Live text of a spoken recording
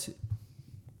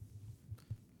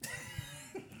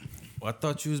Well, I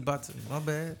thought you was about to. My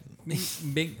bad.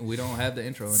 Big. We don't have the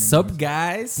intro anymore. Sup,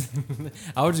 guys?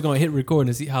 I was just gonna hit record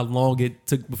and see how long it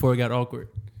took before it got awkward.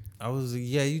 I was,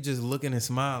 you just looking and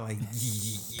smile like,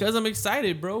 Cause I'm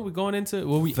excited, bro. We're going into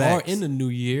we Facts. are in the new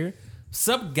year.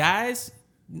 Sup, guys?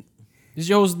 This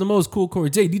your host, the most cool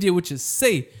Corey J. DJ, what you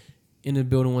say in the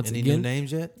building once Any again? new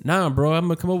names yet? Nah, bro. I'm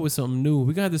gonna come up with something new.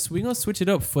 We're gonna switch it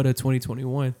up for the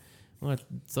 2021. I'm gonna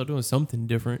start doing something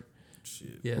different.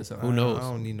 Shit. Yeah, so Who knows? I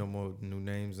don't need no more new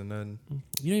names or nothing.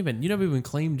 You never even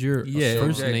claimed your Yeah,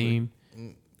 first exactly. name,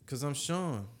 Cause I'm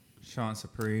Sean. Sean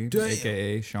Supreme, Damn.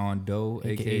 aka Sean Doe,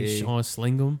 aka Sean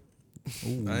Sling'em,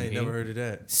 I ain't never heard of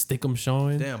that. Stick'em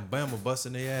Sean. Damn, Bama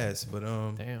busting their ass. But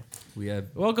Damn. we have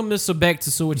Welcome, Mr. Back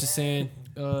to So What You Saying,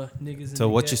 niggas. And so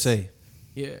what you niggas. say?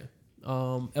 Yeah.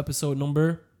 Episode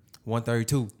number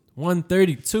 132.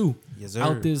 132. Yes, sir.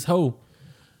 Out this hoe.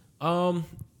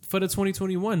 For the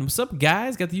 2021. What's up,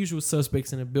 guys? Got the usual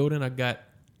suspects in the building. I got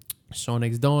Sean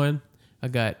X Dawn. I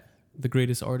got the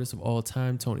greatest artist of all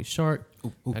time, Tony Shark.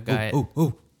 I got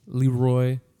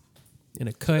Leroy in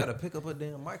a cut. Gotta pick up a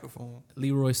damn microphone.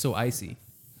 Leroy So Icy.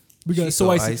 We got She's So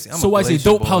so Icy. icy. I'm So a Icy glacier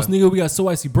Dope boy. House, nigga. We got So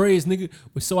Icy Braids, nigga.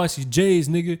 With So Icy J's,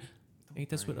 nigga. Ain't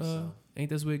that what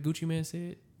Gucci Man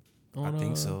said? I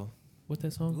think so. What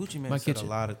that song? Gucci Man My said Kitchen. a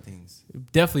lot of things.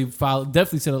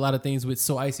 Definitely said a lot of things with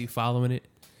So Icy following it.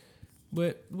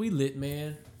 But we lit,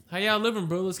 man. How y'all living,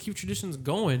 bro? Let's keep traditions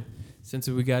going. Since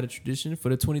we got a tradition for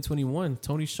the 2021,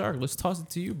 Tony Shark, let's toss it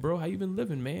to you, bro. How you been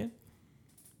living, man?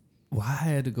 Well, I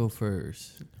had to go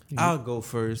first. I'll go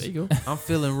first. There you go. I'm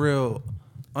feeling real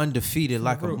undefeated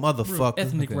like a Real motherfucker.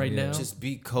 ethnic Okay, right yeah. now. Just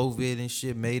beat COVID and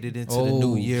shit. Made it into the Oh,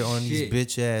 new year on these shit.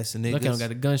 bitch ass niggas. Look, I don't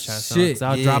got a gunshot. Shit, So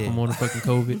I'll yeah. drop him on the fucking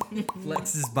COVID.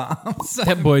 Flex's bombs.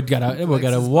 That boy got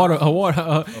a water.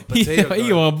 potato He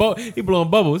gun. he blowing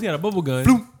bubbles. He got a bubble gun.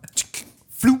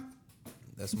 Floop.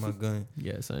 That's my gun.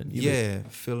 Yeah, son. Yeah,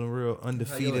 feeling real How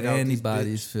undefeated. your out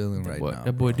antibodies this feeling right Boy, now?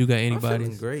 that boy do got bitch. I'm feeling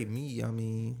antibodies. great. Me, I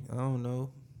mean, I don't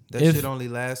know. That If- shit only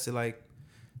lasted like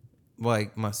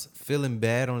my feeling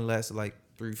bad only lasted like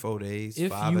 3-4 days.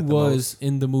 If 5 you at the was most.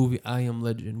 in the movie I Am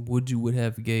Legend, would you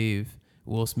have gave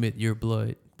Will Smith your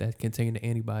blood that contained the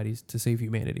antibodies to save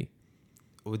humanity?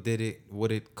 Would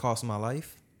it cost my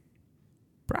life?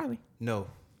 Probably. No.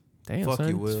 Damn, Fuck son.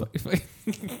 you, Will.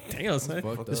 Damn, son.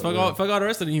 fucked Just up, fuck all the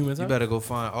rest of the humans. You Huh? better go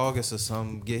find August or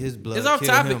something. Get his blood. It's off kill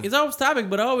topic. him. It's off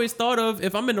topic, but I always thought of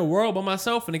if I'm in the world by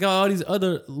myself and they got all these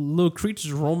other little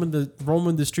creatures roaming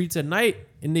the streets at night,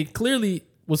 and they clearly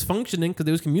was functioning because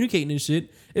they was communicating and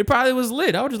shit. It probably was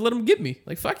lit. I would just let them get me.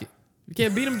 Like fuck it. You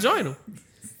can't beat them, join them.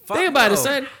 Think about it,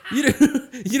 son. You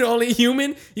the only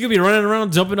human. You could be running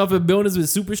around jumping off of buildings with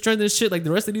super strength and shit like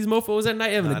the rest of these mofos at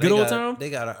night having Nah, a good they old gotta- time. They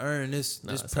gotta earn this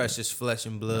son. precious flesh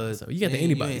and blood. son. You got the Ain't-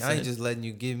 antibodies, I ain't son. just letting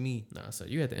you give me. Nah, so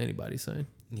you got the antibody, son.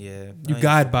 Yeah. You I ain't-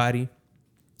 God body.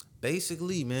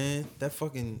 Basically, man,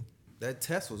 that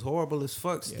test was horrible as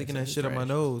fuck. Yeah, Sticking son, that shit up my trash.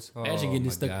 nose. Imagine getting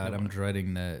my stuck- God, I'm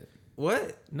dreading that.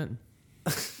 What? Nothing.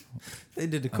 They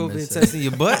did the I COVID miss test in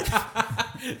your butt?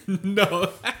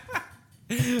 No.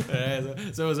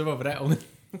 So what's up for that one?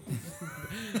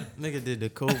 Nigga did the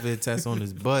COVID test on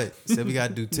his butt. Said we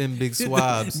gotta do 10 big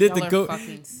swabs. Did the Y'all are fucking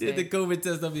did the sick. COVID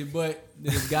test up your butt?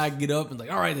 Then this guy get up and like,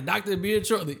 all right, the doctor will be here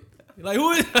shortly. You're like,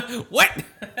 who is what?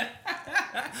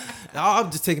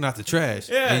 I'm just taking out the trash.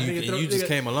 Yeah, and nigga, you just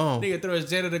came along. Nigga throw his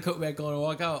janitor coat back on and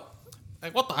walk out.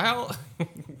 Like, what the hell?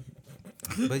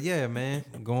 But yeah, man,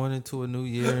 going into a new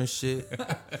year and shit.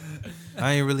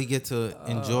 I ain't really get to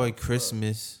enjoy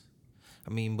Christmas.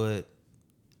 I mean, but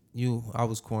I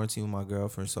was quarantined with my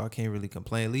girlfriend, so I can't really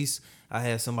complain. At least I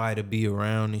had somebody to be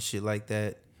around and shit like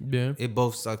that. Yeah. It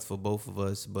both sucked for both of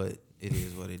us, but it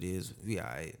is what it is. We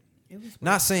alright. It was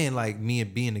Not saying like me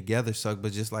and being together sucked,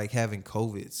 but just like having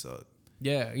COVID sucked.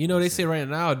 Yeah. You know, they say right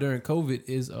now during COVID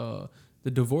is the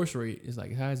divorce rate is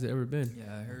like high as it ever been.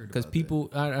 Yeah, I heard. Because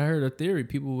people, I heard a theory.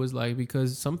 People was like,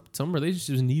 because some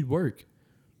relationships need work.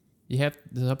 You have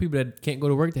some people that can't go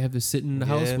to work. They have to sit in the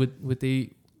house Yeah. with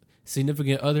a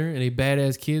significant other and a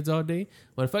badass kids all day.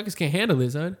 Motherfuckers can't handle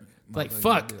this, son. Like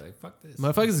fuck, fuck this.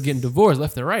 motherfuckers is getting divorced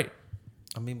left and right.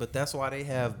 I mean, but that's why they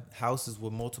have houses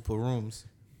with multiple rooms.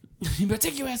 You better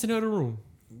take your ass in another room.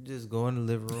 You just go in the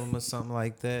living room or something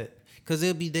like that. Cause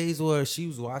there'll be days where she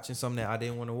was watching something that I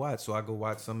didn't want to watch, so I go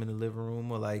watch something in the living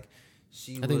room, or like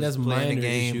she I think was that's playing minor a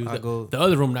game. issues. I go, The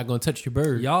other room not gonna touch your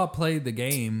bird. Y'all played the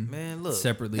game, man, look,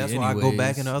 separately. That's why I go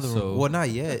back in the anyways, other so- room. Well, not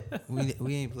yet.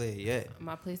 We ain't played yet.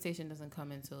 My PlayStation doesn't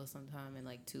come until sometime in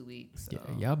like 2 weeks. So.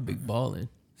 Yeah, y'all big balling.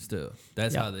 Still,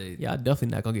 that's how they. Y'all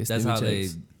definitely not gonna get. That's stimmy how they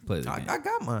checks. play the game. I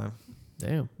got mine.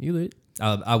 Damn, you lit.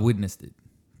 I witnessed it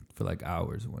for like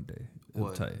hours one day. It was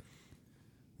What? tight.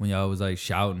 when y'all was like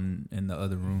shouting in the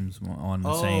other rooms on the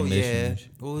Oh same mission. yeah, and shit.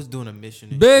 we was doing a mission.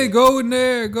 and Babe, shit. go in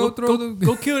there. Go throw the.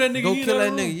 Go kill that nigga. Go in kill that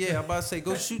room. nigga. Yeah, I'm about to say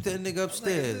go shoot that nigga Is this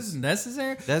upstairs.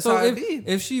 necessary? That's so how if, it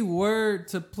be. if she were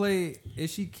to play,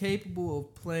 is she capable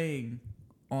of playing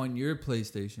on your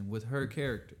PlayStation with her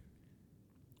character?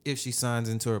 If she signs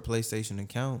into her PlayStation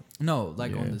account, No,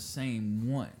 like Yeah. on the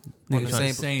same one. on On the the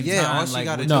same, same yeah, time, all she like,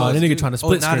 got to with do No, is the nigga do- trying to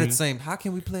split oh, not at screen. the same. How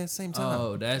can we play at the same time?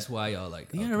 Oh, that's why y'all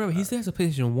like. You okay, gotta remember, he still has a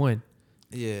PlayStation 1.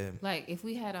 Yeah, Like if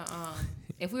we had a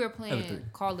if we were three. playing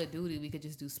Call of Duty, we could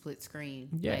just do split screen.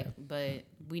 Yeah. Like, but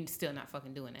we still not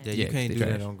fucking doing that. yeah, Yeah, you can't they do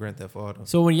that trash. on Grand Theft Auto.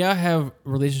 So when y'all have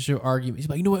relationship arguments, you're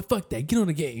like, you know what? Fuck that. Get on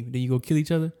the game. Then you go kill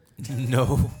each other.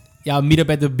 No, Y'all meet up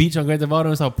at the beach on Grand Theft Auto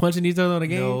and start punching each other on the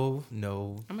game.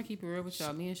 no. I'm gonna keep it real with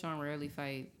y'all. Me and Sean rarely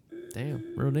fight. Damn,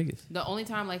 real niggas. The only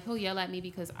time like he'll yell at me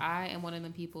because I am one of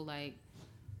them people like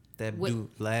That What- do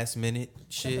last minute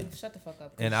shit, shut the fuck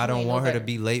up. 'cause and you I don't ain't want no her to better.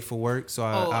 be late for work, so Oh,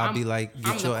 I'll I'm- be like, I'm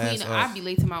get the your ass queen. up. I'd be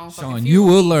late to my own fucking Sean, you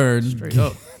funeral. will learn. Straight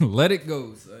up. Let it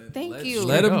go. Son. Thank let, you.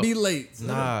 Let Straight him up. be late.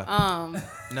 son.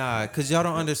 Nah, cause y'all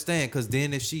don't understand. Cause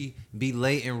then if she be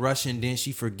late and rushing, then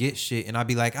she forget shit, and I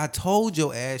be like, I told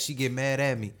your ass. She get mad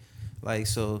at me, like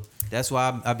so. That's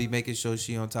why I be making sure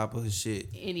she on top of her shit.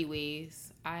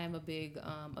 Anyways, I am a big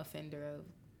offender of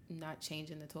not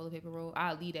changing the toilet paper roll.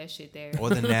 I'll leave that shit there. Or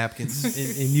the napkins.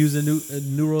 And use a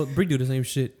new roll. Brick do the same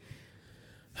shit.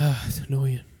 It's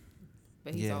annoying.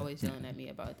 But he's Yeah. always yelling at me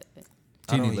about that.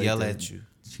 I don't Genie late yell to- at you.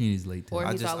 She's late. To Or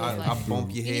I he's just always I like, bump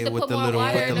your "You need head to with put the more little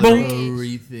water with in the the little. fridge."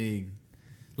 everything.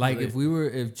 Like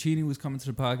if Chini was coming to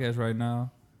the podcast right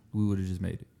now, we would have just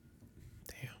made it.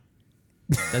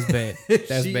 That's bad.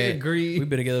 That's She bad. agreed. We've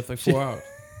been together for like 4 hours.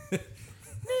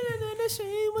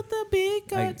 with the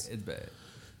big Like it's bad.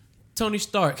 Tony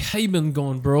Stark, how you been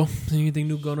going, bro? Anything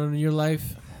new going on in your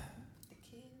life?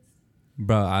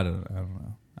 Bro, I don't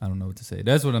know. I don't know what to say.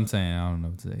 That's what I'm saying. I don't know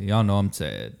what to say. Y'all know I'm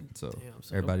sad. So Damn,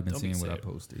 so everybody been don't be seeing what I sad.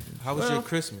 posted. How was your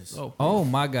Christmas? Oh, Oh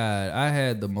my God. I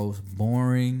had the most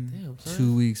boring Damn, son.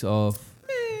 2 weeks off.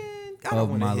 Man, I Of don't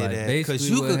want my to hear life. that. Basically Because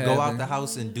you what could go out happened- the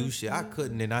house and do shit. I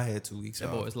couldn't, and I had 2 weeks that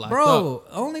off. boy is locked up. Bro,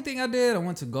 only thing I did, I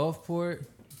went to Gulfport.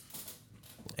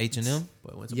 H&M.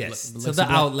 Boy, went to Yes, Biloxi to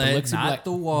the outlet, Biloxi not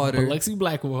the water. Biloxi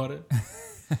Blackwater.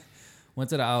 Went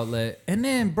to the outlet, and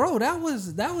then, bro, that was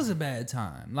a bad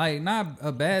time. Like, not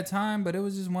a bad time, but it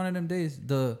was just one of them days.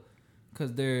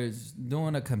 Because there's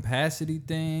doing a capacity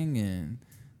thing, and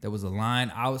there was a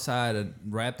line outside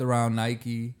wrapped around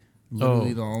Nike.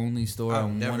 Literally Oh. the only store I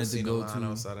I've never wanted to seen a go line to.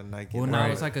 outside of Nike. Well, in now my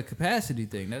it's life. like a capacity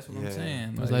thing. That's what Yeah. I'm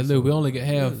saying. It's like, look, we only can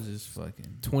have it was just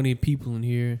fucking. 20 people in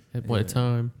here at one Yeah.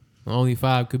 time. Only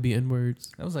 5 could be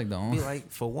N-words. That was like the Be only.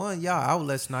 like, for one, y'all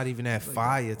outlets not even at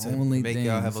fire to only make thing,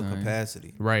 y'all have a son.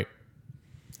 capacity. Right.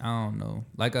 I don't know.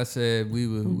 Like I said,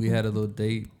 we had a little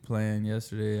date planned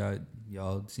yesterday.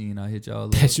 Y'all seen I hit y'all.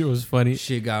 That shit was funny.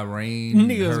 Shit got rain.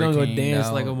 Nigga was gonna go hurricaned dance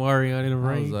out. like Omarion in the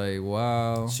I was rain. like,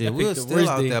 wow. Shit, I we were picked the still worst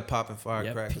out day. there popping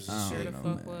firecrackers I and don't shit. Sure the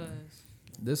know, fuck man. was.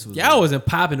 This was. Y'all wasn't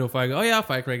popping no firecrackers. Oh, y'all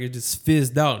firecrackers just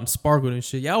fizzed out and sparkled and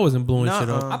shit. Y'all wasn't blowing shit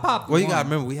up. I popped Well, you one. gotta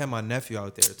remember, we had my nephew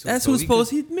out there too. That's so who's we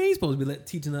supposed. could- He's supposed to be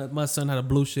teaching my son how to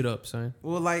blow shit up, son.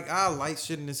 Well, like I light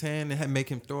shit in his hand and make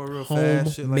him throw it real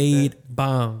fast. Shit like Homemade that.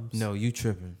 bombs. No, you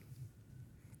tripping?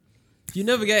 You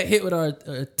never got hit with our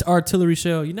artillery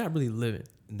shell. You're not really living.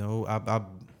 No, I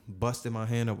busted my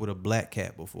hand up with a black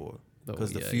cat before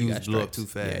because the you fuse got blew up stripes. too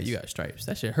fast. Yeah, you got stripes.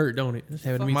 That shit hurt, don't it? That shit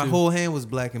happened to me my too. whole hand was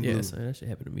black and blue. Yeah, son, that shit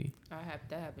happened to me.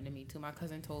 That happened to me too. My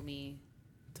cousin told me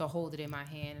to hold it in my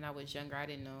hand, and I was younger. I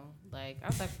didn't know. Like I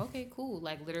was like, okay, cool.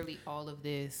 Like literally all of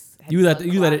this. had You let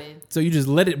blood it. So you just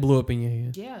let it blow up in your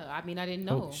hand. Yeah, I mean, I didn't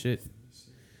know. Oh shit.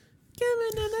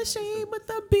 Giving in the shade with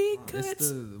the big It's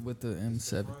cuts. with the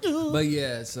M7. But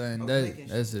yeah, son,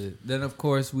 that's it. Then of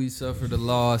course we suffered the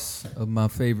loss of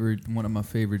one of my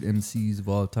favorite MCs of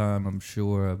all time. I'm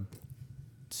sure I've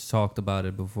talked about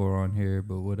it before on here,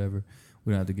 but whatever.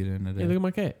 We don't have to get into Hey, look that. at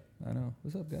my cat. I know.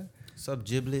 What's up, guy? What's up,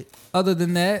 Giblet? Other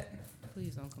than that,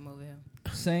 Please don't come over here.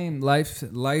 same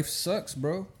life sucks,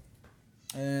 bro.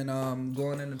 And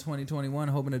going into 2021,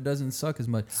 hoping it doesn't suck as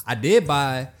much. I did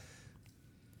buy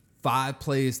 5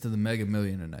 plays to the Mega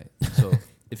Million tonight. So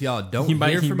if y'all don't You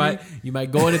hear from me, you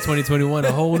might go into 2021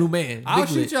 a whole new man. I'll Big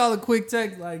shoot lit. y'all a quick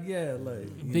text like, yeah, like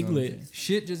you Big know what I'm lit. saying?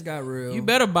 Shit just got real. You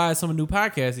better buy some new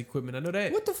podcast equipment. I know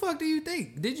that. What the fuck do you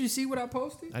think? Did you see what I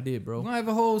posted? I did, We're bro. gonna have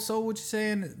a whole Soul What You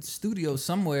Saying studio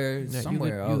somewhere, you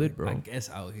somewhere. lit, you lit, bro. I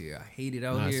guess out here. I hate it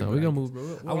out Nah, here. son, but we I gonna guess-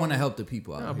 move, bro. I want to help the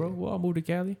people out Nah, here. bro. We'll all move to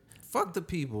Cali. Fuck the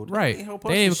people. Right. ain't help They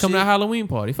us ain't even with come to shit. our Halloween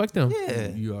party. Fuck them. Yeah.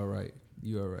 You all right?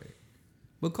 You all right?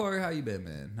 But Corey, how you been,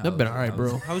 man? I've been all right,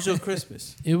 bro. How was your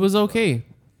Christmas? It was okay.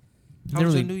 How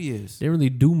was your New Year's? Didn't really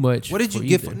do much. What did you for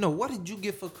get either. for? No, what did you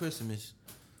get for Christmas?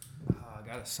 I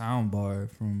got a sound bar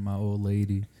from my old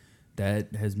lady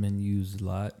that has been used a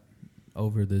lot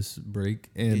over this break.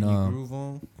 And Did you groove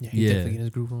on? Yeah, he Yeah. definitely getting his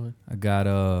groove on. I got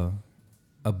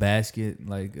a basket,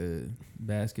 like a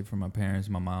basket for my parents.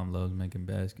 My mom loves making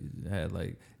baskets. It had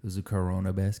like, it was a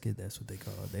Corona basket. That's what they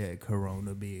call it. They had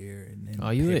Corona beer and then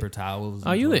Oh, you paper lit. towels.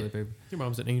 Oh, and you toilet lit. paper. Your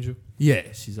mom's an angel.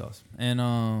 Yeah, she's awesome. And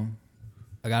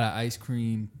I got an ice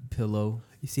cream pillow.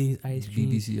 You see his ice cream.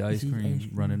 BBC ice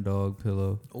cream, running dog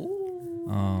pillow.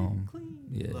 Ooh,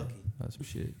 Yeah, Lucky. that's some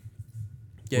shit.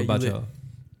 Yeah, what about you lit. y'all?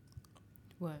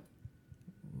 What?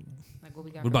 Like what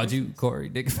we got? What for about you, Christmas? Corey?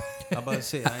 Dick. I about to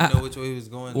say I didn't know which way he was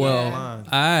going. Well, down the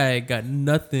line. I got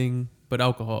nothing but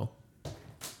alcohol.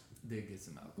 Did get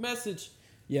some alcohol. Message.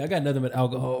 Yeah, I got nothing but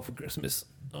alcohol for Christmas.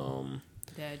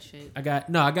 Dad shit. I got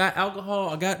alcohol.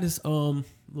 I got this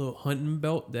little hunting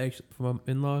belt that actually for my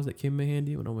in-laws that came in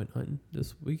handy when I went hunting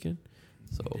this weekend.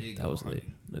 So There you that go, was lit.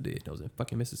 hunting. I did. I was in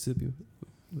fucking Mississippi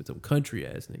with some country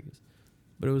ass niggas,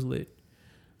 but it was lit.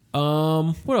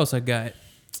 What else I got?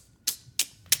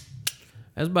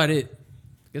 That's about it.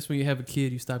 I guess when you have a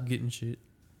kid, you stop getting shit.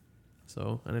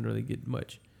 So I didn't really get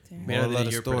much. Damn. Man, Moral other of than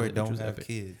the your story: present, which don't was have epic.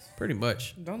 kids. Pretty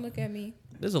much. Don't look at me.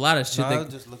 There's a lot of shit. No, I that,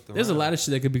 just looked around. there's a lot of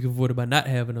shit that could be avoided by not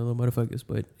having other motherfuckers,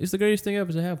 but it's the greatest thing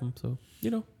ever to have them. So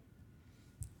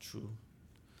True.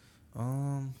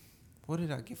 What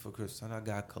did I get for Christmas? I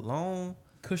got cologne.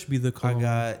 Kush be the cologne. I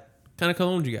got. kind of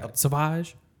cologne you got?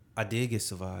 Savage. I did get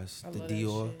Savage, I the love that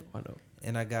Dior, shit. I know.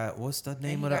 and I got what's the And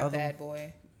name he of the got other? Bad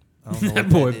Boy. I don't know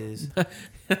Bad what Boy. that is.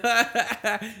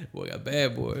 Boy, got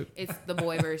bad boy. It's the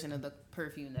boy version of the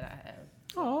perfume that I have.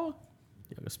 Oh,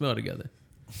 y'all can smell together.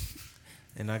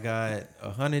 And I got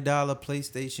 $100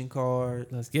 PlayStation card.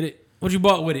 Let's get it. What you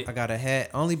bought with it? I got a hat.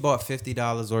 Only bought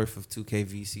 $50 worth of 2K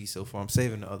VC so far. I'm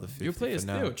saving the other 50 Your play is for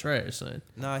now. still trash, son.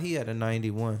 Nah, he had a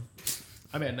 91.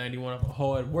 I'm at 91 off of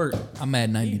hard work, I'm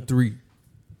at 93.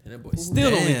 and that boy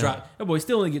still only Damn. drop. That boy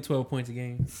still only get 12 points a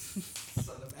game.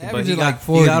 But Averaging he like got,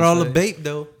 40. he got all the son. bape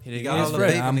though. He He got got all all the the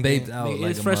bape. bape. I'm in the baked game. out. Nigga, Like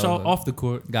it's a fresh motherfucker. off the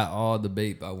court. Got all the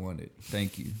bape I wanted.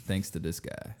 Thank you. Thanks to this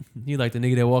guy. He like the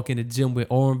nigga that walk in the gym with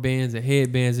armbands and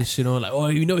headbands and shit on. Like, oh,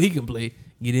 you know he can play.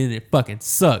 Get in and fucking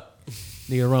suck.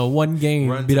 Nigga run one game.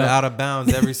 Run beat to up. out of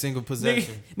bounds every single Nigga,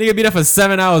 possession. nigga beat up for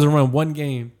 7 hours and run one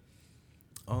game.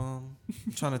 I'm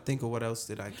trying to think of what else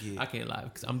did I get. I can't lie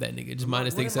because I'm that nigga. Just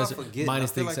minus the What am I accessories. forgetting?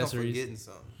 Minus I the feel like I'm accessories. forgetting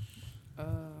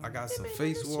something. I got some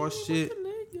face wash shit.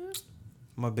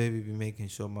 My baby be making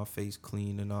sure my face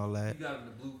clean and all that. You got him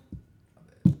the blue.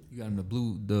 You got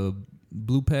him the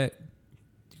blue pack.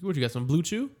 What you got? Some Blue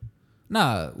Chew?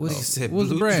 Nah, He what's said the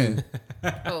Blue brand?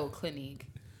 Oh, Clinique.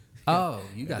 Oh,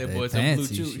 you got That that, boy some Blue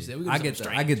fancy Chew. He shit. said, "We I got get some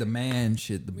the I get the man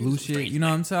shit, the blue shit. You know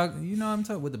what I'm talking? You know what I'm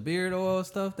talking with the beard oil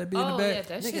stuff that be in the Oh yeah, back.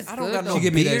 that Nigga, shit's I don't good. got no though. She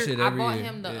give me that beard. shit I every bought year.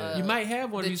 him the yeah. You might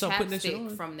have one the if you start putting that shit chapstick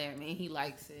on. from there, man. He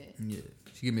likes it. Yeah,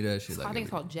 she give me that shit. Like I think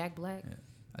it's every- called Jack Black. Yeah.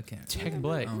 I can't. Jack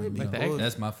Black. I don't even Like the know. actor.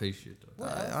 That's my face shit though.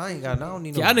 I ain't got. I don't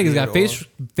need no. Y'all niggas got beard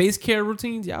face care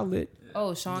routines. Y'all lit.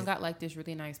 Oh, Sean got like this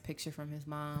really nice picture from his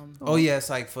mom. Oh yeah, it's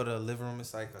like for the living room.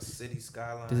 It's like a city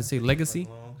skyline. Does it say legacy?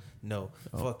 No,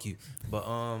 Oh. fuck you. But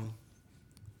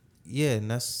yeah,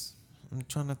 and that's. I'm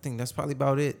trying to think. That's probably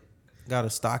about it. Got a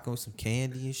stocking with some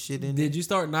candy and shit in Did it. you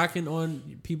start knocking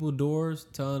on people's doors,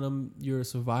 telling them you're a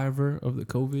survivor of the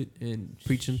COVID and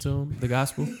preaching to them the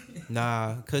gospel?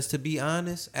 Nah, cause to be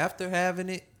honest, after having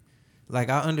it, like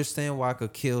I understand why I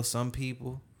could kill some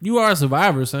people. You are a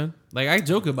survivor, son. Like I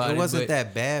joke about it. It wasn't but-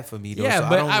 that bad for me though. Yeah, so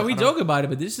but we I don't- joke about it.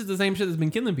 But this is the same shit that's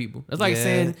been killing people. That's like Yeah.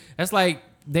 saying that's like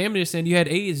damn near saying you had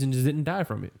AIDS and just didn't die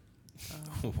from it.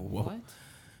 What?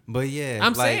 But yeah,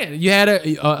 I'm like, saying you had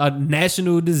a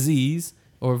national disease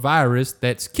or virus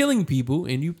that's killing people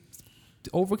and you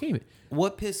overcame it.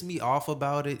 what pissed me off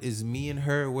about it is me and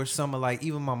her. We're some of like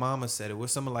even my mama said it. We're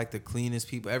some of like the cleanest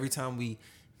people. Every time we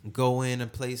go in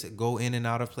and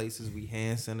out of places, we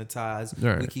hand sanitize.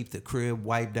 Right. We keep the crib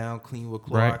wiped down, clean with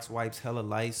Clorox Right. wipes, hella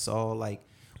Lysol. Like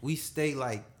we stay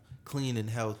like clean and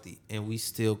healthy, and we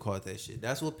still caught that shit.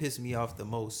 That's what pissed me off the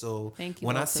most. So Thank you,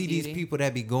 when I Ulta see Beauty. these people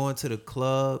that be going to the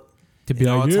club To be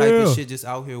and like, all type yeah. of shit, just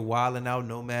out here wilding out,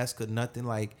 no mask or nothing,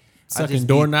 like I Sucking just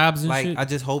doorknobs and like shit? I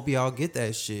just hope y'all get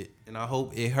that shit, and I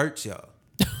hope it hurts y'all.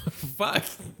 Fuck.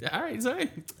 All right, sorry.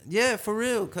 Yeah, for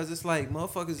real, cause it's like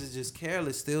motherfuckers is just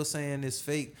careless, still saying it's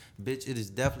fake. Bitch, it is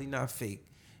definitely not fake.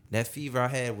 That fever I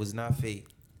had was not fake.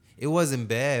 It wasn't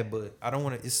bad, but I don't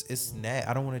want to. It's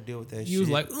I don't want to deal with that shit. You was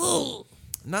like, ugh.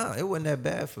 nah, it wasn't that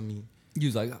bad for me. You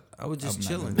was like, I was just I'm not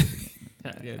chilling. gonna do it.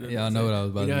 Y'all know what I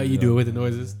was about You to know how do. you do it with the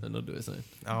noises? No, don't do it, son.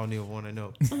 I don't even want to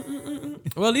know.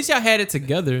 Well, at least y'all had it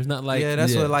together. It's not like yeah,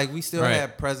 that's Yeah. what like we still Right.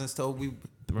 had presents. So we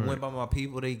Right. went by my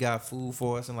people. They got food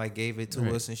for us and like gave it to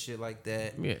Right. us and shit like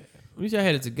that. Yeah. At least y'all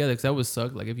had it together because that would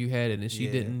suck. Like if you had it and she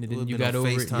Yeah. didn't, and then We've you been got on over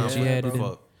it. FaceTime Yeah, she with had her it.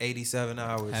 for 87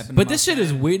 hours. Happened But to this my shit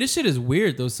is fam. weird. This shit is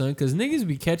weird though, son. Because niggas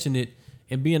be catching it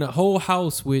and be in a whole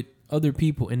house with other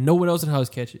people and no one else in the house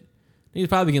catch it. Niggas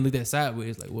probably getting looked at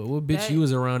sideways. Like, well, what bitch That you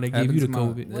was around that gave Happened you the to my-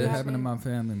 COVID? It What happened to happened? my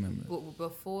family member.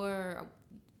 Before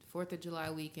 4th of July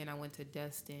weekend, I went to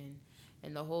Destin,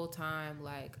 and the whole time,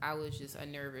 like, I was just a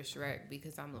nervous wreck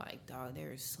because I'm like, dog,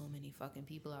 there is so many fucking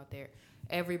people out there.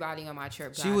 Everybody on my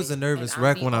trip got She was it, a nervous and I'm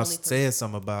wreck the when I only person- said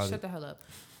something about Shut it. the hell up.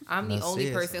 I'm When the I only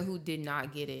said person something. who did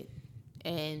not get it.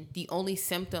 And the only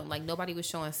symptom, like, nobody was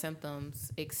showing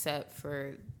symptoms except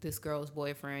for this girl's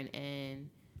boyfriend. And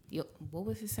what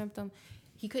was his symptom?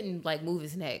 He couldn't like move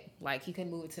his neck, like he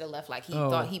couldn't move it to the left, like he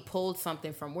thought he pulled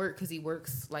something from work because he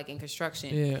works like in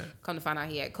construction. Yeah. Come to find out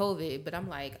he had COVID, but I'm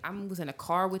like, I was in a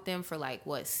car with them for like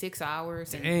 6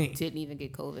 hours and Dang. didn't even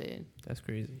get COVID. That's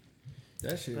crazy.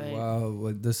 That shit, But- wow.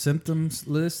 Like, the symptoms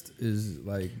list is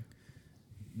like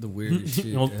the weirdest shit.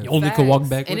 You ever. only could walk Facts.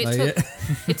 back. And with- Like,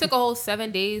 it took a whole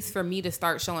 7 days for me to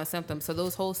start showing symptoms. So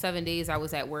those whole 7 days I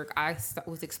was at work, I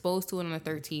was exposed to it on the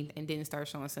 13th and didn't start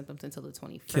showing symptoms until the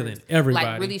 21st. Killing everybody.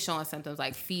 Like really showing symptoms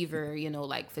like fever,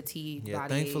 like fatigue, Yeah,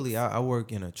 body thankfully aches. I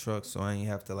work in a truck, so I ain't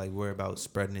have to like worry about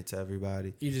spreading it to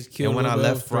everybody. You just killed. And when I whoever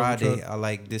left else drove the Friday, truck. I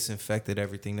like disinfected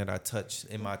everything that I touched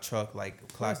in my truck, like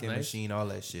clocking nice. machine, all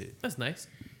that shit. That's nice.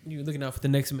 You looking out for the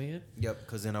next man. Yep,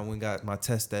 because then I went and got my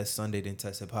test that Sunday, then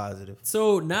tested positive.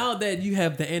 So now that you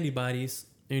have the antibodies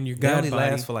and your They God only body,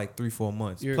 last for like 3-4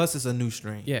 months. You're- Plus, it's a new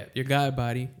strain. yeah, your God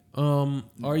body.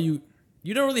 Are you?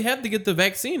 You don't really have to get the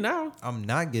vaccine now. I'm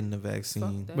not getting the vaccine.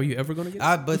 Fuck that. Were you ever gonna get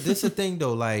it? But this is the thing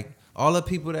though, like all the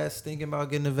people that's thinking about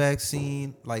getting the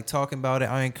vaccine, like talking about it,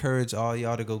 I encourage all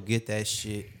y'all to go get that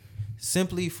shit.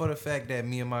 Simply for the fact that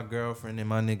me and my girlfriend and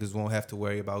my niggas won't have to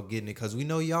worry about getting it because we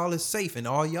know y'all is safe and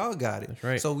all y'all got it. That's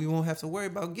right. So we won't have to worry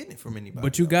about getting it from anybody.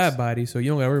 But you else. got body, so you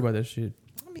don't gotta worry about that shit.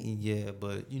 I mean, yeah,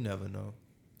 but you never know.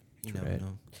 You never Right.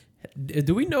 know.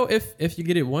 Do we know if you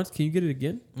get it once, can you get it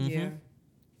again? Yeah.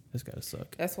 That's gotta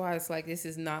suck. That's why it's like this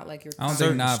is not like your I don't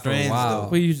Certain think not for a strands, while. though.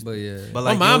 Well, you just- but yeah. But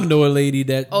like my mom yo- know a lady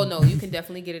that. Oh no, you can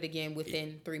definitely get it again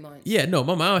within 3 months. Yeah, no,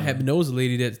 my mom knows a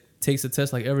lady that takes a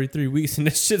test like every 3 weeks, and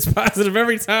that shit's positive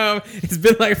every time. It's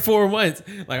been like 4 months.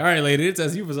 Like, all right, lady, it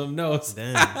tests you for something else.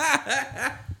 Damn.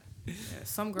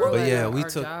 Some girl But at yeah, we our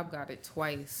took- job got it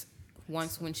twice.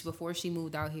 Once before she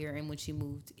moved out here, and when she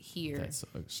moved here, That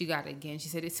sucks. she got it again. She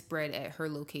said it spread at her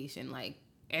location. Like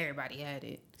everybody had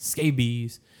it.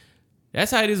 Scabies.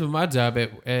 That's how it is with my job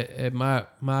at my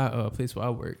place where I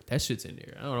work. That shit's in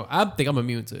there. I don't know. I think I'm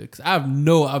immune to it because I've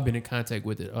been in contact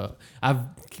with it. I've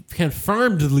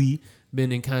confirmedly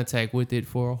been in contact with it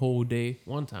for a whole day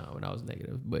one time when I was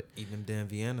negative. But Eat them damn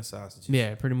Vienna sausages.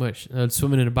 yeah, pretty much.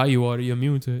 Swimming in the bayou water, you're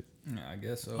immune to it. Yeah, I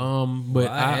guess so. But Well,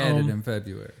 I had it in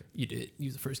February. You did. You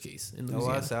was the first case in Oh,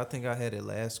 Louisiana. I think I had it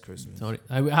last Christmas. Tony,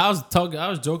 I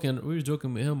was joking. We was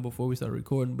joking with him before we started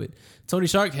recording, but Tony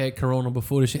Shark had corona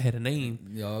before the shit had a name.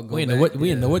 Y'all go We didn't back, know what we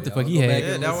didn't know what the y'all fuck he go had. back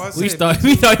Yeah, and that's listen. why I said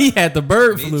We thought he had the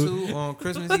bird Me flu. too. On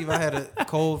Christmas Eve, I had a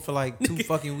cold for like 2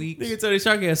 fucking weeks. Nigga Tony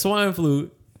Shark had swine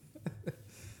flu.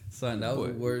 Son, that was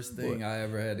the Boy, worst thing I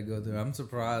ever had to go through. I'm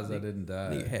surprised I didn't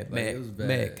die. Nigga had Like, it was bad.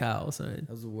 mad cow, son. That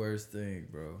was the worst thing,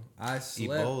 bro. I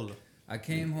slept. Ebola. I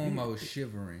came home. I was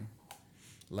shivering,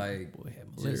 like Boy had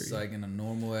just malaria. like in a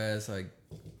normal ass like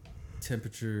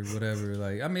temperature, whatever.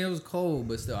 Like I mean, it was cold,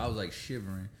 but still, I was like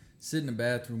shivering. Sit in the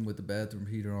bathroom with the bathroom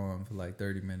heater on for like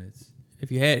 30 minutes.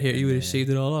 If you had hair, you would have Man. shaved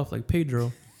it all off like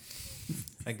Pedro.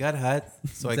 I got hot,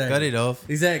 so I Exactly. cut it off.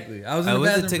 Exactly. I was in I the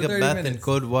went to bathroom take for a 30 bath minutes. in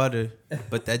cold water,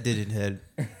 but that didn't help.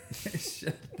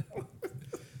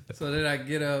 So then I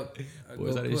get up, I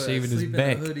Boy's go out here put, shaving his sleep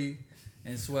back. in a hoodie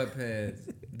and sweatpants.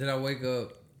 Then I wake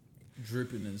up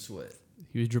dripping in sweat.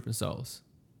 He was dripping sauce.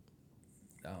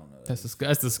 I don't know. That's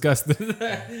disgusting.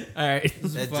 All right.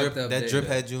 was a That fucked drip, up that day, drip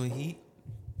though. had you in heat.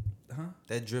 Huh?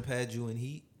 That drip had you in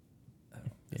heat.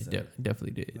 Yeah,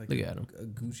 definitely did. Like Look at him. A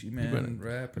Gucci running man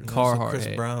rapper. That's a Carhartt Chris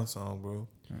hat. Brown song, bro.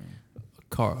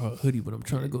 Carhartt hoodie, but I'm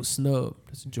trying to go snub.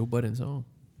 That's a Joe Budden song.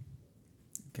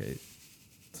 Okay.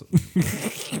 So,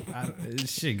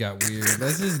 this shit got weird.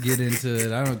 Let's just get into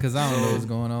it. I don't know what's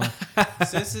going on.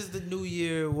 Since it's the new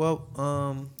year, what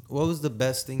was the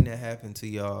best thing that happened to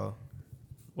y'all?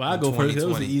 Well, I'll In go first. That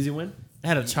was 2020. an easy one. I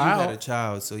had a You child, had a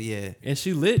child, so yeah, and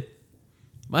she lit.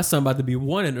 My son about to be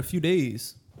 1 in a few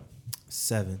days.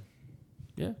 7.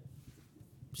 Yeah,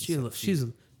 she's a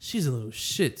little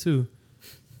shit too.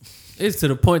 it's to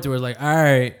the point where it's like, all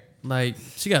right, like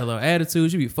she got a little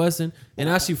attitude. She be fussing, and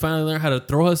now she finally learned how to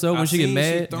throw herself when she get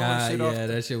mad.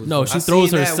 That shit was. No, she I throws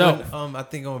seen that herself. when, I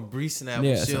think on Bree Snap,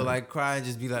 Yeah, she'll so- like cry and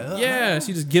just be like, Yeah,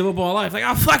 she just give up on life. Like,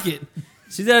 oh, fuck it.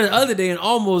 She did it the other day and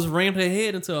almost rammed her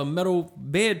head into a metal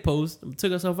bedpost and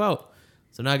took herself out.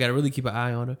 So now I got to really keep an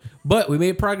eye on her. But we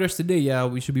made progress today, y'all.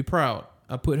 We should be proud.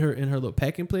 I put her in her little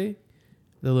packing play,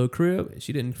 the little crib.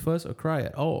 She didn't fuss or cry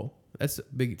at all. That's a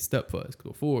big step for us.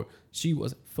 'Cause before, she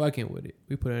wasn't fucking with it.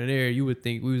 We put her in there. You would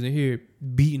think we was in here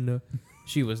beating her.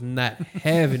 She was not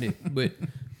having it. But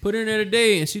put her in there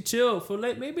today and she chilled for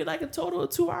like maybe like a total of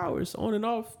 2 hours on and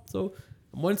off. So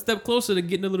I'm one step closer to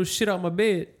getting a little shit out my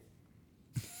bed.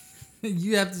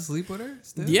 You have to sleep with her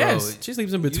still? Yes, she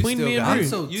sleeps in between still me and got- Drew. I'm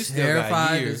so You still got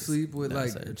terrified to years. sleep with like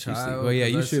Sorry, a she child. sleep- Well, yeah,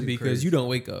 you That should shit be because crazy. you don't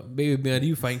wake up. Baby, man,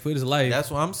 you fighting for his life. That's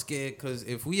why I'm scared. Because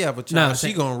if we have a child, Nah, she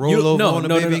say- gonna roll over on the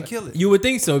baby and kill it. You would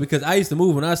think so because I used to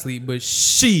move when I sleep, but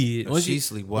shit, once She you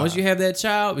sleep once wild. you have that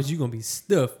child, it's you gonna be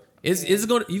stuffed. It's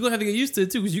gonna you gonna have to get used to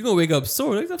it too because you gonna wake up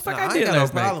sore. Like the fuck Nah, I I did ain't got no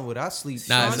last night. problem with it. I sleep.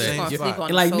 Nah, on it's the like- same you- spot. on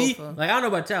And like the me, sofa. like I don't know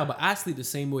about y'all, but I sleep the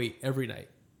same way every night.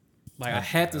 Like I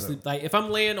have to sleep. Like if I'm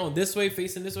laying on this way,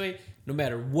 facing this way, no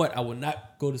matter what, I will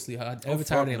not go to sleep. Every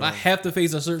time fuck I no. I have to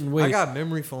face a certain way. I got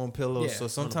memory foam pillows, Yeah, so I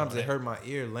sometimes don't know it about hurt my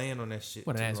ear laying on that shit.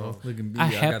 What an too asshole. long. Look at me. I I,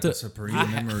 have got to- the Supreme I-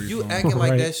 memory. You foam. acting like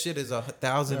Right. that shit is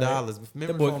 $1,000.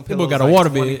 Memory boy- foam that boy pillows got a like water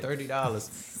 $20, bed. $30.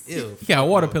 Ew. He got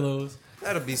water pillows.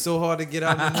 That'll be so hard to get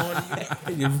out in the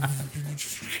morning.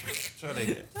 Try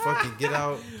to fucking get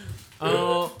out.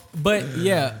 But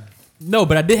yeah, no.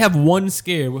 But I did have one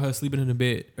scare with her sleeping in the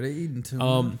bed. Are they eating too? I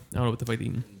don't know what the fuck they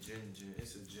eating. Ginger.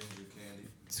 It's a ginger candy.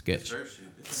 Sketch. Her shit.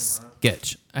 It's mine.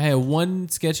 Sketch. I had one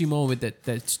sketchy moment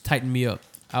that tightened me up.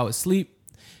 I would sleep,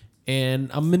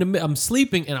 and I'm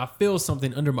sleeping, and I feel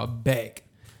something under my back,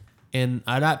 and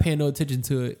I'm not paying no attention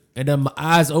to it, and then my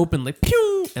eyes open like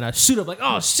pew, and I shoot up like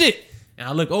oh shit, and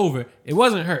I look over. It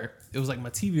wasn't her. It was like my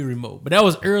TV remote, but that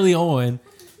was early on,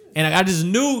 and I just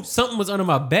knew something was under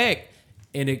my back,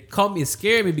 and it caught me, it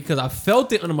scared me because I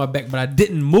felt it under my back, but I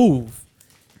didn't move.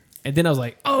 And then I was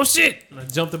like, "Oh shit!" And I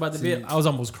jumped up out the bed. I was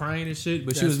almost crying and shit,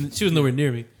 but she was nowhere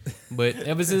near me. But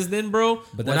ever since then, bro.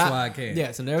 But when that's why I came.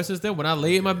 Yeah, so ever since then, when I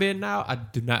lay in my bed now, I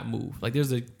do not move. Like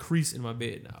there's a crease in my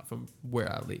bed now from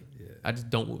where I lay. Yeah. I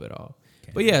just don't move at all.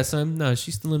 But yeah, son, no,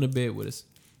 she's still in the bed with us.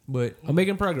 But I'm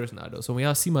making progress now though. So when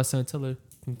y'all see my son, tell her,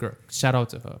 shout out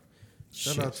to her.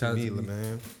 Shout Shit. out to Shout out to Mila, me.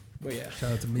 man. But yeah,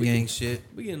 Shout out to me. We ain't shit.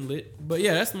 we getting lit. But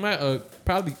yeah, that's my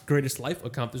probably greatest life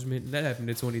accomplishment. And that happened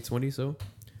in 2020. So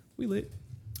we lit.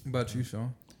 What about you,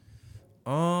 Sean?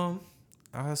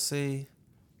 I say,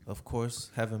 of course,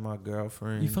 having my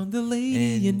girlfriend. You found the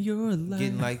lady And in your life.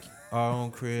 getting like our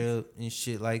own crib and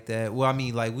shit like that. Well, I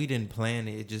mean, like we didn't plan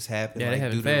it; it just happened. Yeah, they like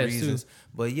happened due to fast, too. reasons.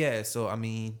 But yeah, so I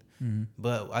mean,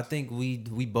 but I think we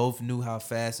both knew how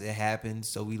fast it happened,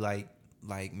 so we like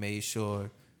made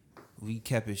sure we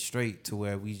kept it straight to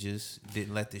where we just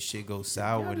didn't let this shit go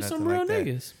sour Y'all or just nothing some real like that.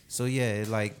 niggas. So yeah,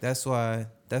 that's why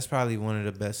that's probably one of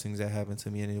the best things that happened to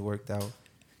me, and it worked out.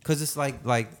 Cause it's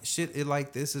like shit. It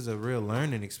like this is a real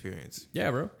learning experience. Yeah,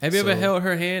 bro. Have you ever So- held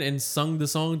her hand and sung the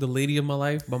song "The Lady of My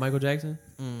Life" by Michael Jackson?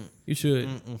 You should.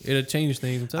 It'll change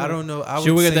things. I'm telling I you. don't know. I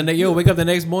She'll would wake up sing, wake up the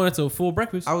next morning to a full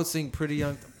breakfast. I would sing Pretty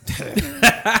Young.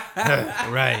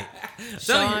 Right.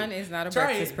 Sean is not a Try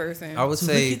breakfast it. person. I would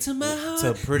say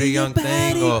to Pretty Young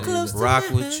Thing or Rock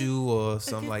With You or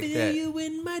something like that. You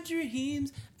in my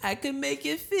dreams, I can make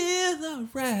you feel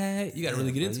alright. You gotta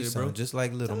really get into You it, bro. sound just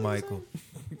like Little Michael.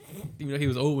 Even though he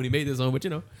was old when he made this song, but you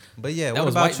know, But yeah, That what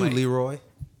was about White you, Mike. Leroy?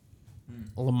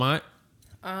 Lamont.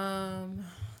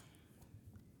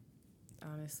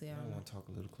 Honestly, I I don't know. want to talk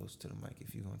a little closer to the mic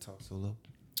if you're gonna talk so low.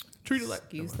 Treat it like.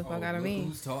 Excuse the fuck out of me.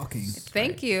 Who's talking?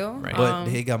 Thank you. Right. But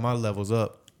they got my levels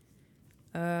up.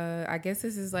 I guess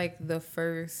this is like the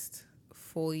first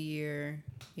full year,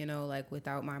 like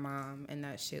without my mom, and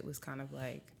that shit was kind of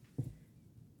like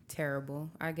terrible,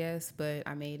 I guess, but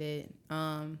I made it.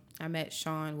 I met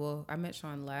Sean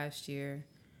last year,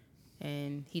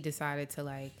 and he decided to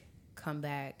like come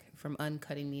back from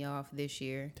uncutting me off this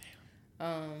year.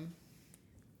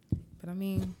 But I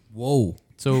mean, Whoa.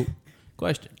 So,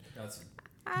 question: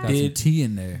 Got Did- some tea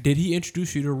in there. Did he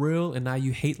introduce you to real, and now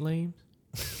you hate lame?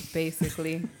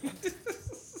 basically.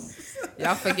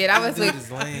 Y'all forget I was Dude with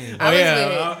is lame.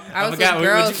 I was with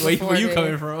girls where before you this.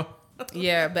 coming from?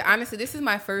 Yeah, but honestly, this is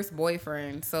my first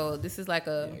boyfriend, so this is like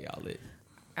Yeah, y'all lit.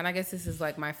 and I guess this is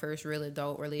like my first real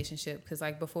adult relationship, because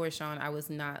like before Sean, I was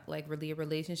not like really a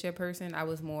relationship person. I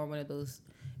was more one of those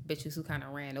bitches who kind of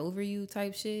ran over you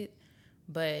type shit.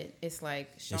 But it's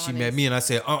like Sean And she is, met me and I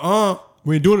said,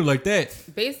 We ain't doing it like that.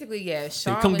 basically, yeah,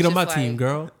 Sean Come was get on my just team, like,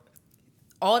 girl.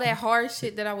 all that hard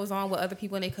shit that I was on with other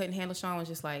people and they couldn't handle. Sean was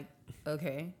just like,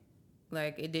 okay,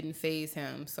 like it didn't phase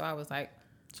him. So I was like,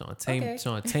 Trying to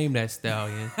Okay. tame that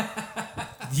stallion.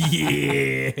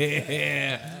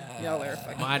 Yeah. y'all are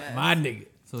fucking My nuts. my nigga.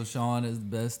 So Sean is the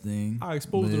best thing. I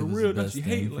exposed but the it was real that best you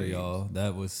thing hate for ladies. y'all.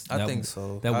 That was. I that think was-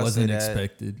 so. That I'll wasn't say that.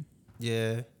 expected.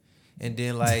 Yeah. And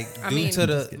then like I due mean, to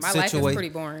the my life is situation, pretty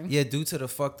boring. yeah, due to the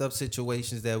fucked up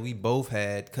situations that we both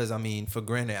had, because I mean, for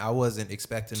granted, I wasn't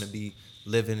expecting to be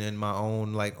living in my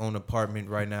own own apartment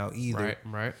right now either,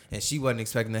 Right. and she wasn't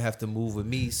expecting to have to move with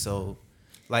me, so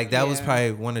like that was Yeah.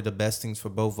 probably one of the best things for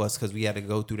both of us because we had to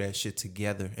go through that shit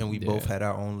together, and we both Yeah. had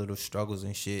our own little struggles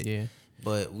and shit. Yeah.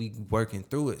 But we working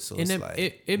through it, so And it's then like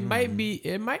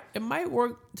it might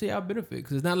work to y'all benefit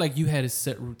because it's not like you had a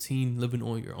set routine living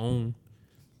on your own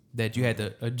that you had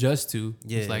to adjust to.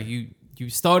 Yeah. It's like you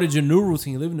started your new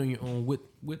routine living on your own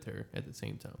with her at the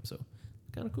same time. So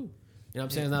kind of cool. You know what I'm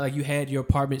saying? It's not like you had your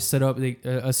apartment set up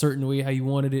a certain way how you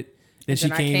wanted it. Then she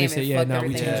then I came came and said, and "Yeah, fucked now we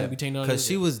everything changed up. it. We changed all because this."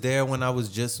 she was there when I was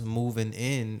just moving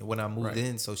in when I moved Right.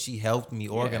 in, so she helped me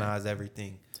organize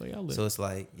everything. So y'all live. So it's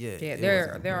like, yeah, Yeah, it there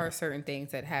wasn't- there are certain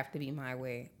things that have to be my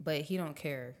way, but he don't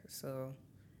care, so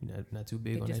not too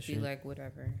big it on that just be shit. like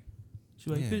whatever. She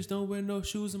like, Yeah. "Bitch, don't wear no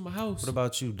shoes in my house." What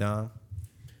about you, Dom?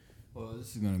 Well,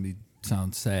 this is gonna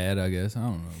sound sad, I guess. I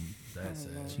don't know. That's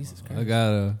sad. Jesus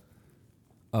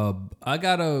I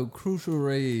got a crucial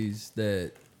raise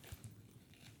that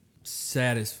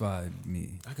satisfied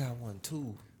me I got one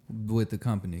too. with the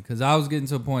company because I was getting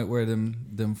to a point where them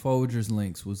Folgers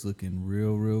links was looking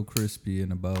real crispy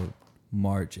in about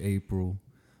March, April,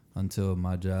 until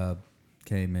my job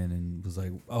came in and was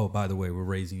like, "Oh, by the way, we're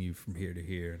raising you from here to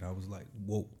here," and I was like,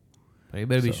 "Whoa." You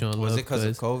better be So, showing love. Was it because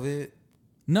of 'cause- COVID?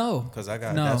 No, 'Cause I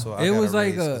got- no. that's what I it got was a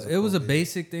like raise 'cause of it was a COVID.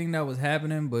 basic thing that was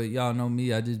happening, but y'all know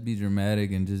me. I just be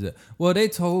dramatic and just well, they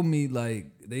told me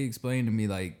like they explained to me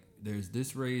like there's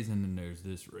this raise and then there's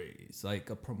this raise, like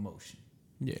a promotion.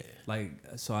 Yeah. Like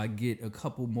so, I get a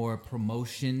couple more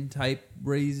promotion type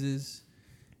raises,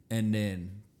 and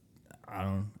then I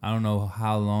don't know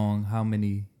how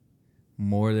many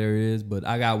more there is, but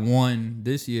I got one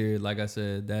this year. Like I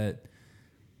said that.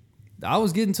 I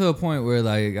was getting to a point where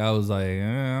like I was like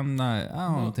I don't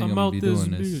think I'm gonna out be this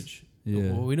doing this. bitch.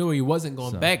 Yeah, Well, we know where you wasn't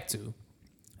going So. back to.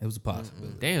 it was a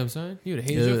possibility. Damn, son, you would have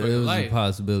It, hated your it fucking was a life.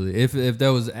 possibility. If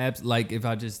there was like if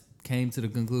I just came to the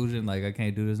conclusion like I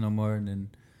can't do this no more, then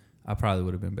I probably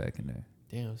would have been back in there.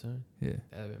 Damn, son, Yeah,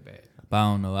 that'd have been bad. but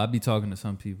I don't know. I be talking to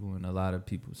some people, and a lot of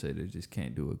people say they just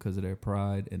can't do it because of their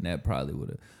pride, and that probably would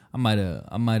have. I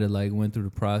might have like went through the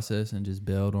process and just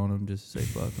bailed on them just to say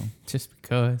fuck them. Just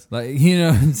because. Like you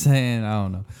know what I'm saying? I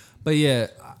don't know, but yeah,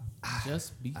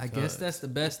 Just because. I guess that's the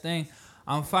best thing.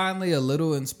 I'm finally a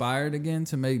little inspired again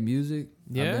to make music.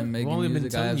 Yeah? I've been We've making only been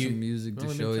music. I have telling some you- music to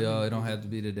only been show telling y'all. you. It don't have to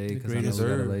be today The because I know greatest we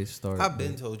got a herb. late start. I've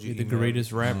been told you You're the email,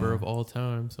 greatest rapper of all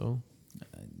time. So but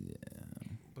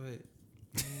I mean,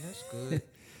 that's good.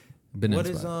 Been What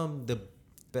is inspired. the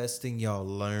best thing y'all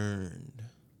learned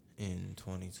in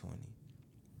 2020?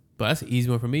 but that's an easy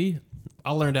one for me.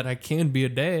 I learned that I can be a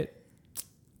dad.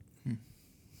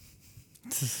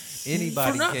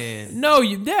 Anybody For not- can.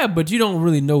 No, but you don't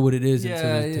really know what it is Yeah,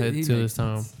 until he until makes this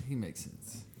time. sense. He makes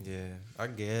sense. Yeah, I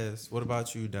guess. What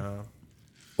about you, Dom?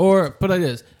 Or put it like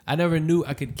this: I never knew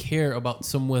I could care about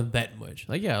someone that much.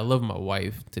 Like, yeah, I love my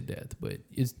wife to death, but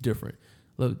it's different.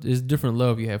 There's different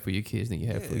love you have for your kids than you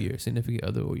have for your significant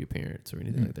other or your parents or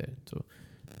anything like that. So,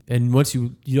 and once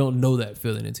you don't know that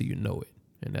feeling until you know it,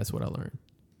 and that's what I learned.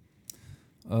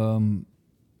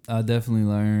 I definitely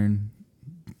learned.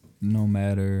 No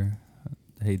matter,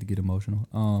 I hate to get emotional.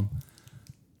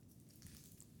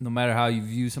 No matter how you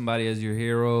view somebody as your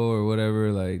hero or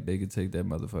whatever, like they could take that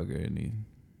motherfucker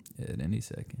at any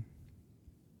second.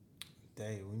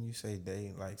 They, when you say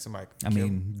they, like somebody. I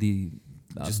mean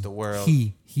just the world.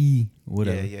 He,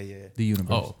 whatever. Yeah. The universe.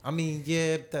 Oh, I mean,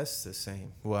 yeah, that's the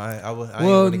same. Well, I ain't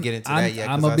Well, want to get into that yet.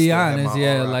 'cause I'm gonna I be still have honest. my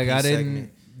Yeah, RIP like I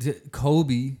segment. didn't.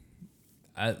 Kobe.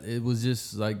 It was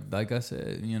just like I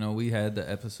said. You know, we had the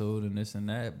episode and this and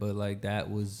that, but like that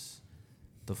was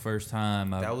the first time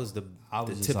That was the I was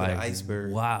tip just of like, the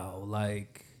iceberg. wow,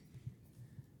 like,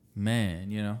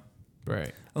 man, you know,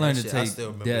 right. I learned That to shit, I take still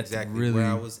remember death exactly really, where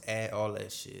I was at, all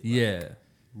that shit. Like, yeah,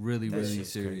 really, that really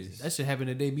shit's serious. crazy. That shit happened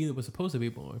the day Mila was supposed to be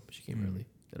born, but she came early.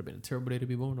 That'd have been a terrible day to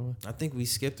be born on. I think we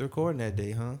skipped recording that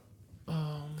day, huh?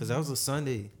 Because that was a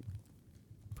Sunday.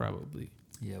 Probably.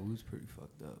 Yeah, we was pretty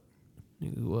fucked up.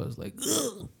 Nigga was like,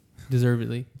 ugh,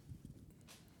 deservedly.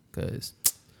 Cause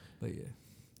But yeah.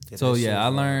 Yeah, So that yeah, shit I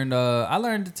was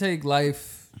learned to take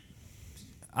life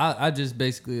I just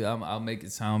basically I'll make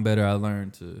it sound better. I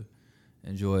learned to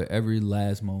enjoy every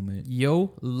last moment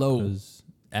Yo, low. because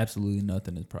absolutely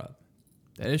nothing is prop.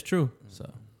 That is true. So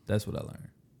that's what I learned.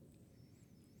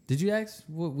 Did you ask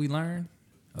what we learned?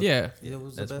 Yeah. Yeah, what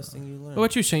was the That's best thing you learned? What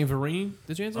about you, Shane Vereen?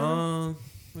 Did you answer?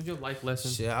 What's your life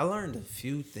lesson? Shit, I learned a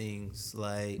few things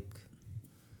like,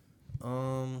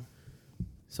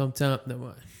 Sometime, never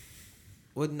mind.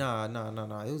 what? Nah.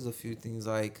 It was a few things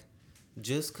like,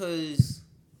 just cause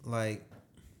like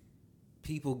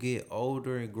people get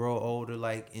older and grow older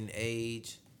like in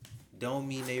age, don't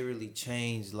mean they really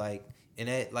change. Like, and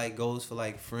that like goes for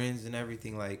like friends and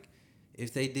everything. Like,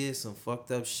 if they did some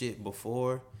fucked up shit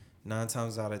before, 9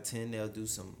 times out of 10 they'll do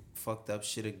some fucked up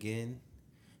shit again.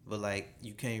 But like,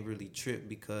 you can't really trip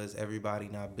because everybody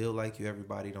not built like you.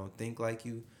 Everybody don't think like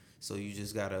you. So you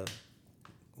just gotta,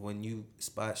 when you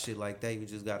spot shit like that, you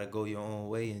just gotta go your own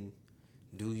way and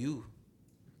do you.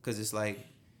 Cause it's like,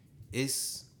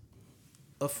 it's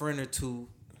a friend or two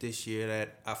this year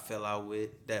that I fell out with.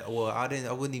 That, well, I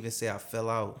wouldn't even say I fell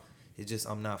out. It's just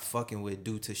I'm not fucking with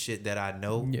due to shit that I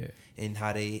know. Yeah. And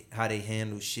how they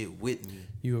handle shit with me.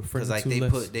 You a friend Cause like of two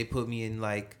less. they put me in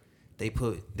like,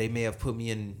 they may have put me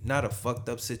in not a fucked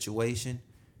up situation,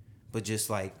 but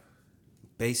just like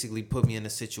basically put me in a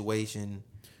situation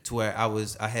to where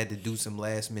I had to do some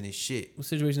last minute shit. What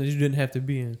situation that you didn't have to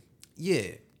be in?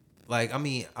 Yeah. Like, I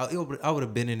mean, I would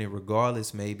have been in it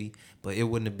regardless, maybe, but it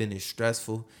wouldn't have been as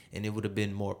stressful, and it would have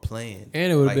been more planned.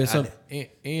 And it would have Like, been something. And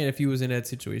if you was in that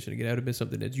situation again, that would have been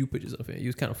something that you put yourself in. You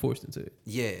was kind of forced into it.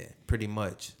 Yeah, pretty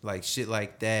much. Like, shit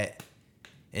like that.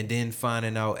 And then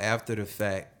finding out after the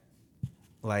fact,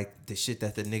 like, the shit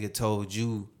that the nigga told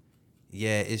you,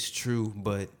 yeah, it's true,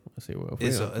 but I say, well,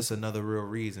 it's another real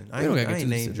reason. I don't gotta get ain't too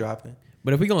name specific. dropping.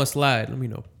 but if we gonna slide, let me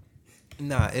know.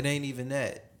 Nah, it ain't even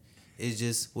that. It's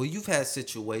just, well, you've had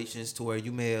situations to where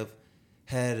you may have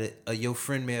had your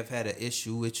friend may have had an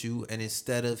issue with you, and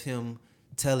instead of him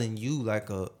telling you like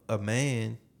a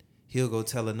man, he'll go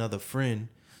tell another friend.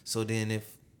 So then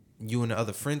if you and the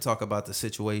other friend talk about the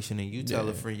situation and you tell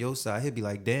a friend your side, he'll be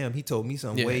like, damn, he told me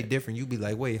something way different. You be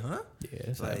like, wait, huh? Yeah,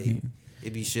 that's Like, like,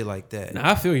 it be shit like that. nah,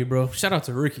 I feel you, bro. Shout out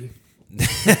to Ricky.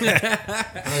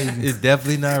 It's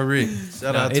definitely not Rick.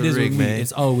 Shout out it to is Rick, with me. man.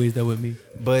 It's always that with me.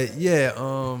 But yeah,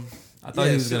 I thought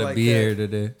he was shit gonna like be that. here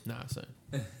today. Nah, son.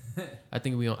 I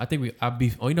think I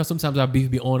beef. Oh, you know, sometimes our beef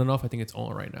be on and off. I think it's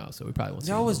on right now, so we probably won't.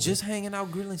 see Y'all it was a little just hanging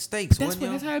out grilling steaks. bit. wasn't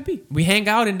y'all? That's how it be. We hang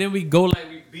out and then we go like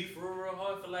we beef real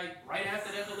hard for like right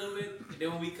after that for a little bit. And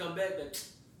then when we come back, like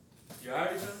you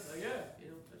alright, son? Like yeah, you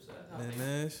know. That's how it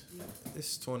Man,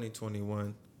 it's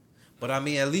 2021. But I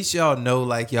mean, at least y'all know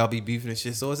like y'all be beefing and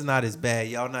shit, so it's not as bad.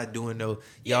 Y'all not doing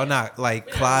y'all not like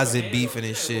closet beefing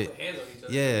and shit.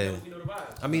 Yeah.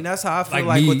 I mean, that's how I feel Like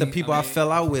like me. with the people I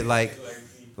fell out with.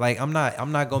 Like I'm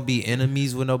not gonna be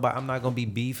enemies with nobody. I'm not gonna be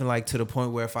beefing like to the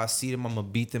point where if I see them, I'm gonna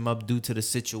beat them up due to the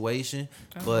situation.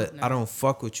 But I don't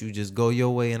fuck with you. Just go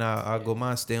your way and I'll go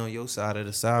mine. Stay on your side of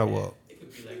the sidewalk. It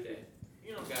could be like that.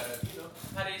 You don't gotta, you know,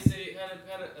 how they say, how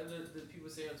the people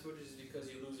say on Twitter, just because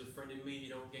you lose a friend in me, you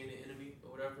don't gain an enemy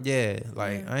or whatever. Yeah,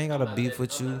 like I ain't gotta I'm not beef that-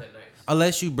 with I'm you. not that nice.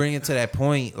 Unless you bring it to that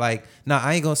point, like, nah,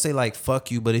 I ain't gonna say like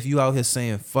fuck you, but if you out here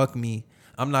saying fuck me,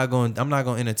 I'm not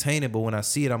gonna entertain it. But when I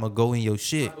see it, I'm gonna go in your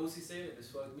shit. How Boosie said it, it's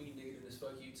fuck me, nigga, then it's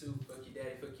fuck you too. Fuck your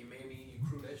daddy, fuck your mammy, your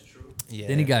crew, that's true. Yeah.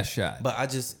 Then he got shot. But I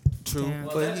just true. Damn.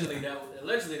 Well, But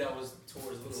allegedly that was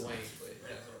towards Lil Wayne,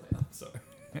 but that's all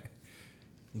right.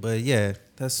 but yeah,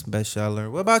 that's the best shit I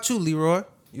learned. What about you, Leroy?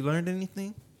 You learned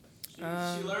anything? She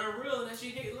learned real and that she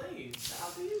hate lame. Shout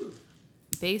out to you.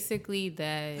 Basically,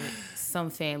 that some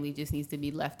family just needs to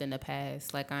be left in the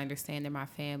past. Like, I understand in my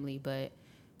family, but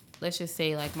let's just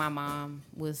say, like, my mom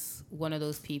was one of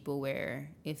those people where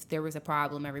if there was a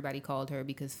problem, everybody called her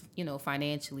because, you know,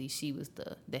 financially she was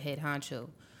the head honcho.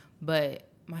 But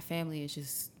my family is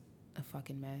just a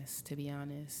fucking mess, to be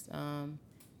honest.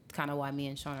 Kind of why me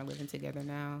and Sean are living together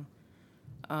now.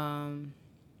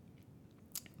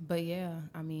 But yeah,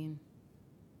 I mean,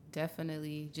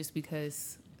 definitely just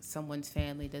because someone's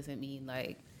family doesn't mean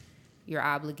like you're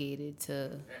obligated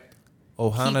to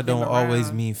Ohana Keep them don't always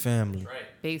around. mean family.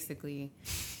 Right. basically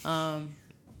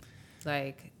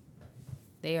like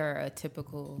they are a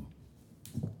typical,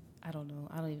 I don't know,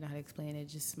 I don't even know how to explain it.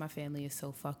 Just my family is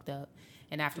so fucked up.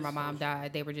 And after my mom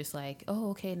died, they were just like, oh,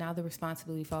 okay, now the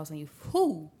responsibility falls on you.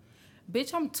 Who?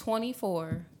 Bitch, I'm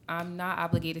 24. I'm not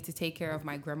obligated to take care of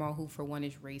my grandma, who for one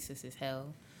is racist as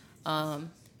hell.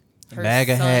 Her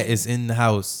MAGA hat son- is in the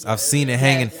house. I've seen it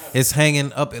hanging. It's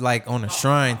hanging up like on a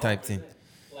shrine type thing.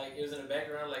 Like it was in the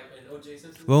background, like in OJ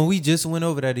Simpson. When we just went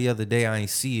over that the other day, I ain't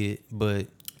see it, but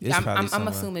It's probably I'm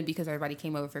somewhere. assuming because everybody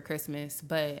came over for Christmas,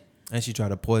 but And she tried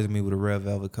to poison me with a red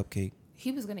velvet cupcake.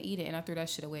 he was gonna eat it, and I threw that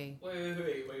shit away.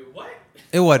 Wait, what?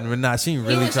 It wasn't. Nah, she didn't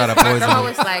really was try to just- my poison grandma me.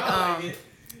 was like,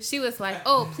 she was like,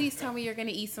 "Oh, please tell me you're gonna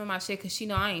eat some of my shit," because she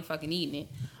know I ain't fucking eating it.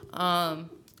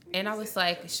 And I was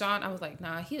like, Sean, I was like,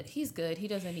 nah, he's good. He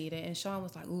doesn't need it. And Sean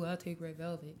was like, ooh, I'll take red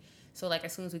velvet. So like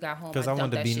as soon as we got home, 'Cause I I dumped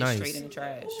wanted to that be shit nice. straight in the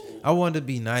trash. I wanted to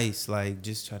be nice, like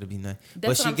just try to be nice. But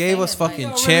That's she what I'm gave us saying, like- fucking You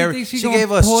don't really cherry. think She she gonna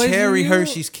gave us poison cherry you?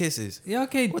 Hershey's Kisses. Y'all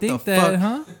can't What think the that, fuck?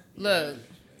 huh? Look,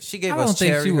 She gave I don't us think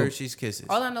cherry she will- Hershey's Kisses.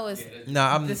 all I know is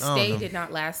Nah, the I stay don't know. did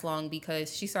not last long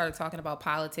because she started talking about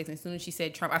politics. And as soon as she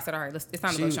said Trump, I said, all right, it's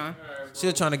time to She- go, Sean. She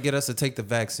was trying to get us to take the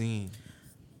vaccine.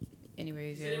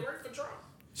 Anyways, yeah.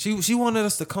 She wanted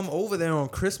us to come over there on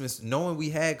Christmas, knowing we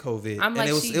had COVID, I'm and like,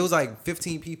 it was like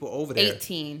 15 people over there.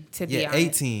 18 to be Yeah,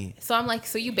 honest. 18. So I'm like,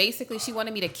 so you basically, she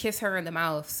wanted me to kiss her in the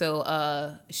mouth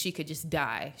so she could just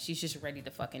die. She's just ready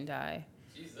to fucking die.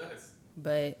 Jesus.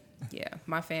 But yeah,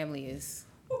 my family is.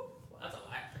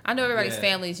 I know everybody's Yeah.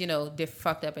 family is, they're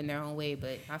fucked up in their own way,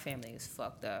 but my family is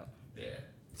fucked up. Yeah.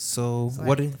 So So I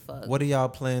what hate do, the fuck. what do y'all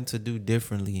plan to do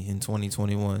differently in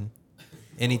 2021?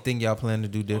 Anything y'all plan to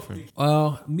do different?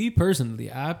 Me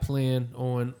personally, I plan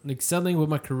on excelling with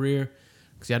my career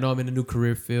because I know I'm in a new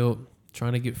career field,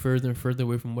 trying to get further and further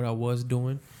away from what I was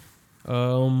doing.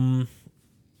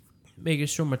 Making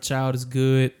sure my child is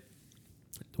good,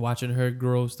 watching her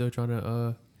grow, still trying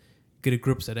to get a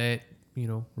grips of that.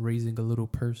 Raising a little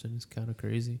person is kind of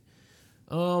crazy.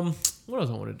 What else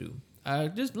I want to do? I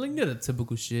just like the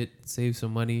typical shit. Save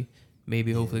some money,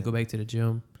 maybe hopefully go back to the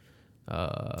gym.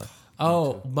 I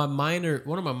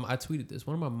tweeted this.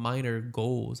 One of my minor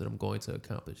goals that I'm going to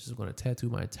accomplish is going to tattoo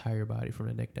my entire body from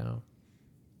the neck down,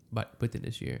 but within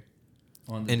this year.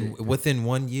 And within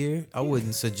 1 year, I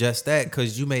wouldn't suggest that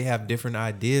because you may have different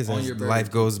ideas On as your bird.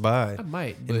 life goes by I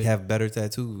might, and but have better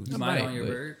tattoos. You I might might, on your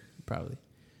but- bird. probably.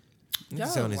 Y'all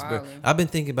It's on his bird. wildin'. I've been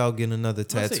thinking about getting another I'll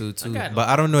see. tattoo I too, got it. but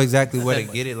I don't know exactly where to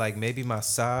That get it. Like maybe my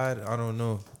side. I don't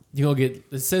know. You gonna get?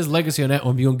 It says legacy on that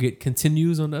one. You gonna get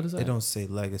continues on the other side? It don't say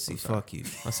legacy. Fuck you.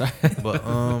 I'm sorry. But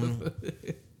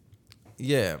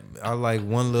yeah, I like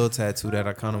one little tattoo that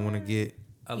I kind of want to get.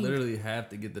 I literally have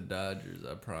to get the Dodgers.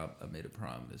 I made a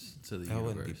promise to the That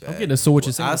wouldn't be universe. bad. I'm getting a so what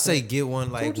you're saying. I say get one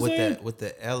like what you're with saying? that with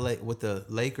the LA with the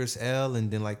Lakers L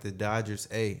and then like the Dodgers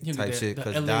A You type get shit the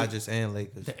because LA Dodgers and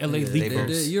Lakers. the LA They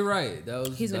Leapers. both- You're right.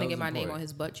 He's going to get my name on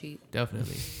his butt cheek.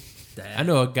 Definitely. That I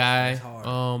know a guy is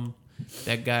hard.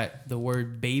 that got the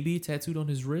word baby tattooed on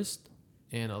his wrist,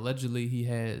 and allegedly he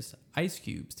has ice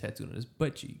cubes tattooed on his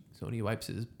butt cheek. So when he wipes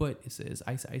his butt, it says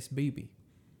 "Ice Ice Baby."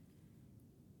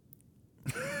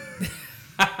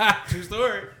 True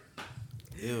story.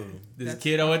 Ew. This That's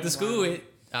kid I went to fucking school wild. with,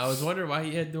 I was wondering why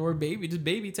he had the word baby, just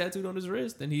baby tattooed on his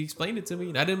wrist, and he explained it to me,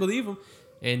 and I didn't believe him.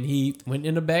 And he went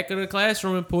in the back of the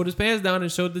classroom and pulled his pants down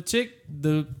and showed the chick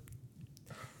the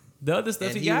other stuff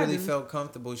And he he got. really And- felt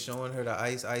comfortable showing her the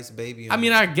ice baby. I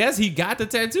mean, I guess he got the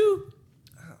tattoo.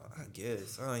 I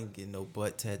guess I ain't getting no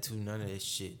butt tattoo. None of that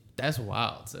shit. That's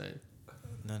wild, son.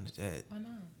 None of that. Why not?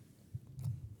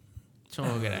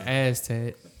 Trying to get an ass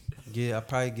tat. Yeah, I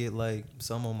probably get like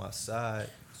some on my side.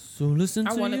 So listen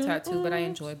I to want a your tattoo, but I heart.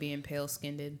 enjoy being pale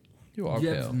skinned. You are You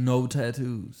pale. have no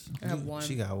tattoos. I have one.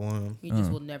 She got one. You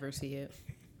just will never see it.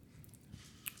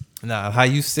 Nah, how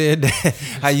you said that?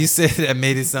 How you said that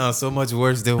made it sound so much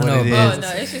worse than what know, it bro. Oh, is. no,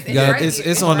 it's just Yeah, right it's-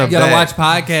 here. it's on the You gotta back.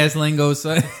 watch podcast lingo,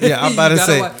 son. Yeah, I'm You about to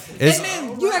gotta say, watch- it's-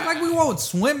 and then you act like we won't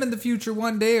swim in the future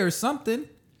one day or something.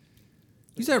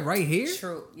 You said right here.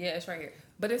 True. Yeah, it's right here.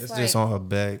 But it's, It's like just on her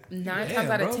back. 9 Yeah, times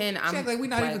out bro. of 10, She I'm act like we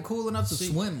not even cool enough to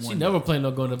swim. She one never day. planned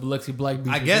on going to Biloxi Black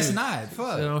Beach. I with guess you. not. They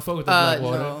Fuck. don't fuck with the black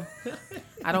water. No.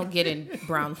 I don't get in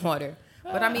brown water.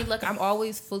 But I mean, look, I'm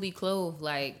always fully clothed,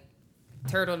 like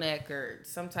turtleneck or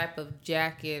some type of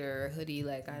jacket or hoodie.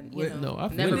 Like I, you Wait, know, no, I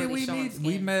feel never When it. did really we showing meet? skin.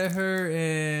 We met her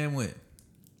and when?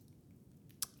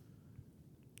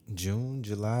 June,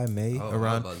 July, May, Oh, I was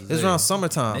around. about to It's say, around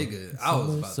summertime. Nigga, I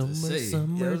was about to say.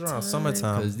 Yeah, it was around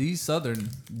summertime. Because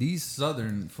these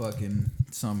southern fucking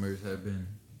summers have been.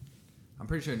 I'm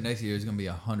pretty sure next year is gonna be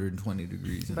 120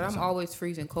 degrees. in But the I'm summer. always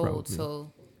freezing cold, Probably.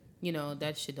 so you know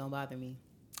that shit don't bother me.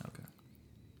 Okay.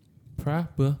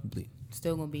 Probably.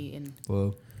 Still gonna be in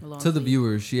Well, a long to the sleeve.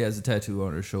 viewers, she has a tattoo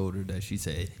on her shoulder that she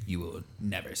said you will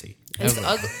never see. It's Ever.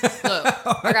 ugly.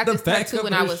 Look, I got The this back tattoo of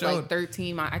when her I was shoulder. like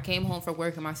 13. I came home from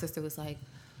work and my sister was like,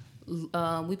 we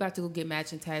about to go get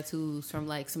matching tattoos from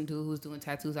like some dude who's doing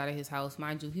tattoos out of his house.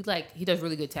 Mind you, he does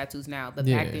really good tattoos now, but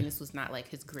back Yeah. then this was not like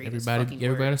his greatest Everybody fucking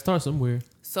got to work. start somewhere.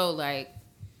 So like,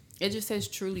 It just says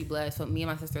truly blessed. So me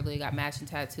and my sister literally got matching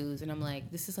tattoos, and I'm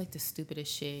like, this is like the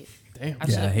stupidest shit. Damn. I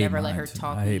should have hate never let mine her too.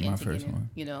 talk I me hate my into first getting, one.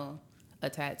 you know, a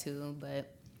tattoo.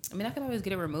 But I mean, I could always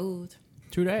get it removed.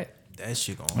 True that. That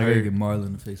shit gonna I gotta hurt. get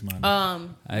Marlon to face mine. I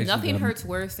actually Nothing got 'em. hurts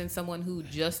worse than someone who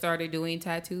just started doing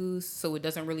tattoos, so it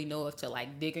doesn't really know if to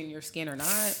like dig in your skin or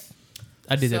not.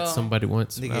 I did that to So- somebody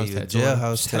once. Nigga, when I was you a tattooing.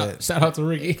 jailhouse Shout tat. out- Shout out to It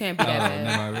Ricky. can't be that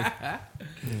bad.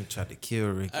 Never. You tried to kill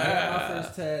Ricky. I got my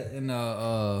first tat in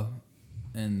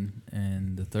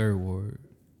the third ward.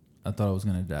 I thought I was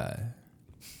gonna die,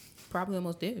 Probably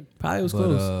almost did. Probably was but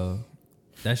close.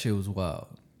 that shit was wild.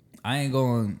 I ain't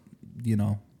going,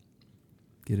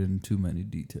 get into too many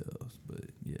details, but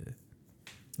yeah.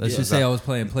 Let's Yeah, just say that- I was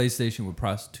playing PlayStation with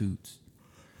prostitutes.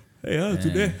 Hey, I do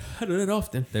that. I do that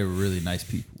often. They were really nice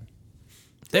people.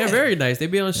 They're very nice. They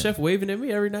be on chef waving at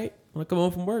me every night when I come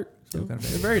home from work. So they're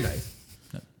very nice.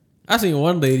 I seen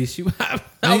one lady.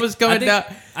 I was coming down.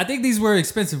 I think these were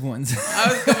expensive ones.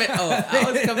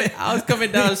 I was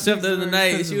coming down chef the other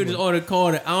night. And she was just on the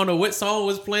corner. I don't know what song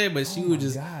was playing, but she Oh was my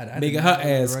just God, I making did her not know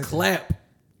ass right clap.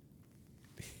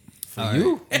 For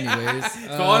you, anyways.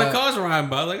 For all the cars riding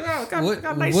by, I was like, oh, What,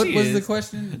 God nice what she was is. the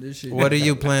question? This shit. What are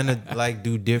you planning to like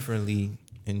do differently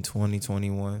in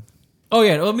 2021? Oh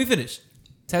yeah, let me finish.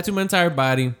 Tattoo my entire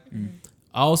body.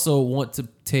 I also want to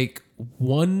take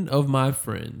one of my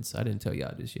friends. I didn't tell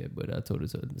y'all this yet, but I told it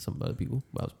to some other people.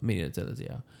 I was meaning to tell it to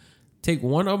y'all. Take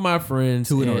one of my friends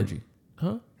to an and- orgy?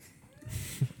 Huh?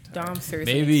 Dom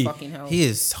seriously Maybe. needs fucking help. He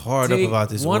is hard up Take about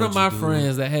this. one of orgy, my dude.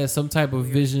 friends that has some type of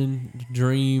vision,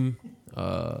 dream,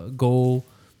 goal,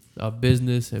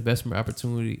 business, investment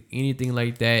opportunity, anything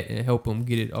like that, and help him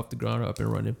get it off the ground, up and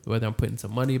running. Whether I'm putting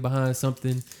some money behind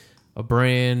something, a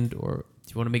brand, or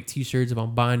if you want to make T-shirts, if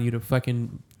I'm buying you the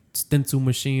fucking stencil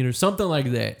machine or something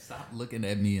like that. Stop looking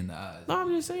at me in the eyes. No, I'm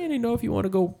just saying, if you want to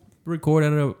go record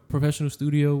at a professional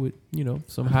studio with,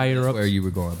 some higher up. Where you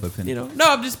were going, but finish.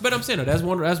 But I'm saying that's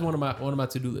one of my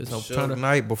to do lists. I'm trying to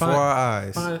Night before find- our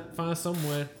eyes. find someone.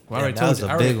 Well, Yeah, I already that told was you. a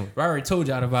I big already, one. I already told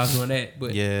y'all about doing that,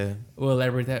 but Yeah. we'll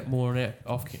elaborate that more on that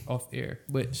off air.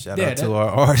 But Shout yeah, out to our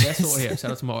artists. That's what, yeah,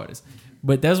 shout out to my artists.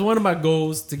 But that's one of my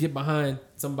goals, to get behind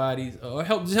somebody or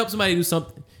help somebody do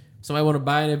something. Somebody want to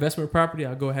buy an investment property,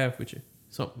 I'll go half with you.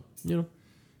 Something, You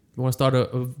want to start a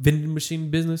vending machine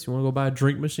business? You want to go buy a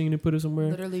drink machine and put it somewhere?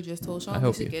 Literally just told I Sean we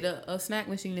help should you. get a snack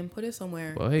machine and put it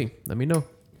somewhere. Well, hey, let me know.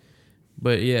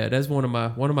 But yeah, that's one of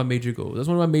my major goals. That's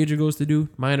one of my major goals to do.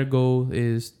 Minor goal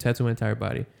is tattoo my entire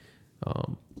body.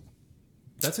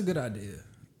 That's a good idea.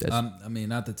 That's- I mean,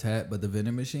 not the tat, but the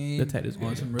vending machine. The tat is on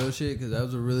good. some real shit, because that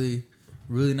was a really,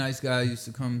 really nice guy. Used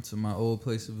to come to my old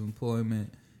place of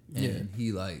employment, and Yeah.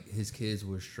 he his kids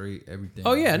were straight, everything.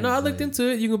 Oh yeah, He no, I was looked like- into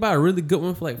it. You can buy a really good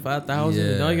one for like $5,000,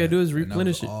 and all you gotta do is and that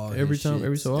replenish was it all every his time, shit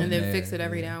every so still often. And then there, fix it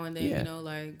every yeah. now and then, Yeah.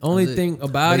 like Only That's it. thing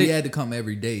about But it, he had to come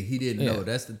every day. He didn't Yeah. know.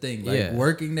 That's the thing. Like Yeah.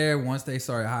 working there, once they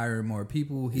started hiring more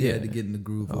people, he Yeah. had to get in the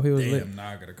groove. Oh, of, he was damn, lit. now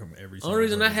I gotta come every. only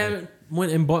reason I single day." haven't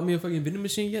went and bought me a fucking vending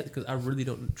machine yet, because I really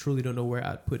truly don't know where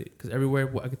I'd put it. Because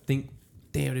everywhere I could think,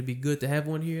 damn, it'd be good to have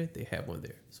one here, they have one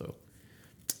there. So,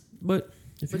 but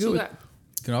if But you're you good, got,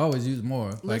 Can always use more.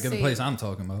 Like Let's in the say- place I'm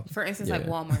talking about. for instance, Yeah. like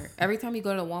Walmart. Every time you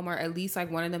go to Walmart, at least like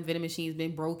one of them vending machines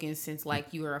been broken since like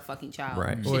you were a fucking child.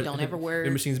 right? Shit don't ever work. The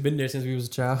machine's been there since we was a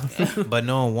child, But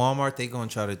no, in Walmart they gonna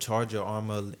try to charge your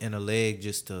arm and a leg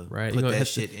just to right? put You're gonna that have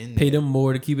shit to in pay there. them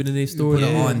more to keep it in their store. Put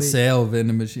than an on they- sale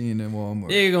vending machine in Walmart.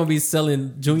 They're gonna be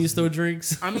selling junior store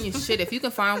drinks. I mean, shit. If you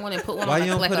can find one and put one Why on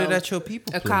you don't like put it a, at your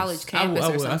people? a place? college campus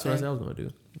or That's what I something. said I was gonna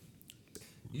do.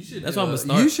 You should. That's what I'm gonna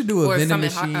start. You should do a Or vending some in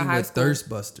hi- machine high with school. thirst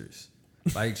busters,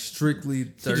 like strictly You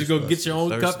thirst. just go get your own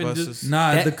Thirst cup and busters. just.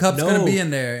 Nah, That- the cup's no. gonna be in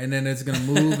there, and then it's gonna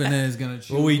move, and then it's gonna choose.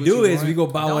 What we what do you is want. we go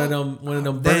buy one of them.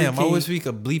 Damn, Burger I King- wish we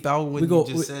could bleep out when We go-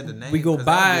 you just said the name. we go 'cause that'd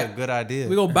buy- be a good idea.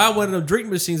 We gonna buy one of them drink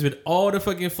machines with all the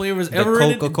fucking flavors the ever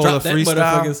in it. Coca-Cola Drop that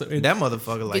freestyle. motherfucker. That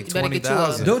motherfucker like You better get you a-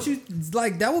 20,000. Don't you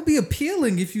like that? Would be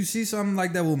appealing if you see something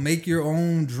like that will make your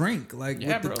own drink, like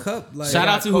Yeah, with bro. the cup. Like, Shout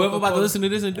out to whoever about to Coca-Cola. listen to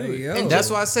this and do Hey, it. yo. And That's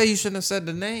why I say you shouldn't have said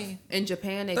the name. In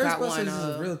Japan, they Thirst got one busters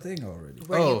is a real thing already.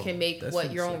 where Oh, you can make that's what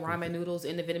what your you own said. ramen noodles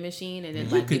in the vending machine, and then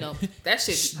like you know that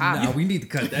shit pop. Nah, we need to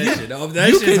cut that shit off. That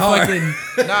You shit's could hard.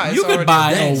 fucking. Nah, it's You could already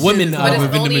buy that a shit woman is- out But of it's a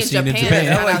vending only in machine in Japan. Japan.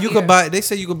 That's That way not you here. could buy. They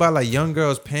say you could buy like young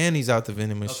girls' panties out the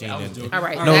vending machine. I was and- joking. All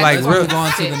right, No, that's like, what real- Move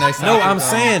on to the next. No, topic. I'm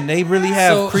saying they really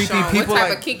have So- creepy Sean, people what type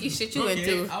like. of kinky shit you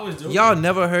into? I was joking. Y'all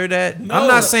never heard that? No. I'm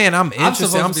not saying I'm I'm interested.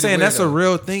 supposed I'm to be saying the that's a weirdo.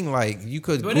 real thing. Like you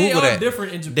could But they Google are that.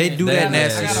 different in Japan. They do that I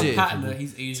nasty got a shit. partner.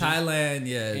 He's Asian. Thailand,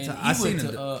 yeah. And I he seen went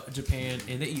it. to Japan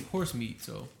and they eat horse meat.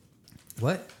 So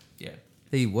What? yeah,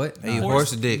 They eat what? They eat Nah.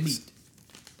 horse dicks. meat.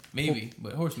 Maybe,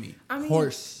 but horse meat. I mean,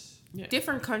 Horse.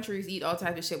 different countries eat all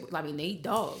types of shit. I mean, they eat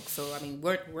dogs, so I mean,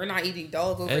 we're not eating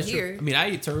dogs over That's true. here. I mean,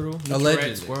 I eat turtle, Allegedly.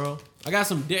 rat, squirrel. I got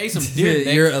some. Ate some deer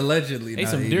neck. You're allegedly Ate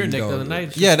not some deer eating neck the dog other food.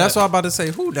 night. Yeah, that's what I'm about to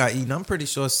say. Who not eating? I'm pretty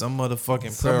sure some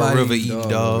motherfucking Pearl Somebody River eat eat dog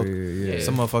dog. over here, yeah. Yeah.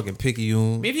 Some motherfucking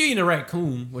picayune. I mean, if you're eating a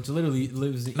raccoon, which literally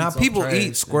lives and Now eats off people trash,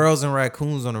 eat squirrels and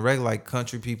raccoons on the regular, like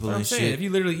country people That's what I'm and saying. shit. If you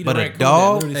literally eat But a a raccoon,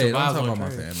 dog? that literally Hey, don't survives talk on about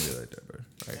my trash. family like that,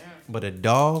 bro. But a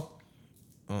dog,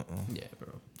 Yeah, bro.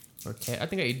 Or cat. I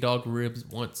think I ate dog ribs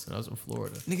once when I was in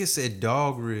Florida. nigga said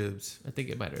dog ribs. I think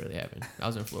it might have really happened. I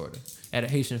was in Florida at a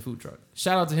Haitian food truck.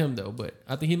 Shout out to him though, but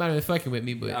I think he might have been fucking with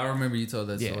me. But I remember you told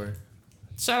that Yeah. story.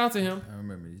 shout out to him. I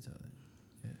remember you told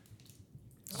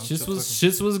that.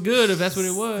 Shits was good if that's what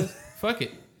it was. Fuck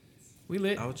it, we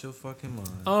lit. Out your fucking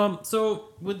mind. So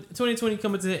with 2020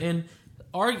 coming to the end,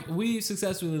 we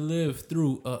successfully lived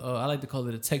through. I like to call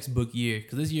it a textbook year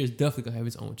because this year is definitely gonna have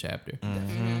its own chapter.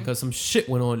 Because some shit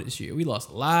went on this year. We lost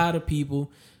a lot of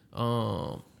people.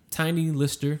 Tiny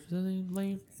Lister, is that his name?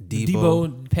 Lane?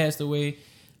 Debo. Passed away.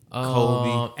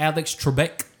 Kobe. Alex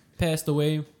Trebek passed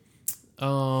away.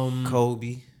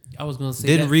 Kobe. I was gonna say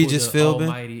Didn't that for Regis the Philbin?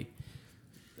 almighty.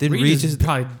 Didn't Regis?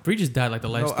 Regis died like the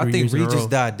last No, 3 I think years in a Regis row,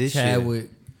 died this year.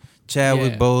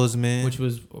 Chadwick Yeah. Boseman. which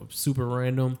was super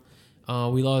random.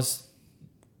 We lost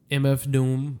MF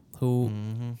Doom, who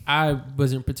I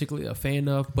wasn't particularly a fan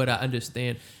of, but I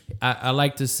understand. I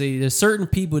like to say there's certain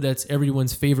people that's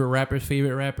everyone's favorite rapper,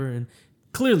 and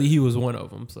clearly he was one of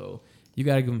them. So you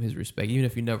gotta give him his respect, even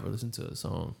if you never listened to a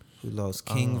song. We lost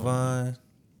King Von.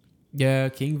 Yeah,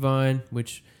 King Von,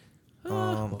 which A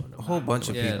whole bunch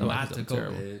of Yeah, people. no, I I'm took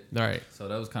terrible. COVID. All right. So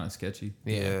that was kind of sketchy.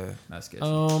 Yeah. Not sketchy,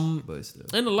 but still.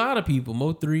 And a lot of people,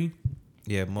 Mo3.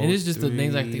 Yeah. And it's just the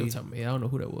names I think Mo3. of top of my head. I don't know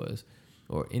who that was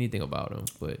or anything about him,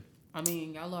 but I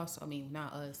mean, y'all lost. I mean,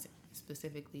 not us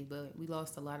specifically, but we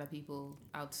lost a lot of people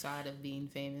outside of being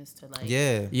famous to like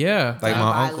Yeah. yeah. Like gun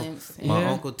my violence uncle, my and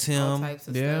uncle all Tim, types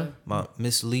of Yeah. stuff. my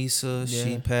Miss Lisa,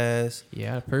 she Yeah. passed.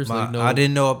 Yeah, I personally know.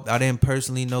 I didn't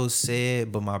personally know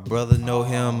Sid, but my brother know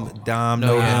him. Dom No,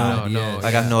 know yeah, him. no,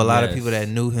 Like I know a lot of Yes. people that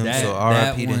knew him. That- so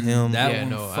R.I.P. to one- him. That Yeah, one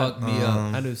no, fucked me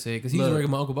up. I do say because he was Look. working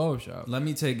at my Uncle Barber shop. Let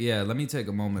me take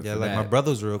a moment Yeah, for like that. my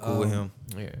brother's real cool with him.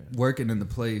 Yeah. Working in the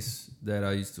place that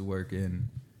I used to work in,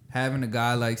 having a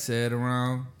guy like Sid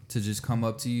around to just come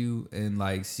up to you and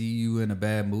like see you in a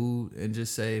bad mood and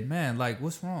just say, man, like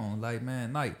what's wrong? Like,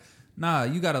 man, like, nah,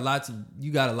 you got a lot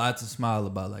to smile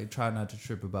about. Like, try not to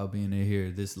trip about being in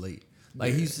here this late.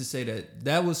 Like he used to say that.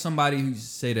 That was somebody who used to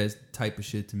say that type of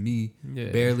shit to me. Yeah.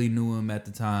 Barely knew him at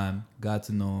the time. Got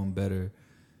to know him better.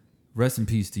 Rest in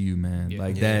peace to you, man. Yeah.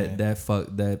 Like Yeah. that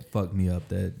fucked me up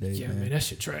that day. Yeah, man, that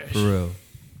shit trash. For real.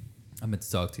 I meant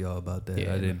to talk to y'all about that.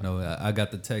 Yeah, I didn't know. I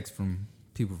got the text from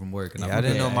people from work. And Yeah, I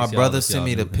didn't know. ask My y'all brother if sent y'all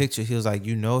me the knew him. picture. He was like,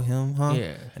 "You know him, huh?"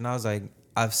 Yeah. And I was like,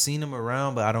 "I've seen him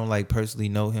around, but I don't like personally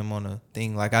know him on a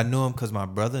thing. Like I knew him because my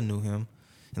brother knew him,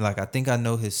 and like I think I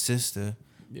know his sister.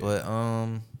 Yeah.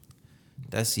 But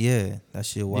that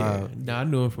shit wild. Yeah. Nah, I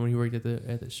knew him from when he worked at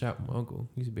the shop with my uncle.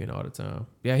 He used to be in all the time.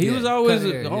 Yeah, he Yeah, was always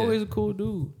cut hair, always a cool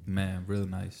dude. Man, real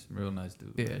nice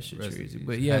dude. Yeah, shit Rest in crazy. peace.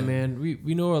 But yeah, Has- man,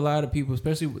 we know a lot of people,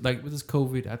 especially like with this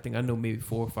COVID. I think I know maybe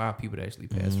 4 or 5 people that actually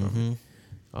passed from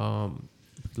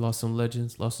it. Lost some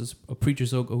legends. Lost a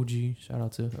Preacher's Oak OG. Shout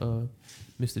out to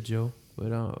Mr. Joe.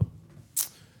 But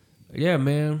yeah,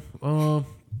 man.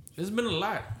 There's been a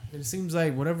lot. It seems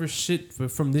like whatever shit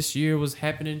from this year was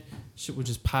happening, shit was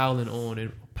just piling on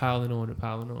and piling on and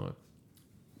piling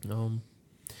on.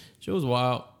 Shit was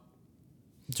wild.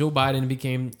 Joe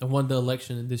Biden won the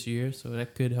election this year, so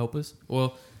that could help us.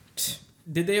 Well,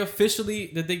 did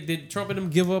Trump and them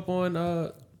give up on?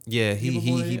 Yeah, Give up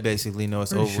on he it? basically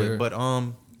knows it's Pretty over. sure. With.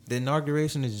 But the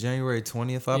inauguration is January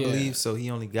 20th, I Yeah. believe. So he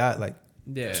only got like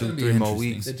Yeah. 2-3 more interesting.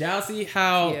 weeks. Did y'all see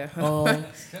how? Yeah.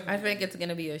 I think it's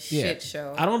gonna be a shit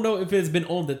show. I don't know if it's been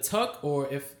on the tuck or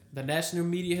if the national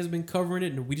media has been covering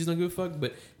it and we just don't give a fuck.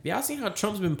 But y'all seen how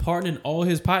Trump's been pardoning all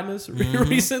his partners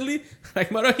recently? Like,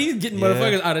 he's getting Yeah.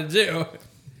 motherfuckers out of jail.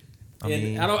 I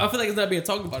mean- I feel like it's not being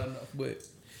talked about enough. But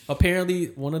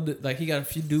apparently, he got a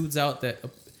few dudes out that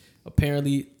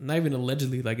apparently, not even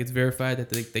allegedly, like it's verified that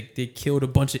they killed a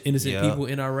bunch of innocent Yeah. people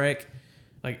in Iraq.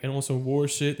 Like, and on some war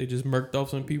shit, they just murked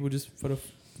off some people just for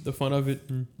the fun of it.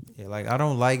 And Yeah, like I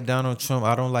don't like Donald Trump.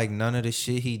 I don't like none of the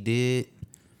shit he did.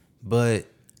 But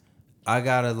I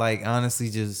gotta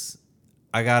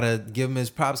I gotta give him his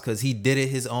props because he did it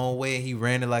his own way and he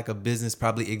ran it like a business,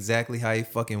 probably exactly how he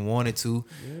fucking wanted to.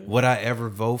 Would I ever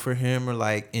vote for him or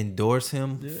like endorse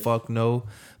him? Fuck no.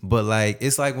 But like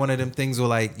it's like one of them things where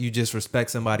like you just respect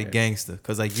somebody gangster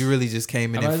because like you really just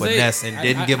came in I'm and about to say, finesse and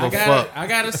didn't give a fuck. I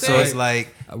gotta say, So it's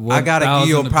like I gotta give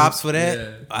you props for that.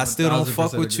 Yeah, I still don't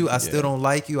fuck 1000% with you. I still don't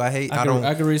like you. I don't.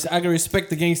 I can respect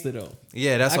the gangster though.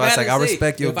 Yeah, that's I why it's like I gotta say,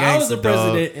 respect your if I was gangster, the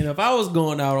dog. president and if I was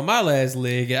going out on my last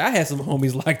leg, I had some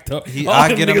homies locked up. I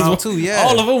them get 'em niggas out too, yeah.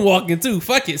 all of them walking too.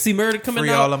 Fuck it. See Murder coming Free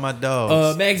out. all of my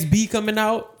dogs. Max B coming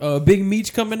out. Big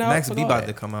Meech coming out. Max Fuck B all about that.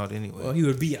 to come out anyway. Well, he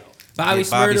would be out. Bobby Yeah,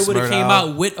 Bobby Smurder would have Smurda came out.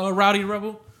 out with Rowdy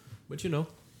Rebel, but you know,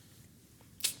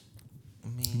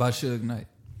 By Suge Knight.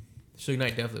 Suge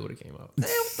Knight definitely would have came out. Damn,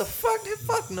 what the fuck?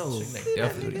 Fuck no. Suge Knight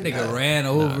definitely would have Nigga came out. ran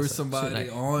over son, somebody Suge Knight.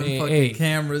 on Hey, fucking hey.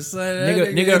 camera. Son,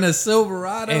 Nigga- nigga nigga- in a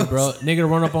Silverado. Hey, bro, nigga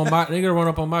run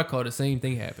up on my car. The same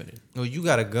thing happening. No, you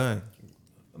got a gun.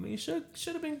 I mean, should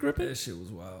have been gripping. That shit was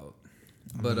wild.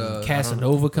 But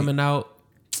Casanova coming out.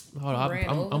 Hold on, Ran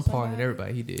I'm over pardoning somebody?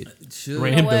 everybody. He did. Suge,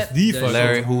 Ran know what? the That fuck.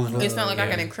 Larry shit- Hoover. It's not like I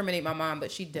yeah. can incriminate my mom,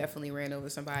 but she definitely ran over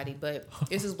somebody. But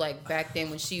this is like back then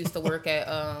when she used to work at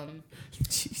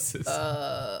Jesus.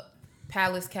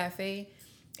 Palace Cafe,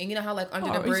 and you know how like under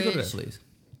Oh, the I used to go to bridge that place.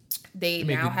 they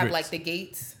make now good have grits. like the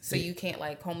gates, so Yeah. you can't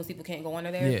like homeless people can't go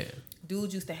under there. Yeah.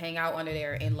 Dudes used to hang out under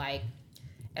there, and like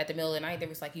at the middle of the night there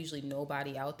was like usually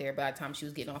nobody out there by the time she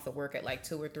was getting off at work at like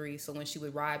 2 or 3. So when she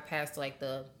would ride past like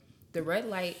the red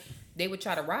light, they would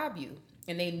try to rob you.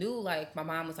 And they knew like my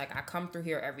mom was like, I come through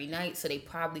here every night, so they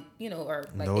probably or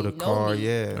like Know they the know car, me.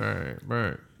 yeah.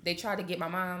 Right. They tried to get my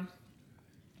mom,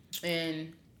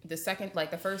 and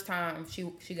the first time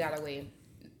she got away,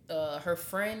 her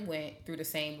friend went through the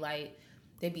same light.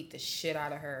 They beat the shit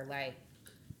out of her, like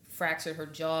fractured her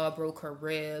jaw, broke her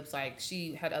ribs, like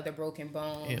she had other broken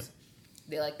bones.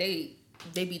 Yeah.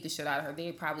 They beat the shit out of her.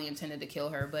 They probably intended to kill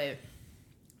her, but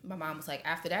my mom was like,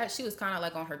 after that, she was kind of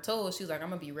like on her toes. She was like, I'm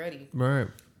gonna be ready. Right.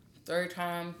 Third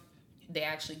time, they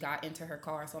actually got into her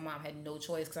car, so my mom had no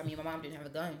choice because my mom didn't have a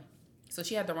gun. So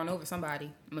she had to run over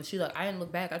somebody. But she like, I didn't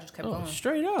look back. I just kept Oh, going.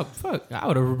 straight up. Fuck. I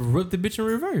would have ripped the bitch in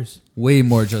reverse. way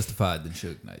more justified than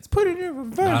Suge Knight's. Put it in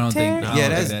reverse. I don't think. Terry. I Yeah,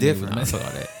 don't that's think that nigga different. was Fuck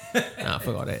meant- all that.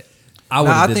 Fuck all that. I Nah,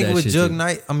 I did think that with shit Jug too.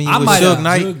 Knight, I mean, I with might Jug have-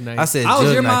 Knight, Jug Knight. I said I was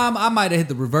Jug your Knight. mom. I might have hit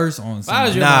the reverse on If I was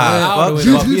somebody. your Nah, mom, I fuck would've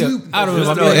you. bought me a- I would've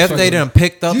bought me Yo, a if fucking- they done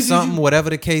picked up something, whatever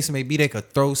the case may be, they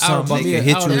could throw something, bought they me could a-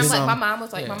 hit I you would've with And I'm like, my something. mom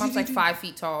was like, my mom's like 5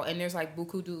 feet tall, and there's like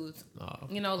buku dudes.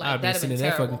 You know, like I'd been that'd have sitting been in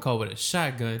that terrible. fucking car with a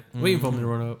shotgun, waiting for him to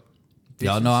run up.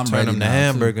 Y'all know I'm Turn ready them to now, too.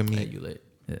 hamburger Hey, meat. you lit.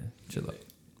 Yeah, chill out.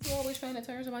 You always trying to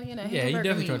turn somebody in a Yeah, you hamburger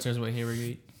definitely meat. trying to turn somebody hamburger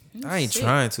eat. I ain't Shit.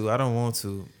 trying to. I don't want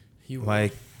to. You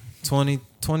Like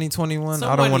 2021, I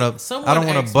Somebody- don't want to. someone I don't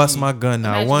want to asked bust me- my gun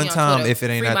now. Imagine One me on time, Twitter. if it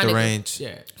ain't Free at my the nigga. range.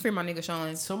 Yeah. Free my nigga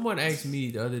Sean. Someone asked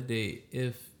me the other day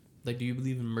if, like, do you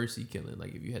believe in mercy killing?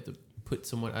 Like, if you had to put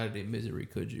someone out of their misery,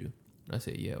 could you? And I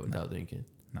said, yeah, without thinking.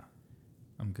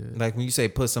 I'm good. Like when you say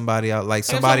put somebody out, like If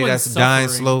somebody someone's that's dying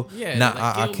suffering, slow. yeah, Nah, like,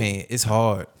 I kill can't. It's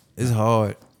hard. It's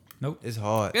hard. Nope. It's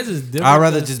hard. I guess it's different. I'd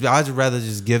rather 'cause-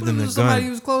 just give them the somebody gun.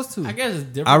 you was close to. I guess it's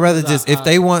different. I'd rather 'cause just if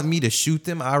they want me to shoot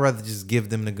them, I'd rather just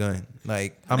give them the gun.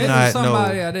 Like I'm Maybe not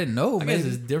somebody no. I didn't know. I guess Maybe.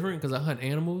 it's different because I hunt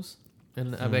animals,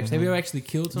 and I've actually have you ever actually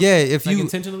killed something? Yeah, if like you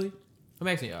intentionally. I'm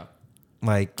asking y'all.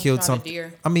 like killed shot a something.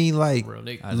 deer. I mean like Real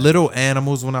nigga. I little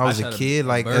animals when I was a shot a kid,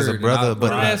 like as a bird brother. and I But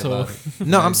What an cried asshole. about it.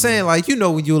 no, I'm saying like you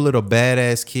know when you're a little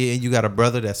badass kid and you got a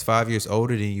brother that's 5 years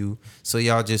older than you, so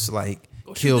y'all just like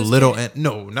Go shoot kill this little. kid.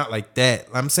 No, not like that.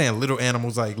 I'm saying little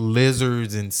animals like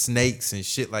lizards and snakes and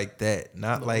shit like that.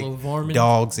 Not like Little varmints.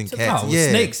 dogs and So cats. Oh, Yeah,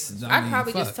 snakes. I'd mean,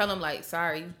 probably fuck. just tell him like,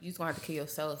 sorry, you just gonna have to kill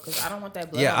yourself because I don't want that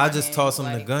blood. Yeah, on I my just hands. toss him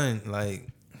the Like, gun. Like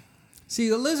See,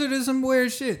 a lizard is some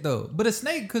weird shit though, but a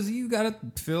snake, because you gotta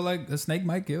feel like a snake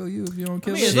might kill you if you don't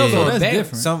kill mean, it. it's So also that's bad.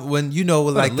 different. some when you know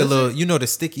What, like a the little lizard? the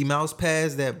sticky mouse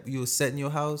pads that you set in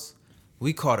your house.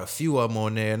 We caught a few of them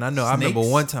on there, and I know I Snakes?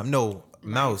 remember one time. No.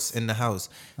 Mouse in the house.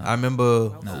 I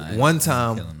remember I one ain't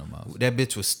time killing no mouse. that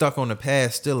bitch was stuck on the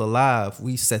pad, still alive.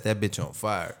 We set that bitch on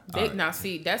fire. Now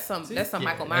see, that's some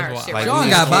Michael that's Myers wild. shit. Like, right Sean we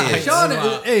got was bodies. kids. Sean, That's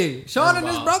wild. hey, Sean and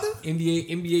his Wow. brother,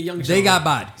 NBA young. they Sean. got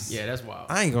bodies. Yeah, that's wild.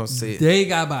 I ain't gonna say it. They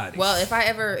got bodies. Well,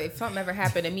 if something ever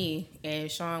happened to me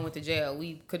and Sean went to jail,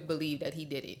 we could believe that he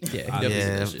did it. Yeah, he definitely did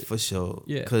Yeah, that shit. for sure.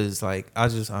 Yeah. Cause like I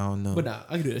don't know. But nah,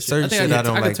 I can do that shit. Certain think shit I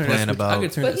don't could like turn that playing switch- about. I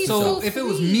could turn But that he's switch So off. if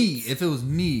it was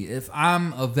me, if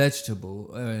I'm a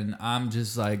vegetable and I'm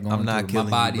just like going I'm not through it, killing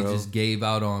my you, body bro. just gave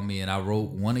out on me, and I wrote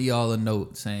one of y'all a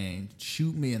note saying,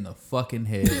 "Shoot me in the fucking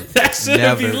head." That should be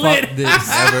Never. lit. Fuck this.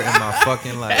 Never in my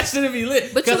fucking That life. shouldn't be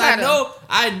lit. But you Because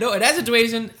I know in that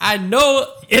situation, I know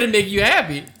it'll make you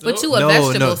happy. But So- you a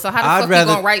vegetable, so how the fuck you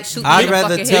gonna write shoot me in I'd the rather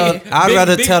fucking tell. head? I'd Big-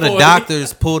 rather big tell the boy.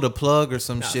 doctors pull the plug or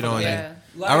some shit fuck on that. you. Yeah.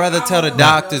 I'd rather I tell the don't know.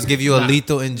 doctors give you a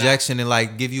lethal injection and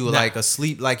like give you like a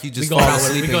sleep, like you just fall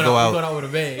asleep and go We out. going out with a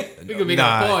bang. We gonna make a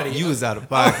party. You was out of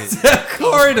pocket.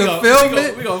 Corey to film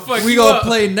it. We gonna fuck We you gonna up.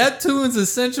 play Neptune's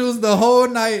Essentials the whole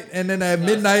night, and then at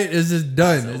midnight it's just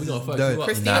done. So we It's gonna just fuck done. you up.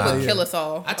 Christina Nah. would kill us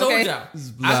all. I told okay? y'all.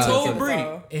 Nah. I told Kill us Bree.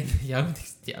 all. And y'all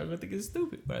gonna think it's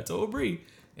stupid, but I told Bree.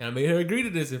 And I made her agree to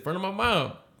this in front of my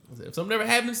mom. I said, if something ever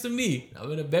happens to me,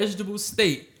 I'm in a vegetable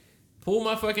state, pull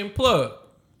my fucking plug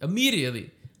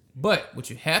immediately. But what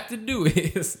you have to do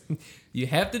is you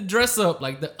have to dress up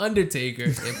like the Undertaker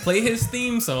and play his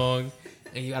theme song.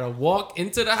 And you gotta walk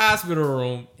into the hospital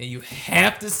room and you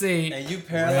have to say, And you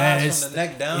paralyzed from the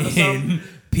neck down or something? in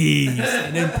peace.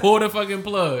 And then pull the fucking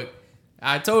plug.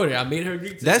 I told her, I made her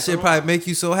agree to That it. shit So probably make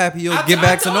you so happy you'll I get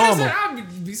back to told her, I normal. said,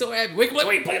 I'll be so happy. Wake up, like,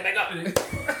 wait, plug it back up.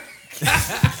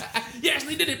 You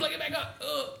actually did it. Plug it back up.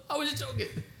 I was just joking.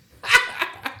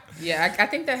 Yeah, I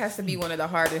think that has to be one of the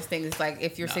hardest things. Like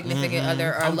if your significant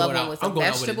other or loved one was a I'm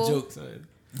going vegetable. out with a joke,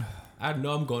 son. I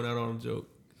know I'm going out on a joke.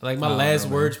 Like my last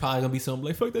word's probably gonna be something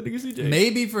like "fuck that nigga CJ."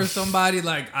 Maybe for somebody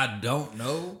like I don't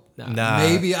know. Nah.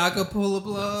 Maybe I could pull a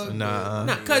plug. Nah.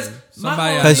 Nah, cause Somebody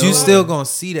my I Cause you know. still gonna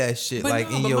see that shit But like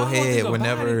no, in but your my whole head thing about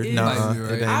whenever. it is- Nah, Might be it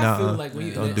right. ain't I feel nah. like when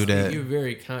you Don't do that. you're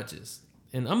very conscious.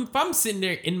 And if I'm sitting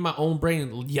there in my own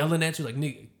brain yelling at you like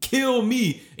nigga, kill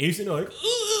me, and you sitting there like,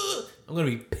 ugh, I'm gonna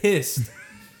be pissed.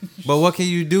 But what can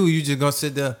you do? You just gonna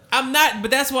sit there. I'm not, but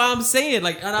that's why I'm saying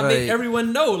like, and I make Right.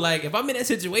 everyone know like if I'm in that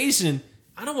situation,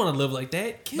 I don't want to live like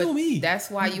that. Kill But me.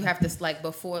 that's why you have to like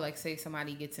before like say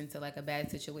somebody gets into like a bad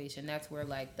situation. That's where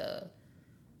like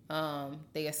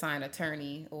they assign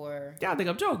attorney or Y'all think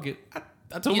I'm joking?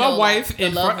 I told You my know, wife like, the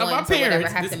in front loved of my ones or whatever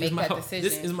parents, have this to is make my that decision.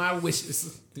 this is my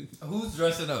wishes. Who's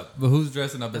dressing up? But who's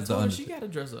dressing up as the Told her Undertaker? she gotta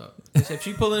dress up. If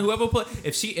she pulling whoever pull,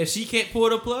 if she can't pull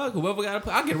the plug, whoever got to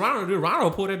pull, I'll get Ronald to do it. Ronald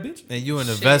will pull that bitch. And you in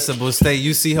a vegetable state.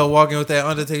 You see her walking with that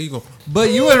Undertaker. You go.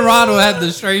 But you and Ronald had the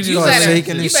strangest. you start better,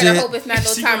 shaking you and better shit. hope it's not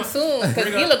no She time gonna- soon because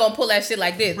Bring Gila gonna pull that shit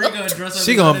like this. Brie gonna dress up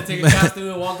She in gonna- Undertaker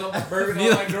costume and walk up with burger on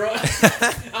like girl.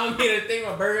 I don't get a thing.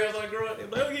 My burger was like girl.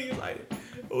 Look, he excited.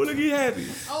 Oh, look, he happy.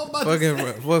 I was about to say,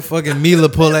 Fucking what? Fucking Mila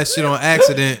pull that shit on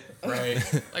accident. Right.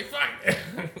 Like fuck.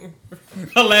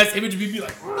 Her last image would be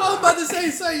like. I was about to say,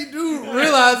 son, you do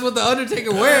realize what the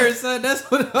Undertaker wears, son. That's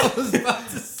what I was about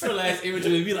to say. Her last image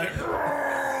would be like.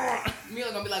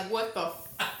 Mila gonna be like, what the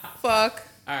fuck?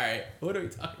 All right, what are we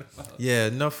talking about? Yeah,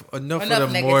 enough of Enough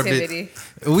the morbid.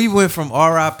 negativity. We went from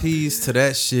RIPs to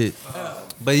that shit.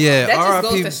 But yeah, That just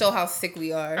goes RIP. to show how sick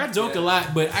we I are. joke a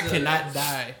lot, but I cannot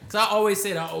die. So I always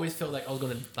said I always felt like I was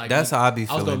gonna like. That's how I be was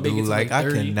gonna feeling, make it dude. to, Like I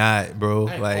 30. cannot, bro.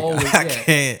 Like always, I yeah.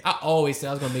 can't. I always said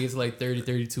I was gonna make it to like 30,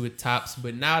 32 at tops,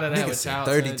 but now that I have a Nigga said child,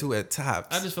 32 at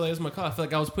tops. I just feel like it's my call. I feel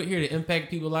like I was put here to impact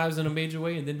people's lives in a major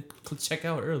way, and then check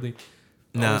out early.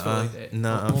 I always felt like that. I'm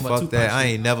on my fuck Tupac that. I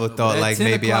shit. ain't never thought At like 10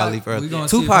 maybe I'll o'clock, leave we early. gonna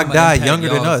see if Tupac I'ma died impact younger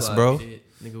than y'all's us, lives. bro. Shit,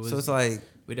 nigga was- So it's like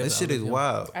we that definitely shit is outlived him.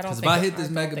 wild. I don't Because if think I hit I this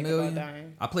don't Mega think about Million,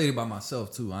 dying. I played it by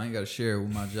myself too. I ain't got to share it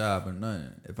with my job or nothing.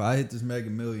 If I hit this Mega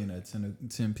Million at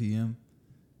 10 p.m.,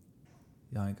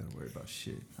 y'all ain't got to worry about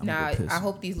shit. I'm Nah, gonna go piss. I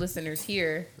hope these listeners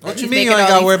hear. that What he's you mean you making ain't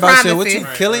all gotta worry these about shit? What you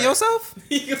promises. killing yourself?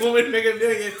 He gonna make a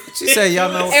million. She said y'all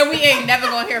know. And we ain't never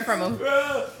gonna hear from him.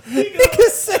 Bro, he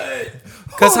gonna,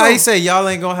 Cause how he say y'all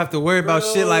ain't gonna have to worry about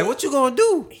shit. Like what you gonna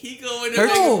do? he going to Her-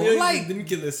 make a No, million. like- Didn't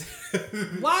kill us.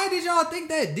 Why did y'all think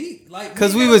that deep? Like,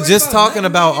 Cause we ain't was gotta just worry about talking nothing,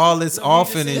 about nigga. all this No, we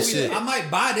often and just said shit. I might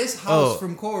buy this house Oh.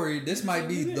 from Corey. This might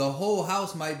be the whole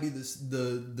house. Might be the The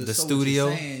so what studio?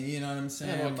 you're saying, you know what I'm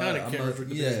saying? Yeah, all kind of I'm cameras with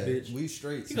the yeah, best bitch. we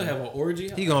straight. He gonna have an orgy.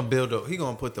 He gonna build up. He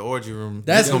gonna put the orgy room.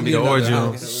 That's That's gonna be the another orgy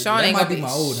room. house. Sean That ain't might gonna be be.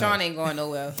 my old Sean house. ain't going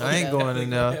nowhere. I ain't going in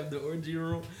there. Have the orgy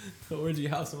room, the orgy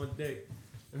house on deck.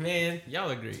 Man, y'all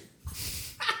agree.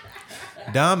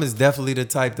 Dom is definitely the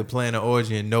type to plan an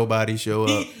orgy and nobody show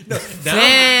up.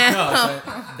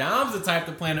 Damn. Dom's the type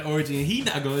to plan an orgy and he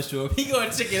not gonna show up. He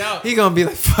gonna check it out. He gonna be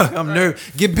like, "Fuck, I'm nervous.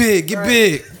 Get big, get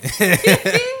big."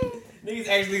 Niggas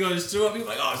actually gonna show up. He's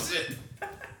like, oh shit.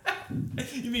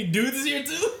 You mean dudes is here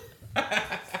too?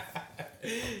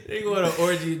 They go on an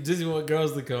orgy just want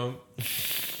girls to come.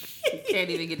 Can't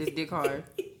even get his dick hard.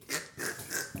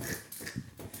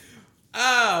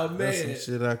 Oh That's some man.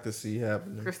 shit I could see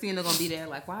happening. Christina gonna be there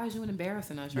like, why is you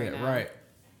embarrassing us right Yeah, now? right.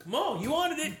 Come on, you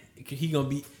wanted it. He gonna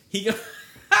be he gonna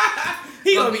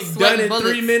he Gonna gonna be be done sweating in bullets.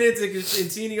 3 minutes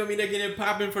and Teeny gonna be there getting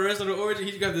popping for the rest of the orgy. He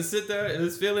just got to sit there and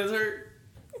his feelings hurt.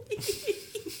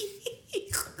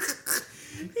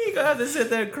 He gonna have to sit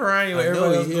there crying when I know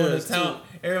everyone else he going is, to town.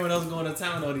 Everyone else going to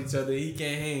town on each other. He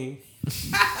can't hang.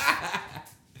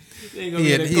 He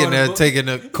in there taking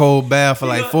a cold bath for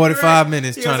like 45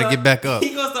 minutes trying to get back up.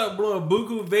 He gonna start blowing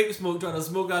buku vape smoke, trying to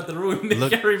smoke out the room,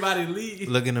 make everybody leave.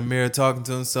 Look in the mirror, talking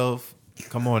to himself.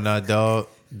 Come on now, dog.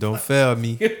 Don't fail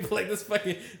me. Like this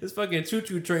fucking choo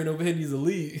choo train over here needs to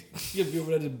leave. He'll be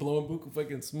over there just blowing buku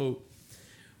fucking smoke.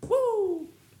 Woo! All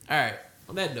right.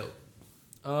 On that note,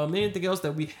 anything else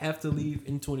that we have to leave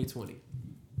in 2020?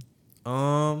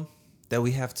 That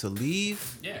we have to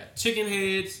leave. Yeah, chicken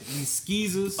heads, these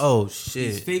skeezers. Oh These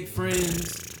shit. fake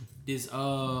friends. This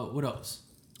what else?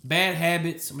 Bad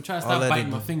habits. I'm gonna try to All stop that biting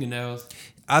they my do. fingernails.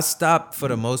 I stopped for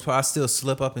the most part. I still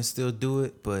slip up and still do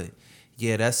it, but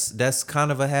yeah, that's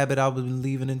kind of a habit I was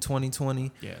leaving in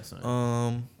 2020. Yeah,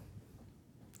 son.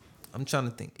 I'm trying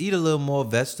to think. Eat a little more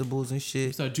vegetables and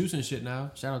shit. Start juicing shit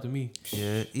now. Shout out to me.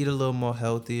 Yeah, eat a little more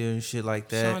healthier and shit like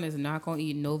that. Sean is not gonna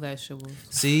eat no vegetables.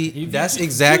 See, You that's juicy.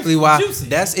 exactly You why. juicy.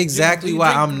 That's exactly You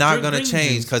why drink- I'm not drink gonna green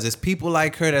change. juice. Because it's people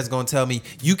like her that's gonna tell me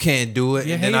you can't do it,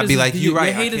 Your and then I'll be haters like, is- "You your right,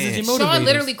 I haters is can't." your Sean motivators.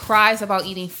 literally cries about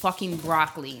eating fucking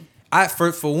broccoli.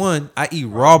 For one, I eat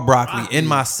raw broccoli in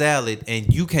my salad,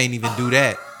 and you can't even do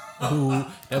that. Ooh,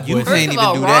 that You boy, can't First even of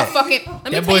all, do raw that. fucking. Let me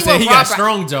that tell boy you said what he raw got bro-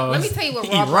 strong jaws. Let me tell you what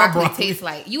He raw eat broccoli tastes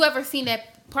like. You ever seen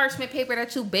that parchment paper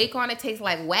that you bake on? It tastes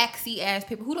like waxy ass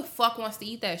paper. Who the fuck wants to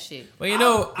eat that shit? Well, you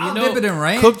know, I'll dip it in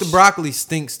ranch. Cooked broccoli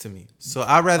stinks to me, so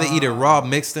I'd rather eat it raw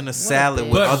mixed in a salad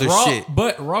with but other raw, shit.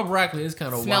 But raw broccoli is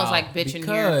kind of Smells wild like bitch in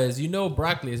here. because you know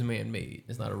broccoli is man made.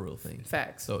 It's not a real thing.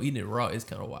 Facts. So eating it raw is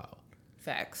kind of wild.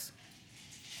 Facts.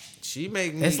 She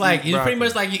make me. It's like eat it's pretty broccoli.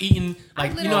 much like you're eating like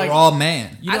you know literally- like Raw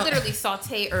man. you I know, literally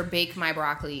saute or bake my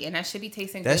broccoli, and that should be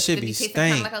tasting. That good. should It be tasting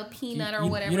kind of stank. like a peanut or you,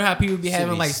 whatever. you know how people be Should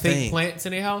having be like fake stank. plants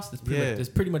in their house. Yeah. That's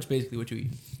pretty much basically what you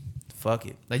eat. Fuck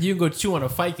it. Like you can go chew on a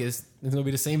ficus. It's gonna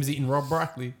be the same as eating raw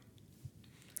broccoli.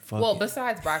 Fuck Well, it.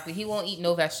 besides broccoli, he won't eat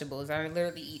no vegetables. I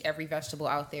literally eat every vegetable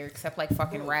out there except like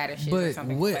fucking radishes or But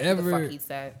something. Like, who whatever- the fuck eats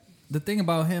that? The thing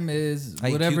about him is I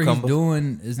eat whatever cucumber. he's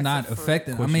doing is not a fruit.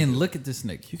 affecting. I mean, look at this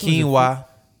nigga. Quinoa.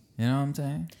 You know what I'm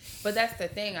saying? But that's the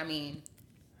thing. I mean,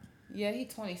 yeah, he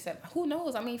 27. Who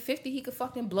knows? I mean, 50, he could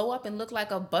fucking blow up and look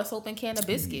like a bust open can of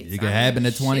biscuits. It could I mean, happen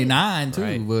at shit. 29 too,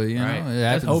 Right. but you know, Right. it Let's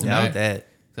happens. hope to not. me. Doubt that.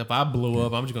 If I blow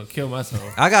up, I'm just gonna kill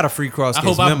myself. I got a free cross I case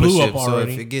hope I blew membership, up so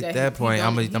already. if it get That that he point, don't-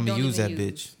 I'm he gonna don't use that even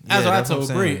bitch. use. That's Yeah, what I I'm told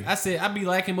saying. Bree. I said I be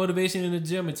lacking motivation in the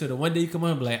gym until the one day you come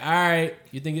home and be like, all right,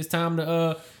 you think it's time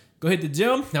to go hit the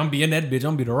gym? I'm be in that bitch. I'm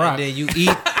gonna be the rock. And then you eat,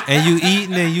 and you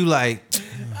eating, and you like,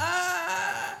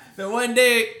 The one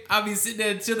day I'll be sitting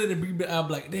there chilling and Bree, I'll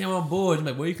be like, damn, I'm bored. I'm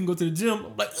like, well, you can go to the gym.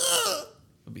 I'm like, ugh.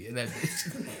 I'll be in that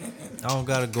bitch. I don't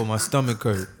gotta go. My stomach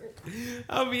hurt.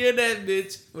 I'll be in that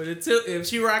bitch. But until if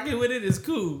she rocking with it, it's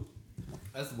cool.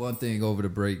 That's one thing over the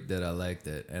break that I like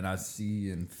that, and I see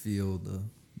and feel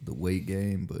the weight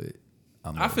gain, but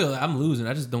I feel like I'm losing.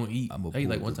 I just don't eat. I'm a I eat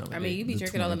like bull. one time a I day. mean, you be The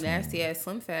drinking all them 2020. nasty ass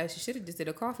Slim Fast. You should have just did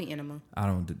a coffee enema. I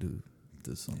don't do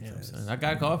this sometimes. Son, I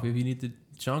got coffee. If you need to,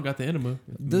 Sean got the enema.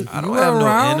 I don't have no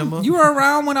enema. You were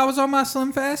around when I was on my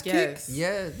Slim Fast kick? Yes.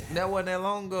 Yeah, that wasn't that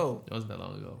long ago. That wasn't that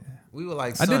long ago. We were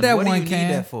like, I son, did that what do one you can.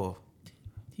 need that for?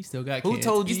 He still got Who cans.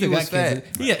 told He you still you got was cans.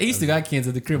 fat? Yeah, he still got cans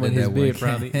at the crib I on did his that one bed,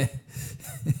 probably. can.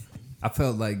 I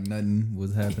felt like nothing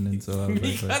was happening, so I was like,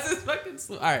 Because it's fucking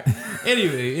slow. All right.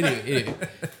 Anyway.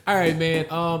 All right, man.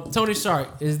 Tony Shark,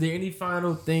 is there any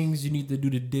final things you need to do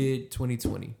to did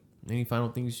 2020? Any final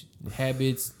things,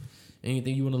 habits,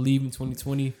 anything you want to leave in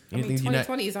 2020? I mean, Anything you're not?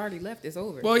 2020 is already left. It's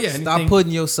over. Well, yeah. Stop anything-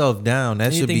 putting yourself down.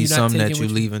 That should anything be you're not something that taking you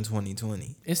with leave in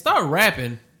 2020. and start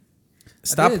rapping.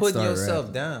 Stop did putting start yourself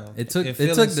rapping. down. It took- And it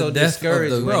feeling took the so death of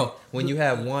discouraged the- when- Bro. when you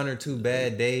have 1 or 2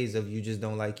 bad days of you just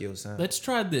don't like your sound. Let's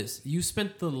try this. You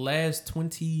spent the last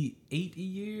 28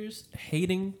 years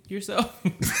hating yourself.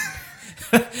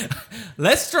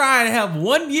 Let's try and have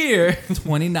 1 year.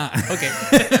 29. Okay.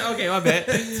 Okay, my bad.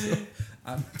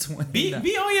 I'm 29.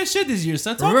 Be on your shit this year,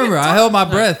 son. Talk Remember, your, I held my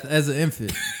breath as an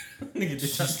infant. Nigga,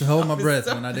 Just to hold my breath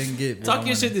when I didn't get. what I Talk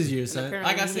your shit wanted. this year, son.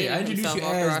 Apparently Like I he said, I hated introduced you himself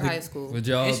all throughout high as school. Would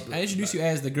y'all? I introduced you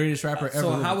as the greatest rapper ever.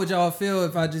 So how would y'all feel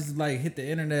if I just like hit the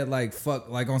internet like fuck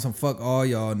like on some fuck all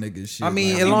y'all niggas shit? I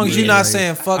mean, like, as long as really, you're not like,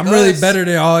 saying fuck I'm really us. better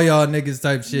than all y'all niggas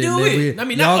type shit. Do and then it. I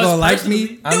mean, y'all not us gonna like personally.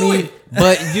 me? I Do mean, it.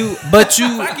 but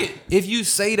you, Fuck it. if you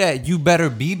say that, you better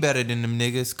be better than them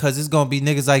niggas, cause it's gonna be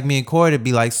niggas like me and Corey to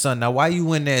be like, son, now why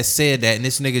you in there and said that, and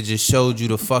this nigga just showed you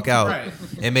the fuck out Right.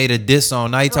 and made a diss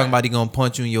song. Now you talking Right. about he gonna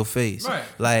punch you in your face, Right.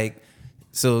 like,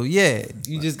 so yeah,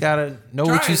 you just gotta know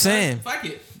Try what you it, son. saying. Fuck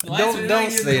it.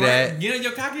 Don't say that. Get on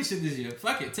your cocky shit this year.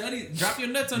 Fuck it. Drop your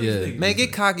nuts on Yeah. these niggas. Man,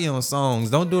 get cocky on songs.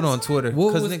 Don't do it on Twitter.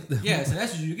 What Cause was- Yeah, so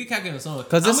that's what you get cocky on the song.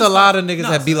 Cause there's a lot of niggas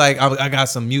that be like, I got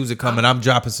some music coming. I'm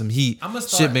dropping some heat. I'ma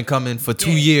start- Shit been coming for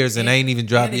 2 years and ain't even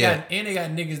dropped yet. And they got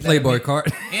niggas that Playboy make,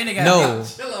 card. And they got No.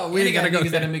 Chill out. We got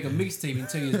niggas that make a mixtape and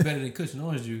tell you it's better than Kush and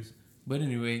orange juice. But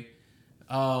anyway,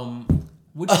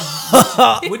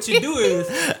 what you do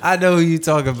is I know who you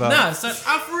talking about. nah, son,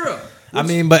 I'm for real. I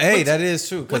mean, but hey, that is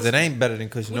true because it ain't better than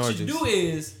Cushion What Oranges. you do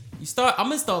is I'm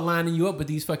gonna start lining you up with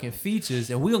these fucking features,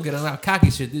 and we gonna get a lot of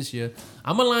cocky shit this year.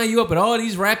 I'm gonna line you up with all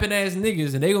these rapping ass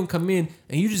niggas, and they gonna come in,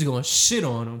 and you just gonna shit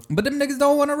on them. But them niggas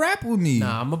don't want to rap with me.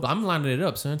 Nah, I'm lining it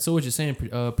up, son. So what you're saying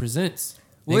presents.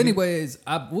 Well, Nigga, anyways,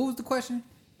 what was the question?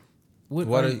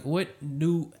 what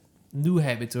new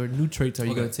habits or new traits are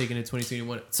you gonna take into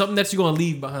 2021? Something that you're gonna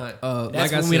leave behind. That's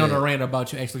like I when we went on said- a rant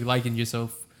about you actually liking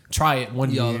yourself. Try it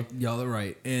one year. Y'all are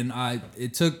right. And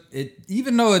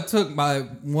even though it took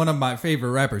one of my favorite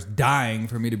rappers dying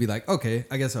for me to be like, okay,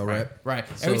 I guess I'll rap. Right.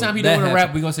 So Every time he that don't want to rap,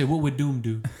 happened. we gonna say, "What would Doom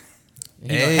do?"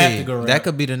 And he gonna have Hey, to go rap. that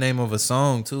could be the name of a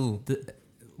song too.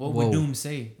 What Whoa. would Doom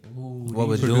say? Ooh, What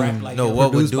would he Doom? rap like No, him. what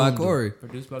would Produced by Doom? Corey.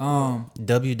 Produced by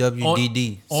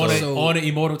WWDD. on So- the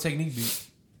Immortal Technique beat.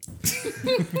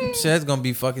 Shit, that's gonna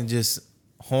be fucking just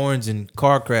horns and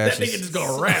car That crashes. nigga just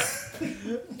gonna rap.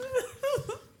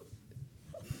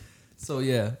 So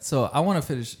yeah, so I want to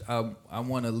finish. I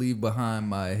want to leave behind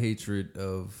my hatred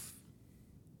of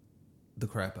the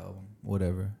crap album,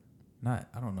 whatever. I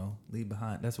don't know. Leave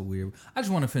behind. That's a weird. I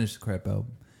just want to finish the crap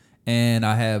album, and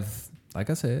I have, like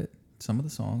I said, some of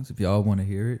the songs. If y'all want to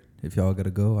hear it, if y'all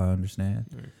gotta go, I understand.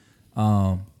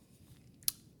 I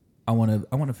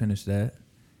want to finish that,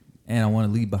 and I want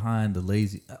to leave behind the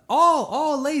lazy,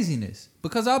 all laziness.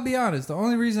 Because I'll be honest, the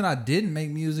only reason I didn't make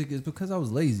music is because I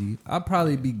was lazy. I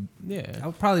probably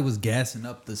was gassing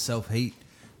up the self-hate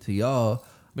to y'all.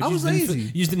 But I you was just didn't lazy.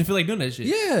 you just didn't feel like doing that shit.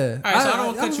 Yeah. All right, so I don't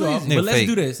want to I cut was you off, lazy. but let's Fake.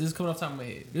 do this. This is coming off the top of my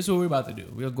head. This is what we're about to do.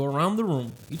 We'll go around the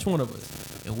room, each one of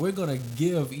us, and we're gonna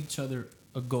give each other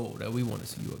a goal that we want to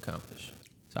see you accomplish.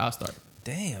 So I'll start.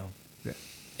 Damn.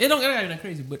 It don't gotta be that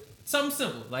crazy, but something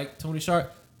simple like Tony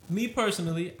Sharp. Me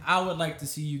personally, I would like to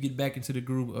see you get back into the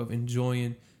groove of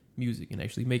enjoying music and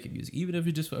actually making music, even if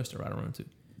it's just for us to ride around to.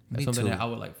 That's Me something too. that I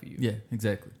would like for you. Yeah,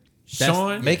 exactly.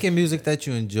 Sean, Making music that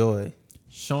you enjoy.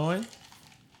 Sean.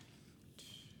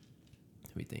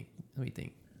 Let me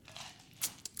think.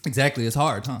 Exactly. It's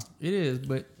hard, huh? It is,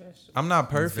 but I'm not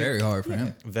It's perfect. very hard for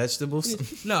him.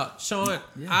 Vegetables. no, Sean,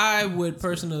 I would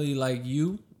personally like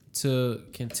you to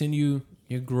continue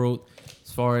your growth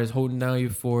as far as holding down your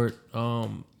fort, you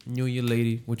and your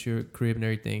lady with your crib and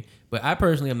everything. But I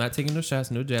personally, I'm not taking no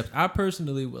shots, no jabs. I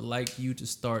personally would like you to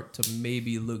start to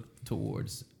maybe look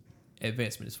towards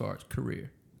advancement as far as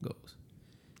career goes.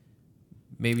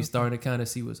 Maybe starting to kind of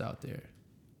see what's out there,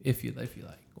 if you like,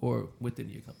 or within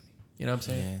your company. You know what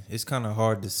I'm saying? Yeah, it's kind of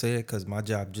hard to say it because my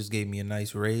job just gave me a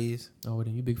nice raise. Oh, well,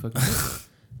 then you big fucking.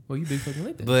 Well, you big fucking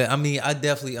late then. But I mean, I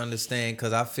definitely understand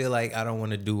because I feel like I don't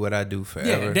want to do what I do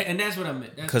forever. Yeah, and that's what I meant.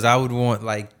 That's- Because I would want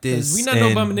like this we not no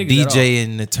and bum niggas at all.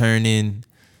 DJing to turn in.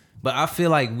 But I feel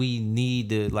like we need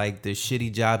the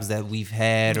shitty jobs that we've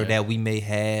had or Yeah. that we may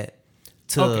had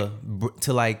to Okay.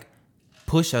 to like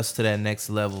push us to that next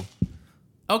level.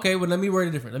 Okay, well, let me word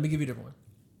it different. Let me give you a different one.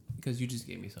 Because you just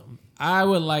gave me something. I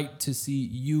would like to see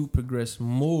you progress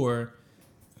more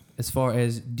as far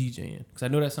as DJing. Because I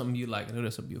know that's something you like. I know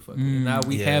that's something you fuck with. And now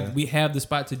we yeah. have the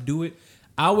spot to do it.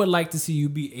 I would like to see you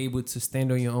be able to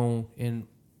stand on your own and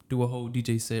do a whole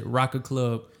DJ set, rock a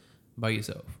club by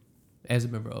yourself as a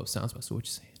member of Sounds by So What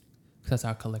You're Saying. Because that's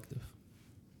our collective.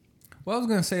 Well, I was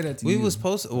gonna say that to We you. was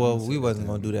supposed to, we wasn't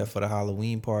gonna do that for the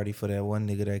Halloween party for that one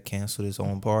nigga that canceled his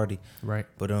own party. Right.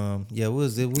 But yeah, we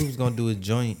was gonna do a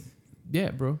joint. Yeah,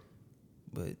 bro.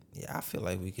 But yeah, I feel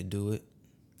like we could do it.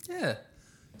 Yeah.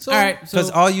 So All right. Because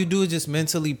So, all you do is just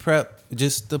mentally prep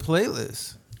just the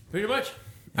playlist. pretty much.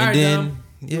 And All right, then, Dom,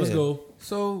 let's yeah. go.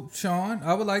 So Sean,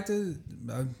 I would like to.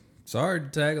 Sorry to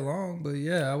tag along, but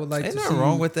yeah, I would like Ain't to. nothing see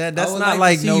wrong you- with that. I That's would not to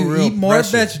like see no you real eat more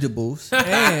pressure. vegetables,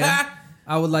 and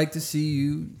I would like to see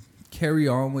you carry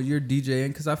on with your DJing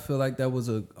because I feel like that was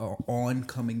a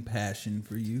oncoming passion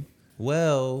for you.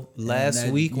 Well, last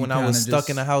that week you when I was kinda stuck just-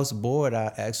 in the house bored,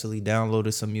 I actually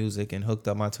downloaded some music and hooked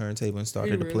up my turntable and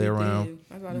started to play around.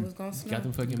 I thought it was gonna smell. Got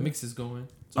them fucking mixes going.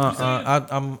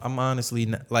 I'm honestly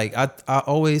not, like I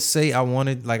always say I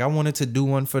wanted to do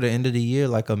one for the end of the year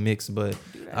like a mix, but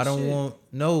I don't want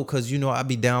No, because, you know, I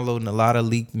be downloading a lot of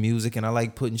leaked music and I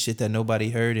like putting shit that nobody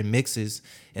heard in mixes.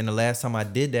 And the last time I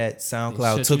did that,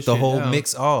 SoundCloud shut took your the shit whole down.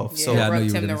 mix off. Yeah, So Yeah, I knew rubbed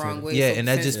you were him the gonna say wrong that. way. yeah, So and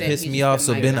that since just then, pissed he me just off. been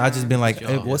So like, then I nah. just been like,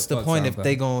 Yeah, what's the fuck point if SoundCloud.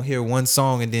 they gonna hear one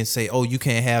song and then say, oh, you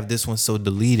can't have this one, so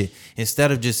delete it.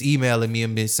 Instead of just emailing me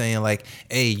and been saying like,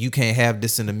 hey, you can't have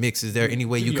this in the mix. Is there any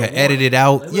way you Give you can a edit it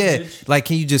out? Like, Yeah, look, bitch. like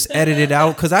can you just edit it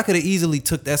out? Because I could have easily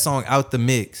took that song out the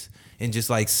mix and just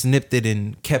like snipped it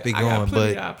and kept it I going. got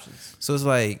plenty But of options. so it's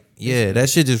like, yeah, that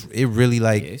shit just it really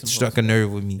like Yeah, some struck a hoes.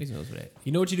 nerve with me. Niggas knows for that.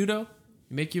 You know what you do though?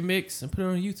 You make your mix and put it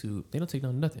on YouTube. They don't take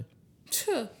down nothing.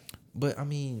 But I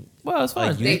mean, Well, it's fine.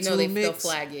 Like, They YouTube know they'll mix?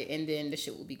 flag it, and then the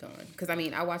shit will be gone. Because I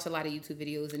mean, I watch a lot of YouTube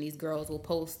videos, and these girls will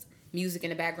post music in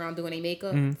the background doing their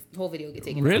makeup. The whole video get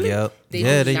taken. Really? Out. yep,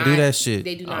 yeah, they do that shit.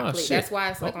 They do not Oh, play. shit. That's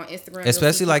why it's like on Instagram. you'll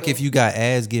Especially see like people- if you got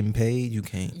ads getting paid, you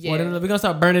can't. Yeah. Well, then we're gonna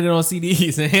start burning it on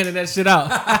CDs and handing that shit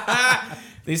out.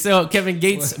 They sell Kevin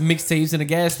Gates mixtapes in the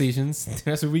gas stations.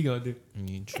 That's what we gonna do. I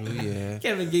mean, true, yeah.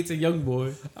 Kevin Gates a young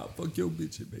boy. I'll fuck your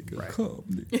bitch and make her come.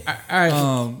 nigga.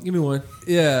 All right, give me one.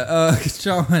 Yeah,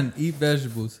 Sean, eat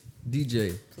vegetables.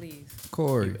 DJ, Please.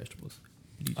 Corey Corey. vegetables.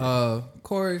 DJ.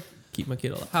 Corey. Keep my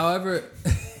kid alive. However,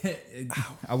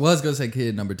 I was gonna say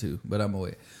kid number 2, but I'm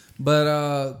away.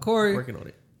 But Corey, Working on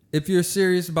it. if you're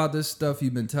serious about this stuff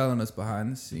you've been telling us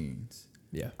behind the scenes,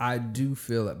 Yeah. I do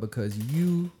feel that because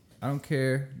you, I don't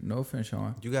care, no offense,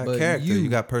 Sean. You got but character, you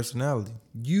got personality.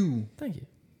 you Thank you.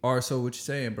 are so what you're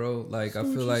saying, bro. Like I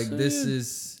So feel what like you this saying.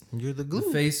 is You're the the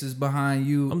glue. faces behind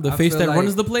you. I'm the I face feel that like-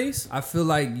 runs the place. I feel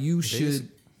like you should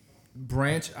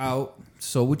branch out.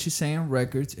 So what you're saying,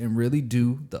 records, and really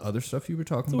do the other stuff you were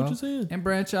talking So what about, you're saying. and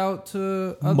branch out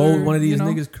to other, Mold one of these you know,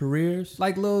 niggas' careers.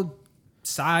 like little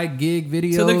side gig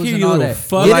videos So look here, and you all little that.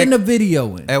 fuck. Get Like- in the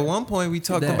video in. At one point, we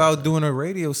talked That. about doing a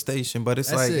radio station, but it's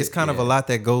That's like it, it's kind of yeah. a lot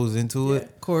that goes into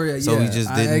it. Corey, So we yeah, just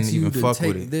I didn't asked you even to fuck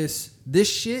take with it. This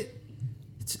shit.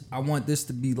 I want this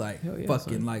to be like Hell yeah,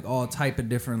 fucking son. like all type of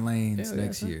different lanes Hell yeah,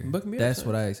 next son. year. Book me up, That's son.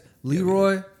 what I asked.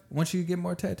 Leroy, once you get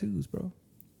more tattoos, bro.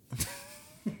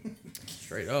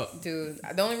 Straight up. Dude,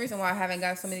 the only reason why I haven't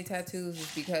got so many tattoos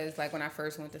is because, like, when I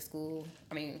first went to school,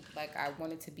 I mean, like, I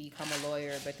wanted to become a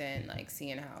lawyer, but then, like,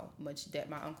 seeing how much debt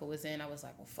my uncle was in, I was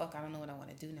like, well, fuck, I don't know what I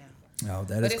want to do now. Oh,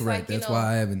 that But is it's correct. like, you That's know-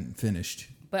 why I haven't finished.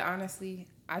 But honestly,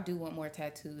 I do want more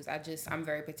tattoos. I'm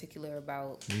very particular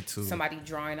about Me too. somebody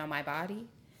drawing on my body.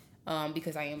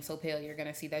 Because I am so pale, you're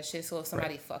gonna see that shit. So if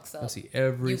somebody fucks up, I see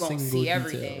every you gonna single see detail,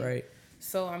 everything. right?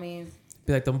 So I mean,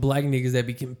 Be like them black niggas that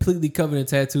be completely covered in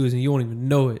tattoos and you won't even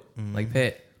know it. Like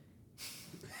Pat.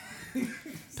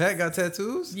 Pat got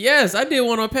tattoos. Yes, I did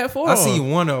one on Pat Ford. I seen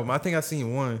one of them. I think I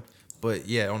seen one, but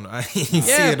yeah, I didn't see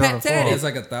Yeah, it Pat on the Tatty. phone. It's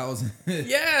like 1,000.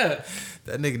 Yeah.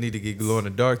 That nigga need to get glow in the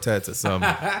dark tats or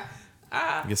something.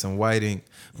 Get some white ink.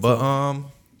 But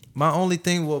my only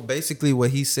thing, well, basically what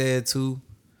he said too.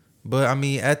 But I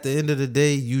mean, at the end of the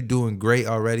day, you doing great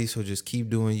already. So just keep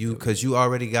doing you, because you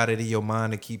already got it in your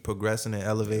mind to keep progressing and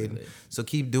elevating. So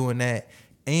keep doing that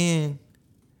and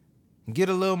get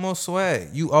a little more swag.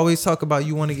 You always talk about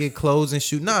you want to get clothes and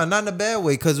shoes. Nah, not in a bad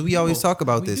way, because we always talk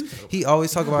about this. He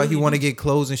always talk about he want to get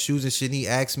clothes and shoes and shit. And he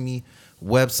asked me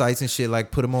websites and shit, like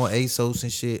put them on ASOS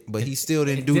and shit, but he still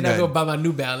didn't do Then I go that. buy my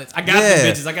New Balance. I got Yeah.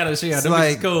 them bitches. I gotta show you. It's Them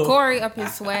like- bitches cool. Corey up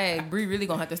his swag. Bree really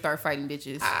gonna have to start fighting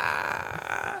bitches.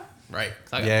 Right.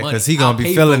 'Cause I got Yeah, money. 'cause he gonna I'll be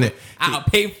pay feeling for it. I'll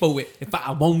pay for it if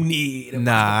I want it. If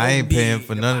Nah, I ain't want paying it.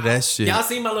 for none of that shit. Y'all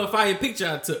seen my little fire picture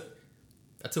I took?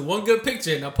 I took one good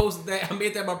picture and I posted that. I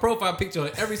made that my profile picture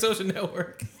on every social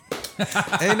network.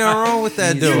 Ain't nothing wrong with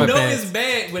that, You You dude. know sweatpants. it's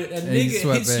bad when a And you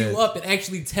nigga hits you sweatpants. up and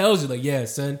actually tells you, like, yeah,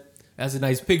 son, that's a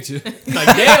nice picture. Like,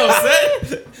 damn,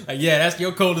 son. Like, yeah, that's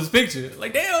your coldest picture.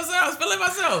 Like, damn, son, I was feeling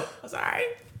myself. I was all right.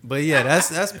 But yeah,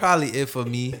 that's probably it for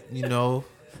me, you know.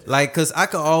 Like, cause I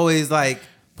could always like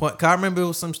point. Cause I remember it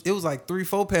was like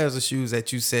 3-4 pairs of shoes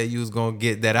that you said you was gonna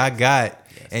get that I got,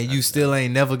 and you still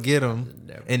ain't never get them.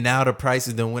 Never. And now the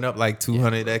prices done went up like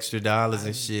 $200 extra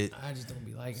and shit. I just don't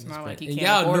be liking this. not like shit. he And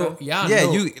can't y'all know, afford 'em. y'all Yeah,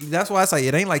 know, that's why it's like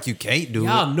it ain't like you can't do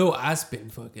y'all it. know I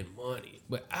spend fucking money,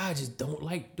 but I just don't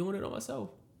like doing it on myself.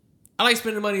 I like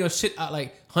spending money on shit. I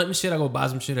like hunting shit. I go buy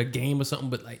some shit, a game or something.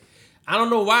 But like, I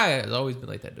don't know why it's always been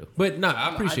like that, though. But nah,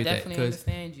 I appreciate I that definitely because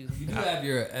understand you. You do have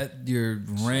your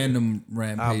random I'll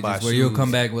rampages buy where you'll shoes.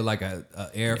 come back with like a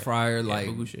air fryer like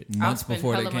boo-boo shit. I'll months spend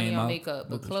before they hella money came on out. makeup,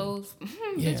 but clothes,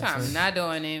 Yeah, bitch, I'm son. not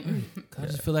doing it. I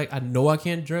just feel like I know I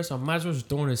can't dress. So I might as well just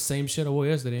throw in the same shit I wore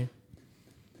yesterday.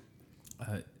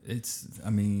 I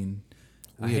mean,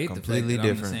 I We are hate completely the fact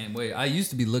that different. I'm the same way. I used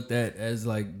to be looked at as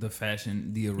like the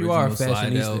You are a original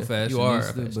Slidell fashionista. fashionista, You are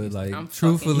a but fashionista. like I'm fucking-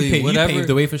 truthfully, You paved whatever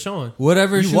the way for Sean.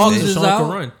 whatever You shoes walked so is Sean could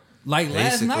out, run. Like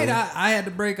last Basically. night, I had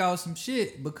to break out some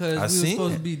shit because I we were seen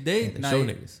supposed it. to be date And night. show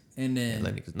niggas. And then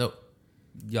Let niggas know.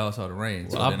 y'all saw the rain.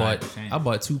 Well, so I then had to bought change. I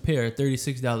bought 2 pair of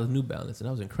 $36 New Balance, and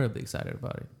I was incredibly excited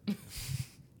about it.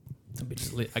 Them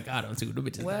bitches lit. I got them too. Them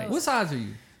bitches Well- nice. What size are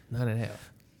you? 9.5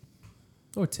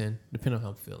 or 10, depending on how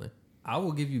I'm feeling. I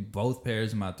will give you both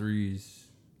pairs of my 3s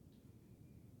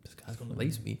This guy's gonna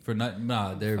lace me. for not.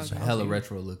 Nah, they're Fuck hella you.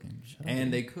 retro looking,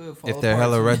 and they could fall If they're apart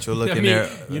hella too. retro looking, I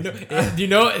mean, they're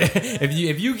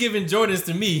if you giving Jordans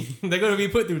to me, they're gonna be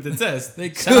put through the test.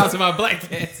 Shout out to my black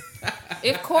cats.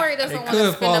 If Corey doesn't They want to could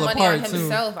spend fall the money on apart, too.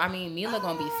 himself, I mean, Mila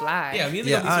gonna be fly. Yeah, I mean,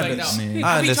 Yeah, I like, understand. no.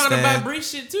 I I be trying to buy understand. Bree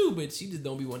shit too, but she just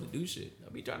don't be wanting to do shit. I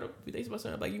be trying to be thinking about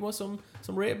something like, you want some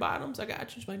red bottoms? I got you.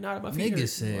 She's like, nah, my feet Nigga hurt.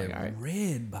 said Like, all right,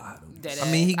 red bottom. Dead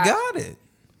I mean, he ass. got it.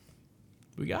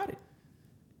 we got it.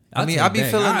 I mean, I be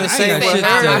feeling the same ain't got with shit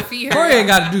her. to- My feet hurt. Corey ain't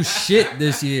got to do shit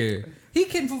this year. He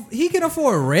can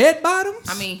afford red bottoms.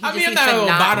 I mean, he I just mean, I'm needs not to gonna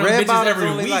not. bottom Red bitches bottoms every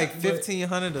only week, like but-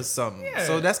 1,500 or something. Yeah.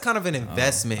 So that's kind of an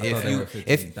investment. If you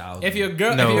if If your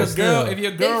girl, No. if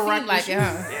your They girl seem rock like your it,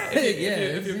 shoes, huh? yeah,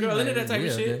 if your girl into that type of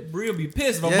yeah, shit, Bree will be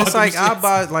pissed. If I'm yeah, it's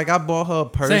about like them I bought her a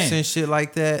purse Same. and shit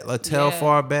like that, a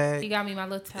Telfar Yeah. He bag. got me my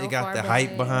little Telfar It got the bag.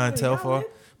 hype behind Telfar.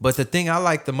 But the thing I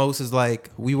like the most is like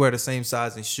we wear the same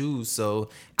size in shoes, so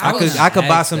I I was could buy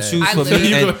gonna some ask shoes that. for I me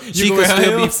literally- and she could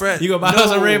still be fresh. You gonna buy her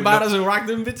some red No, bottoms and rock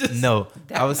them bitches? No,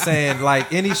 I was saying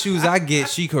like any shoes I get,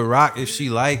 she could rock if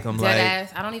she like them. Dead Like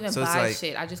ass. I don't even so it's buy like-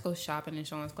 shit. I just go shopping in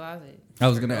Sean's closet. I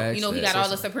was gonna ask. You know, he that. got all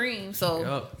the Supreme,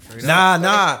 so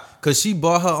nah, cause she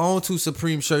bought her own 2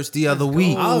 Supreme shirts the other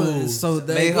week. Oh, so Made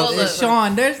they, her Well, look.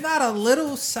 Sean, there's not a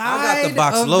little side the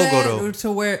box of logo, that though.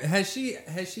 to where has she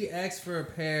asked for a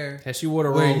pair Has she wore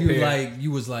the where wrong you pair? like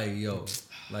you was like, yo,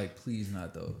 like please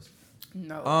not those.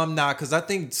 no. Nah, cause I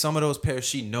think some of those pairs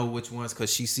she know which ones,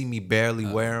 cause she see me barely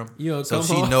wear them. You know, so come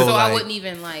she home. know so I like wouldn't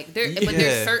even like there, but Yeah.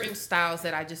 there's certain styles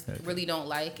that I just really don't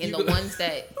like, and the ones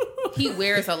that he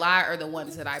wears a lot are the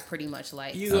ones that I pretty much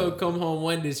like. You gonna come home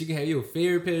one day, so you can have your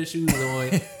favorite pair of shoes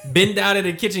on, bend down in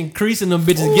the kitchen, creasing them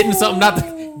bitches, getting something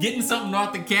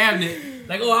off the cabinet.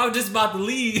 Like, oh, I was just about to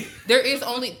leave. There's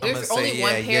I'ma only say,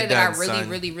 one yeah, pair you're that I done, really, son.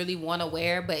 really, really want to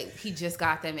wear, but he just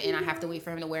got them, and I have to wait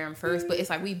for him to wear them first. But it's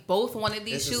like we both wanted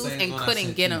these It's the shoes same and one I couldn't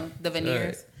sent get you. them, the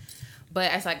veneers.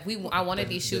 But it's like I wanted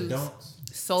these shoes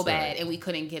so bad, and we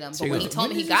couldn't get them. But when he told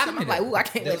me he got them, I'm like, ooh, I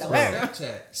can't wait to wear them.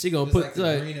 She gonna put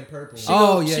and purple. She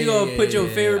Oh, gonna, yeah, she yeah, gonna yeah, put your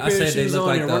yeah. favorite I pair of said they shoes look on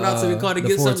like and the, run out to the car to the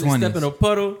get something and step 420s. in a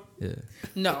puddle. Yeah,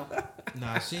 No,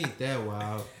 Nah, she ain't that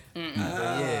wild. But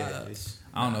yeah,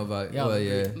 I don't know about Y'all well,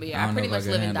 yeah, but I yeah, I don't pretty know if much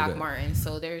can live in handle Doc that. Martens,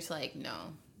 so there's like no.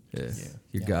 Yeah,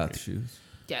 you got the shoes.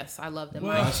 Yes, I love them. Nah,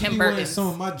 Like she Tim be wearing Burton's. some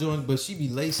of my joints, but she be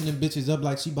lacing them bitches up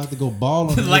like she about to go ball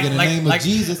on the like, nigga in the like, name like, of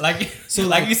Jesus. so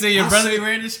like you say, your I brother s- be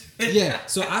wearing this shit. Yeah,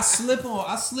 so I slip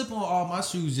on all my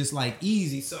shoes just like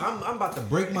easy. So I'm about to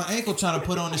break my ankle trying to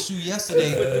put on the shoe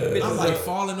yesterday. I'm like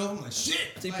falling over. I'm like shit.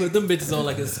 She Like, put them bitches on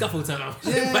like a scuffle time.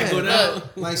 Yeah. Like go down.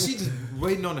 like she just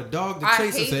waiting on the dog to I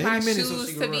chase us hate at my any minute so shoes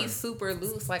she to can be run. super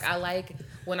loose. Like I like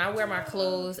when I wear my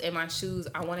clothes and my shoes,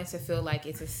 I want it to feel like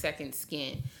it's a second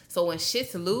skin. So when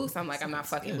shit's loose, I'm like, I'm not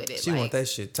fucking with it. she like, want that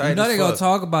shit tight. You know as they gonna fuck.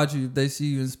 talk about you if they see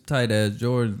you in tight ass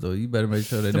Jordans though. You better make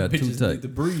sure they're Them not too bitches tight. need to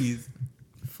breathe.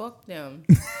 Fuck them.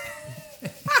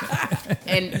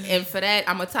 and for that,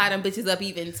 I'm gonna tie them bitches up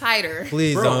even tighter.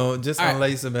 Please Bro, don't just all right,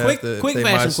 unlace them Quick after fashion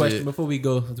my question shit. before we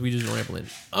go, because we just rambling.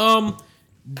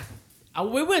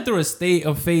 We went through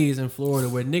a phase in Florida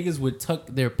where niggas would tuck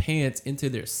their pants into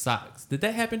their socks. Did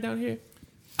that happen down here?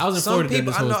 I was in Some Florida during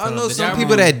people, this I whole know, time. I know Did some y'all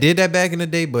people remember? that did that back in the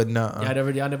day, but nah.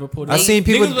 Y'all never pulled. I seen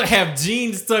people- Niggas would have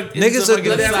jeans tucked. Niggas into would do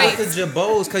fucking that Let me with tell the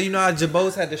Jabos, cause you know how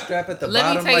Jabos had the strap at the Let me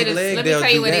bottom tell you like this. leg. Let me They'll tell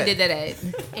you do where that. they did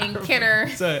that at. In Kenner.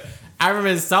 So I remember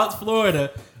in South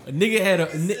Florida, a nigga had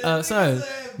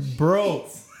bro.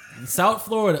 In South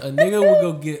Florida, a nigga would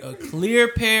go get a clear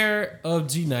pair of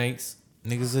G-Nikes,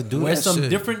 Niggas would do wear that some shit.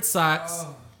 different socks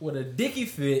with a dicky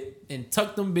fit, and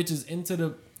tuck them bitches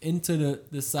into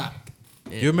the sock.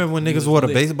 You remember when niggas wore the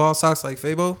baseball socks like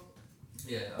Fabo?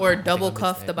 Or double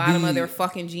cuff the bottom of their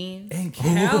fucking jeans. In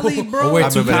Cali, bro, Or wear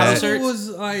two collar shirts. It was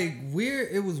like weird.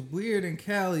 It was weird in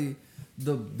Cali.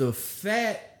 The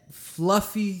fat,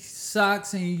 fluffy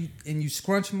socks and you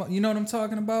scrunch them up. You know what I'm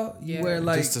talking about? You Yeah. wear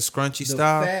like Just the scrunchy the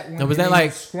style. fat one. Now, was and that then you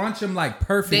like- scrunch them like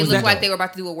perfect? They Was look that- like they were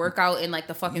about to do a workout in like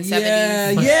the fucking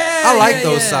 70s. Yeah, I like yeah,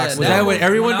 those yeah. socks, Was that what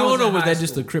everyone when I was doing, or in was high that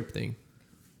just a school. Crip thing?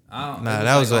 I don't- Nah, it was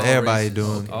that was what all everybody races.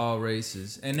 doing. All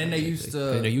races, and then they used to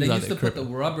they they use out used to that put the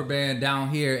cripple. rubber band down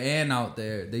here and out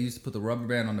there. They used to put the rubber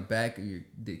band on the back of your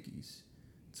dickies,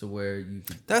 to where you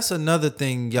could. That's another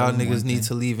thing y'all That was niggas one need thing.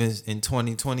 to leave in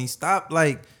 2020. Stop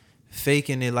like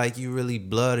faking it like you really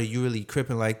blood or you really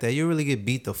cripping like that, you really get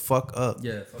beat the fuck up.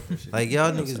 Yeah, fuck that shit. Like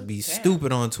y'all niggas be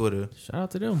stupid on Twitter. Shout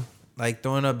out to them. Like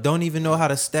throwing up, don't even know how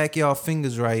to stack y'all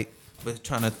fingers right, but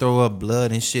trying to throw up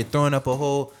blood and shit. Throwing up a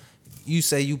whole, you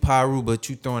say you Pyru, but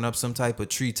you throwing up some type of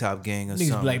treetop gang or Niggas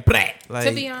something. be like, black. Like,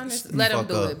 To be honest, let them fuck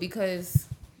do up. it because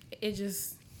it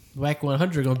just Whack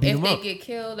 100 gonna beat if them they up. get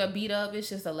killed or beat up, it's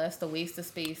just a less the waste of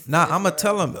space. Nah, I'm gonna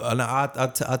tell them.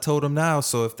 I told them now.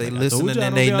 So if they Like, I listening told y'all,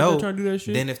 and don't they be out there know, trying to do that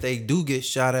shit. then if they do get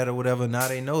shot at or whatever, now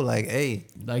they know. Like, hey,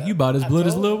 Like you about as blood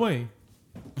as Lil Wayne.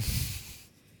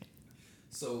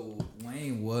 So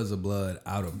Wayne was a blood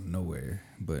out of nowhere,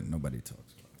 but nobody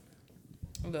talks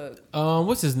about it. Look,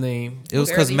 What's his name? it was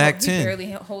because Mac 10.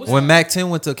 When Mac 10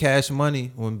 went to Cash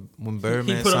Money, when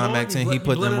Birdman put 'em signed on? Mac 10, he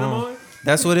put blended them them on. on?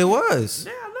 That's what it was.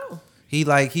 Yeah, I know. He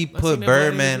seen put that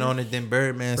Birdman blood on it. Then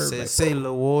Birdman Birdman. said, "Say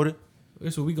Lil Water,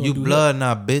 That's what we gonna you do. blood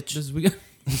now, bitch." This we got.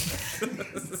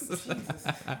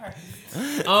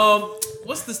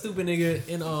 What's the stupid nigga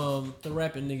in the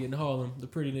rapping nigga in Harlem? The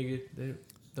pretty nigga.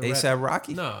 The ASAP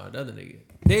Rocky. No, the other nigga.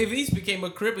 Dave East became a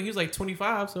crip and he was like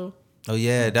 25. So Oh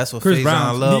yeah, that's what Chris Faison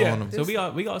Brown. love yeah. on him. So we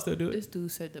all still do it. This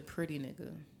dude said the pretty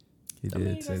nigga. He I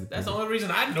mean, did say that's the that. only reason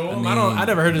I know him. I I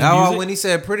never heard his Now, music. when he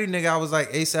said pretty nigga, I was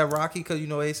like ASAP Rocky because you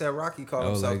know ASAP Rocky called Oh,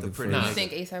 himself like the the pretty first- You nigga.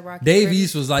 think ASAP Rocky? Dave pretty?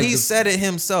 East was like He the, said it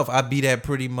himself. I be that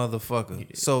pretty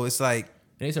motherfucker. So it's like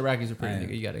And they said Rocky's a pretty I am.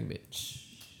 nigga. You gotta admit.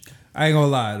 I ain't gonna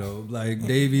lie though. Like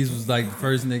Dave East was like the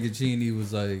first nigga Cheney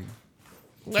was like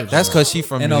that's because she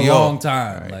from in New a York. long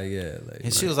time. Like yeah, like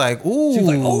And she was like, "Ooh, She was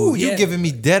like, "Oh, you yeah." giving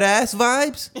me dead ass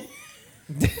vibes?"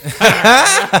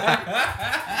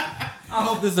 I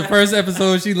hope this is the first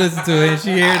episode she listened to and she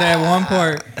hear that one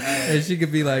part and she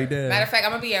could be like Matter that. of fact,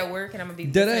 I'm gonna be at work and I'm gonna be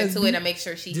Dead listening ass to it and make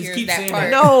sure she Just hears keep that saying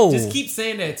part. that. No. Just keep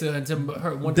saying that to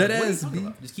her one Dead time. What are you ass talking B?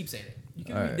 about? Just keep saying it. You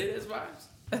give Alright. me dead ass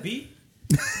vibes. B?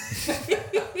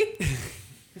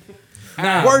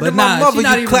 Nah, Word but to my mother, she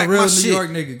not you even clack a real my New shit. York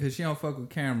nigga because she don't fuck with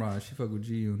Cameron. She fuck with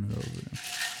G Unit over there.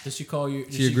 Did she call you?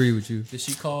 She agree with you. Did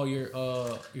she call your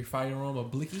firearm a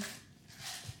blicky?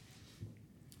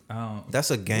 I don't. That's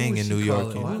a gang What was in she New York.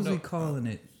 calling- you know? What was he calling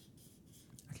it?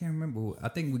 I can't remember. I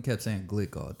think we kept saying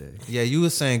Glick all day. Yeah, you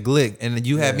was saying Glick, and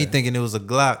you had me Yeah. thinking it was a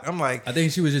Glock. I'm like, I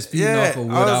think she was just feeding yeah. off of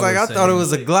what I was like, I thought it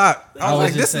was a Glock. I was like,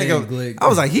 this just saying nigga. Glick. I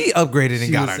was like, he upgraded and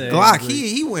She got was a saying Glock. Glick.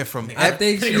 He went from. I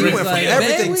think she he was went from like,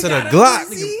 everything "Man, we to the got a Glock.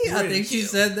 Glock." I think she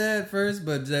said that first,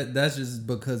 but that's just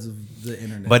because of the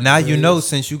internet. But now you know,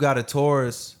 since you got a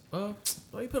Taurus,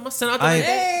 Why you put my son out I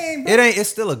there? ain't, it ain't. It's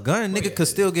still a gun. Nigga could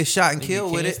still get shot and Nigga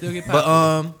killed with can it. still get But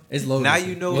popped it's loaded. now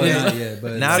you know yeah, that. yeah,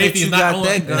 but Now that Safety you is not got on.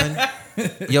 that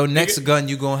gun, your next gun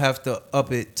you gonna have to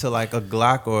up it to like a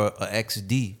Glock or a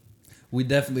XD, we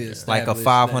definitely like a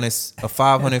established that.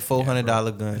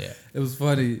 $400 gun. Yeah. It was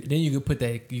funny. Then you could put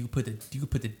that. You could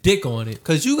put the dick on it.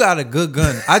 Cause you got a good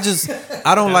gun. I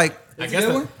don't like. I guess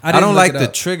Good one? I didn't don't look like it the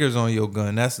up. triggers on your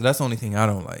gun. That's the only thing I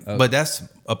don't like. Okay. But that's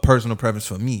a personal preference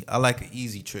for me. I like an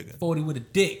easy trigger. 40 with a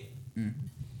dick.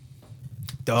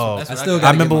 Dog. that's I what still I gotta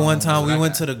I remember get my one own, time but we I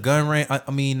went got to the gun range.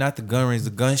 I mean, not the gun range, the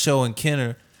gun show in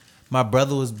Kenner. My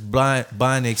brother was buying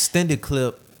an extended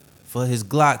clip for his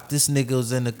Glock. This nigga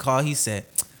was in the car. He said,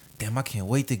 "Damn, I can't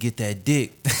wait to get that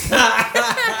dick."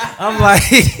 I'm like,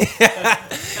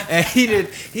 and he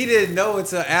didn't know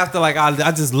until after. Like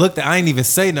I just looked at. I ain't even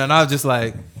say nothing. I was just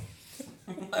like.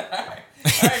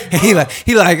 he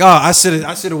like, oh, I should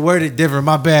have worded different.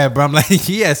 My bad, bro. I'm like,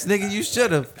 yes, nigga, you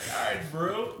should have. All right,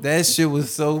 bro. That shit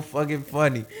was so fucking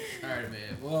funny. All right,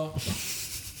 man. Well,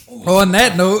 On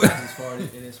that note, this party,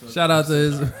 it is supposed shout out to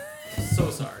his. So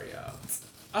sorry, y'all.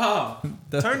 Oh,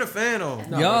 Turn the fan on.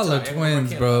 No, Y'all bro, are sorry,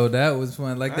 twins, bro. That was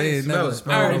fun. Like I they ain't ain't smell never it.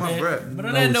 Smell all it right, on my man. breath. But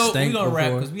on No that note, we stank gonna wrap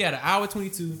before. because we had an hour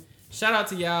 22. Shout out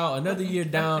to y'all. Another year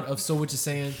down of So What You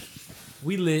Saying.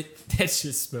 We lit. That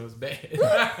shit smells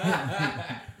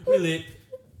bad. We lit.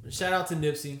 Shout out to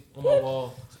Nipsey on my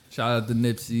wall. Shout out to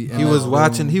Nipsey. He was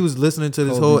watching. He was listening to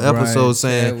this Kobe whole Bryant, episode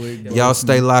saying, Chadwick "Y'all Boseman.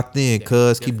 stay locked in,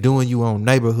 cuz keep definitely. doing you on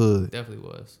neighborhood Definitely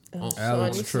was.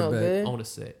 Alex you smell Trebek. good. On the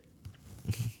set.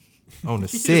 on the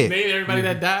He just set." made everybody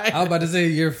that died. I was about to say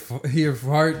your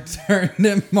fart turned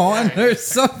them on or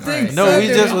something. No, we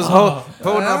just was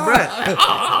holding our breath.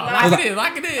 Lock it in.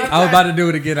 Lock it in. I was about to do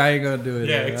it again. I ain't gonna do it.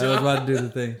 Yeah, I was about to do the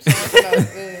thing.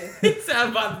 He said I'm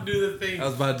about to do the thing. I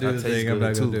was about to do I the taste thing. I'm good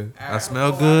not gonna too. do it. I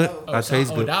smell good. Oh, I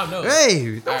taste oh, good. down knows.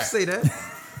 Hey, don't Alright. say that.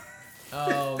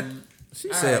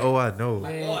 She said, Alright. "Oh, I know."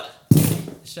 Man,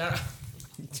 shout out.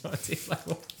 Trying to taste like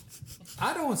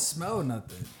I don't smell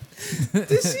nothing. Did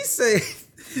she say?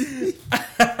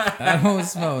 I don't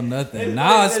smell nothing.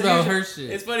 Now I smell her shit.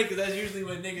 It's funny because that's usually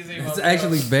what niggas say. It's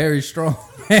actually very strong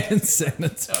hand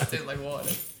sanitizer. It tastes like water.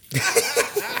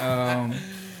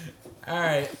 All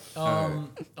right.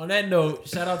 On that note,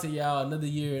 shout out to y'all. Another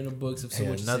year in the books of so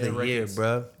much. Another year,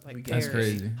 bro. Like That's Paris.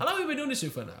 crazy. How long have we been doing this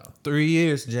shit for now? 3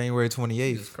 years, January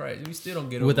Jesus 28th. Christ, we still don't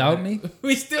get over Without that. me?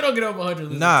 We still don't get over 100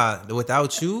 listeners. Nah,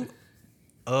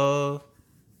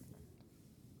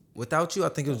 without you, I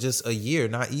think it was just a year,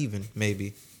 not even,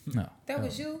 maybe. No. That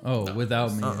was you. Oh,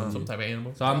 without me. Some type of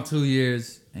animal. So I'm 2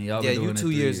 years, and y'all Yeah, been doing you it 2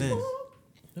 3 years in.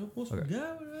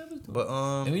 But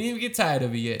And we didn't even get tired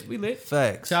of it yet. We lit.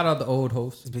 facts. Shout out the old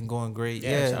host. It's been going great. Yeah,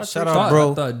 Yeah, shout shout out out, I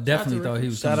bro. thought, definitely Shout out to thought he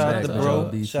was Shout coming out back. to Y'all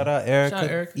bro. beef. Shout out Shout Erica. out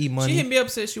Eric. E She Money. hit me up,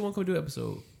 said she won't come do an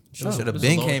episode. Shoulda It was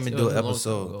been a long- came and it do was an a long time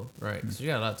episode. ago. Right. So you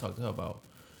got a lot to talk to her about.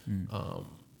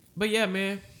 But yeah,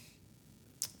 man.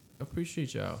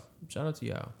 Appreciate y'all. Shout out to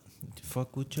y'all.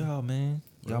 Fuck with y'all, man.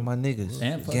 Y'all my niggas.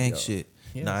 And fuck Gang y'all. shit.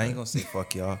 Yeah, Nah, I ain't gonna say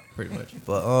fuck y'all. Pretty much.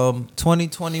 But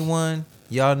 2021,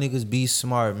 y'all niggas be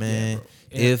smart, man. bro.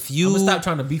 And If you, I'm gonna stop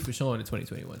trying to beef for Sean in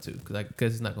 2021 too,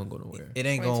 because it's not gonna go nowhere. it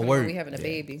ain't gonna 2021, work. We having a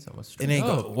baby. So much It ain't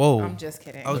Oh, gonna. Whoa. I'm just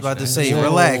kidding. I was about to say, Whoa.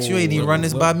 relax. You ain't even run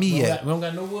this by me We yet. don't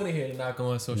got no wood in here to knock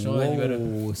on, so Sean, you better.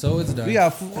 Whoa, so it's done. We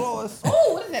got floors.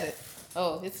 Oh, what is that?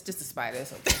 Oh, it's just a spider.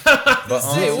 It's okay. But,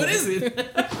 Say, what is it?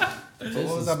 what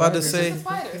was I about to It's say? a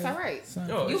spider. It's all right.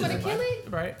 Yo, You it's wanna just kill fine. it?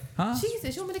 Right. Huh?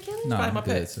 Jesus, you want me to kill it? Nah, probably I'm my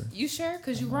good, pet. sir. You sure?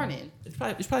 Cause you running. It's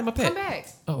probably my pet. Come back.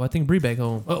 Oh, I think Bree back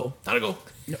home. Oh, time to go.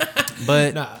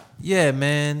 But Nah. yeah,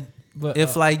 man. But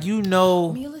If like you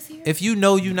know, Mila's here. if you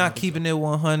know you're not keeping it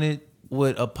 100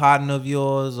 with a partner of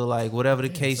yours or like whatever the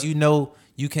case, you know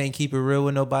you can't keep it real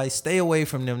with nobody. Stay away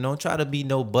from them. Don't try to be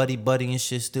no buddy and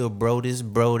shit. Still bro this,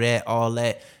 bro that, all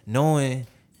that. Knowing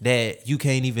that you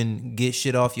can't even get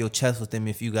shit off your chest with them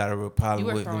if you got a real problem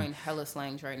You are with them. throwing hella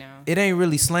slangs right now. It ain't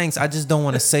really slangs. I just don't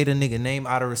want to say the nigga name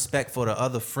out of respect for the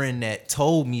other friend that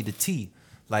told me the tea.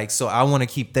 Like, so I want to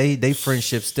keep they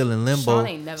friendship still in limbo. Sean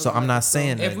ain't never So I'm gonna not let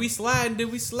saying that. If we slide,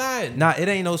 then we slide. Nah, it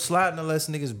ain't no sliding unless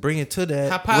niggas bring it to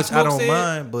that, How Pop which I Smoke don't said,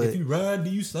 mind. But if you ride,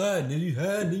 then you slide. Then you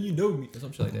hide, then you know me. Or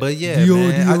some shit like that. but yeah, Dio,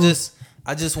 man. Dio.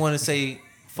 I just want to say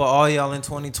for all y'all in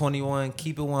 2021,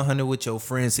 keep it 100 with your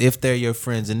friends if they're your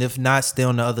friends, and if not, stay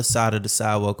on the other side of the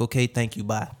sidewalk. Okay, thank you,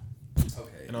 bye.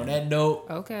 And on that note,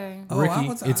 Okay. Ricky,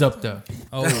 it's up there.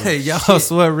 Oh, Hey, y'all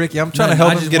swear, Ricky, I'm trying to Nothing. help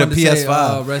I him just get a wanted to say,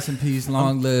 PS5. rest in peace,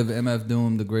 long live MF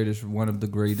Doom, the greatest, one of the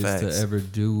greatest Facts. to ever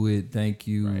do it. Thank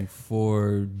you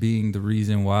for being the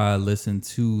reason why I listen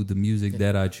to the music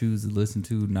that I choose to listen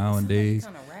to nowadays.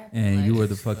 kinda rapping, And like- you are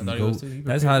the fucking thought he was goat. too. He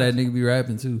That's how that nigga be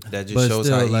rapping too. That just But shows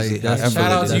still, how like, easy. that's- how Shout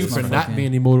out to you that's for my not fucking-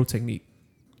 being Immortal Technique.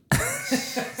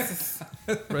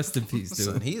 Rest in peace,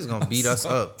 Son, dude. he's gonna beat us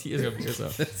up. He is gonna be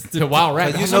yourself. The wild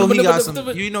rap. But you know he got some.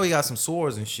 You know he got some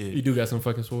swords and You shit. do got some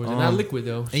fucking swords. And not liquid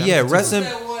though. And Shout yeah, out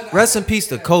to rest in peace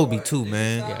to Kobe too,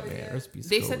 man. Yeah, man. Rest in peace,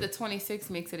 They Kobe. said the 26th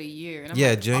makes it a year. And I'm Yeah,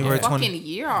 like, January a fucking 20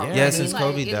 year already. Yeah, since like,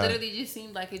 Kobe it died. literally just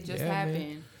seemed like it just Yeah, man.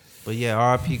 happened. But yeah,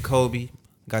 R.I.P. Kobe.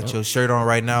 Got your shirt on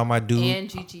right now, my dude. And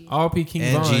Gigi. R.P. King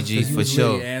And Von. GG 'cause he for was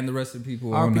sure. lit. And the rest of the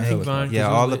people R.I.P. on the King helicopter. Von. Yeah,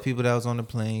 Cause all he the was people that was on the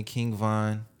plane. King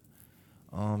Von,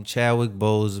 Chadwick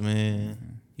Boseman.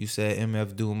 You said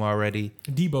MF Doom already.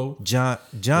 Debo. John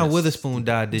Yes. Witherspoon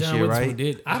died this John year, Witherspoon right?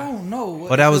 Did. I don't know.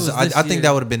 But that was this I think year.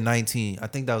 that would have been 19. I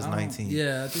think that was I don't- 19.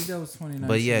 Yeah, I think that was 2019.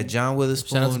 But yeah, John Shout out to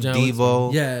Witherspoon, John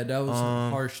Devo. Yeah, that was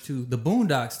harsh too. The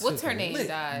Boondocks. What's took her a name lick,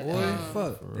 died? Boy,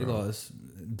 fuck. They lost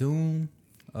Doom,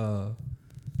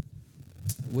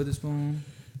 Witherspoon.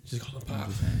 Just call him Pop.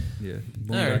 Yeah, All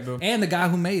right, Boondocks. bro. And the guy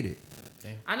who made it.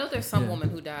 I know there's some Yeah. woman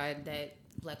who died that,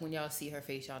 like, when y'all see her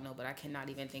face, y'all know, but I cannot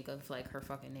even think of, like, her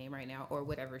fucking name right now or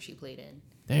whatever she played in.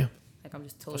 Damn. Like, I'm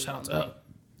just totally Shout out to on her.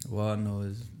 Well, I know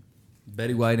is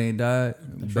Betty White ain't died.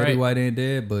 That's Betty right. White ain't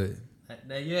dead, but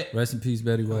Not yet. rest in peace,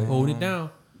 Betty White. Hold it down.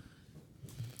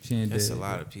 She ain't That's dead. a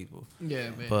lot of people. Yeah,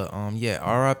 man. But yeah,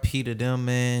 R.I.P. to them,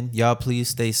 man. Y'all please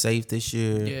stay safe this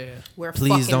year. yeah. Wear Please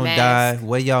fucking don't mask. die.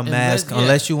 Wear y'all mask let's- yeah.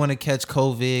 unless you want to catch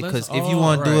COVID. Because Let's if you all-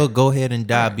 want to do right. it, go ahead and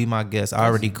die. Right. Be my guest. I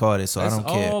already caught it, so I Let's don't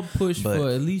care. all push But- for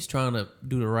at least trying to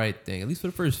do the right thing, at least for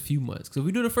the first few months. Because if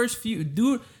we do the first few,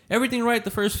 do everything right the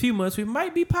first few months, we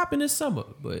might be popping this summer.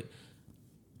 But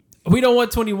we don't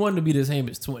want 21 to be the same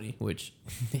as 20, which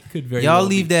it could very Y'all well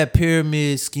leave be. that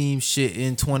pyramid scheme shit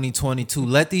in 2022.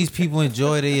 Let these people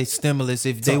enjoy their stimulus.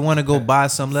 If they want to go buy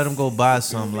some, let them go buy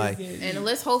some. Like, And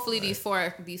let's hopefully these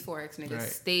Forex niggas Right.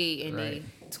 stay in Right.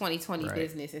 the 2020 Right.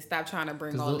 business and stop trying to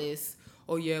bring 'Cause all look- this.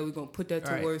 Oh yeah, we're gonna put that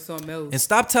Right. towards something else. and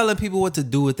stop telling people what to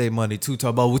do with their money too.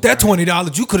 Talk about with that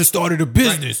 $20, you could have started a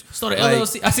business. Start a Like,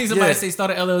 LLC. I seen somebody yeah. say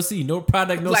start a LLC. No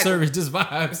product, no Like- service, just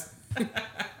vibes.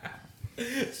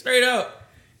 Straight up.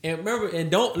 And remember, and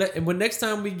don't let. And when next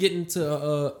time we get into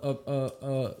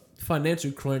a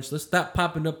financial crunch, let's stop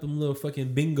popping up them little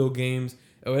fucking bingo games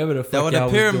or whatever the fuck. That was y'all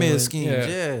the pyramid doing. schemes.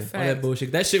 Yeah. All that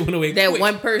bullshit. That shit went away. That quick.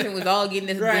 one person was all getting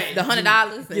the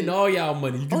 $100. Getting all y'all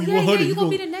money. You give Oh, me yeah, 100. yeah, you gonna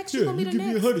be the next, you gonna be the give me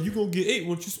next. 100. You gonna get 8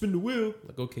 once you spin the wheel.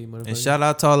 Like, okay, motherfucker. And shout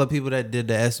out to all the people that did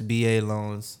the SBA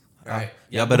loans. Right.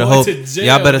 Y'all Y'all better going hope. to jail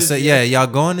Y'all better this say, year. yeah, y'all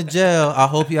going to jail. I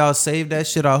hope y'all save that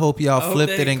shit. I hope y'all hope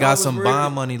flipped that it and got cause was some worth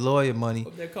bond it. money, lawyer money.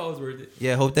 Hope that call was worth it.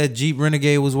 Yeah, hope that Jeep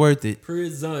Renegade was worth it.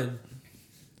 Prison.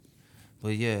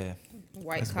 But yeah.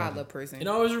 White collar person. And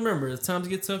always remember, as times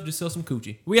get tough, just sell some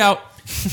coochie. We out.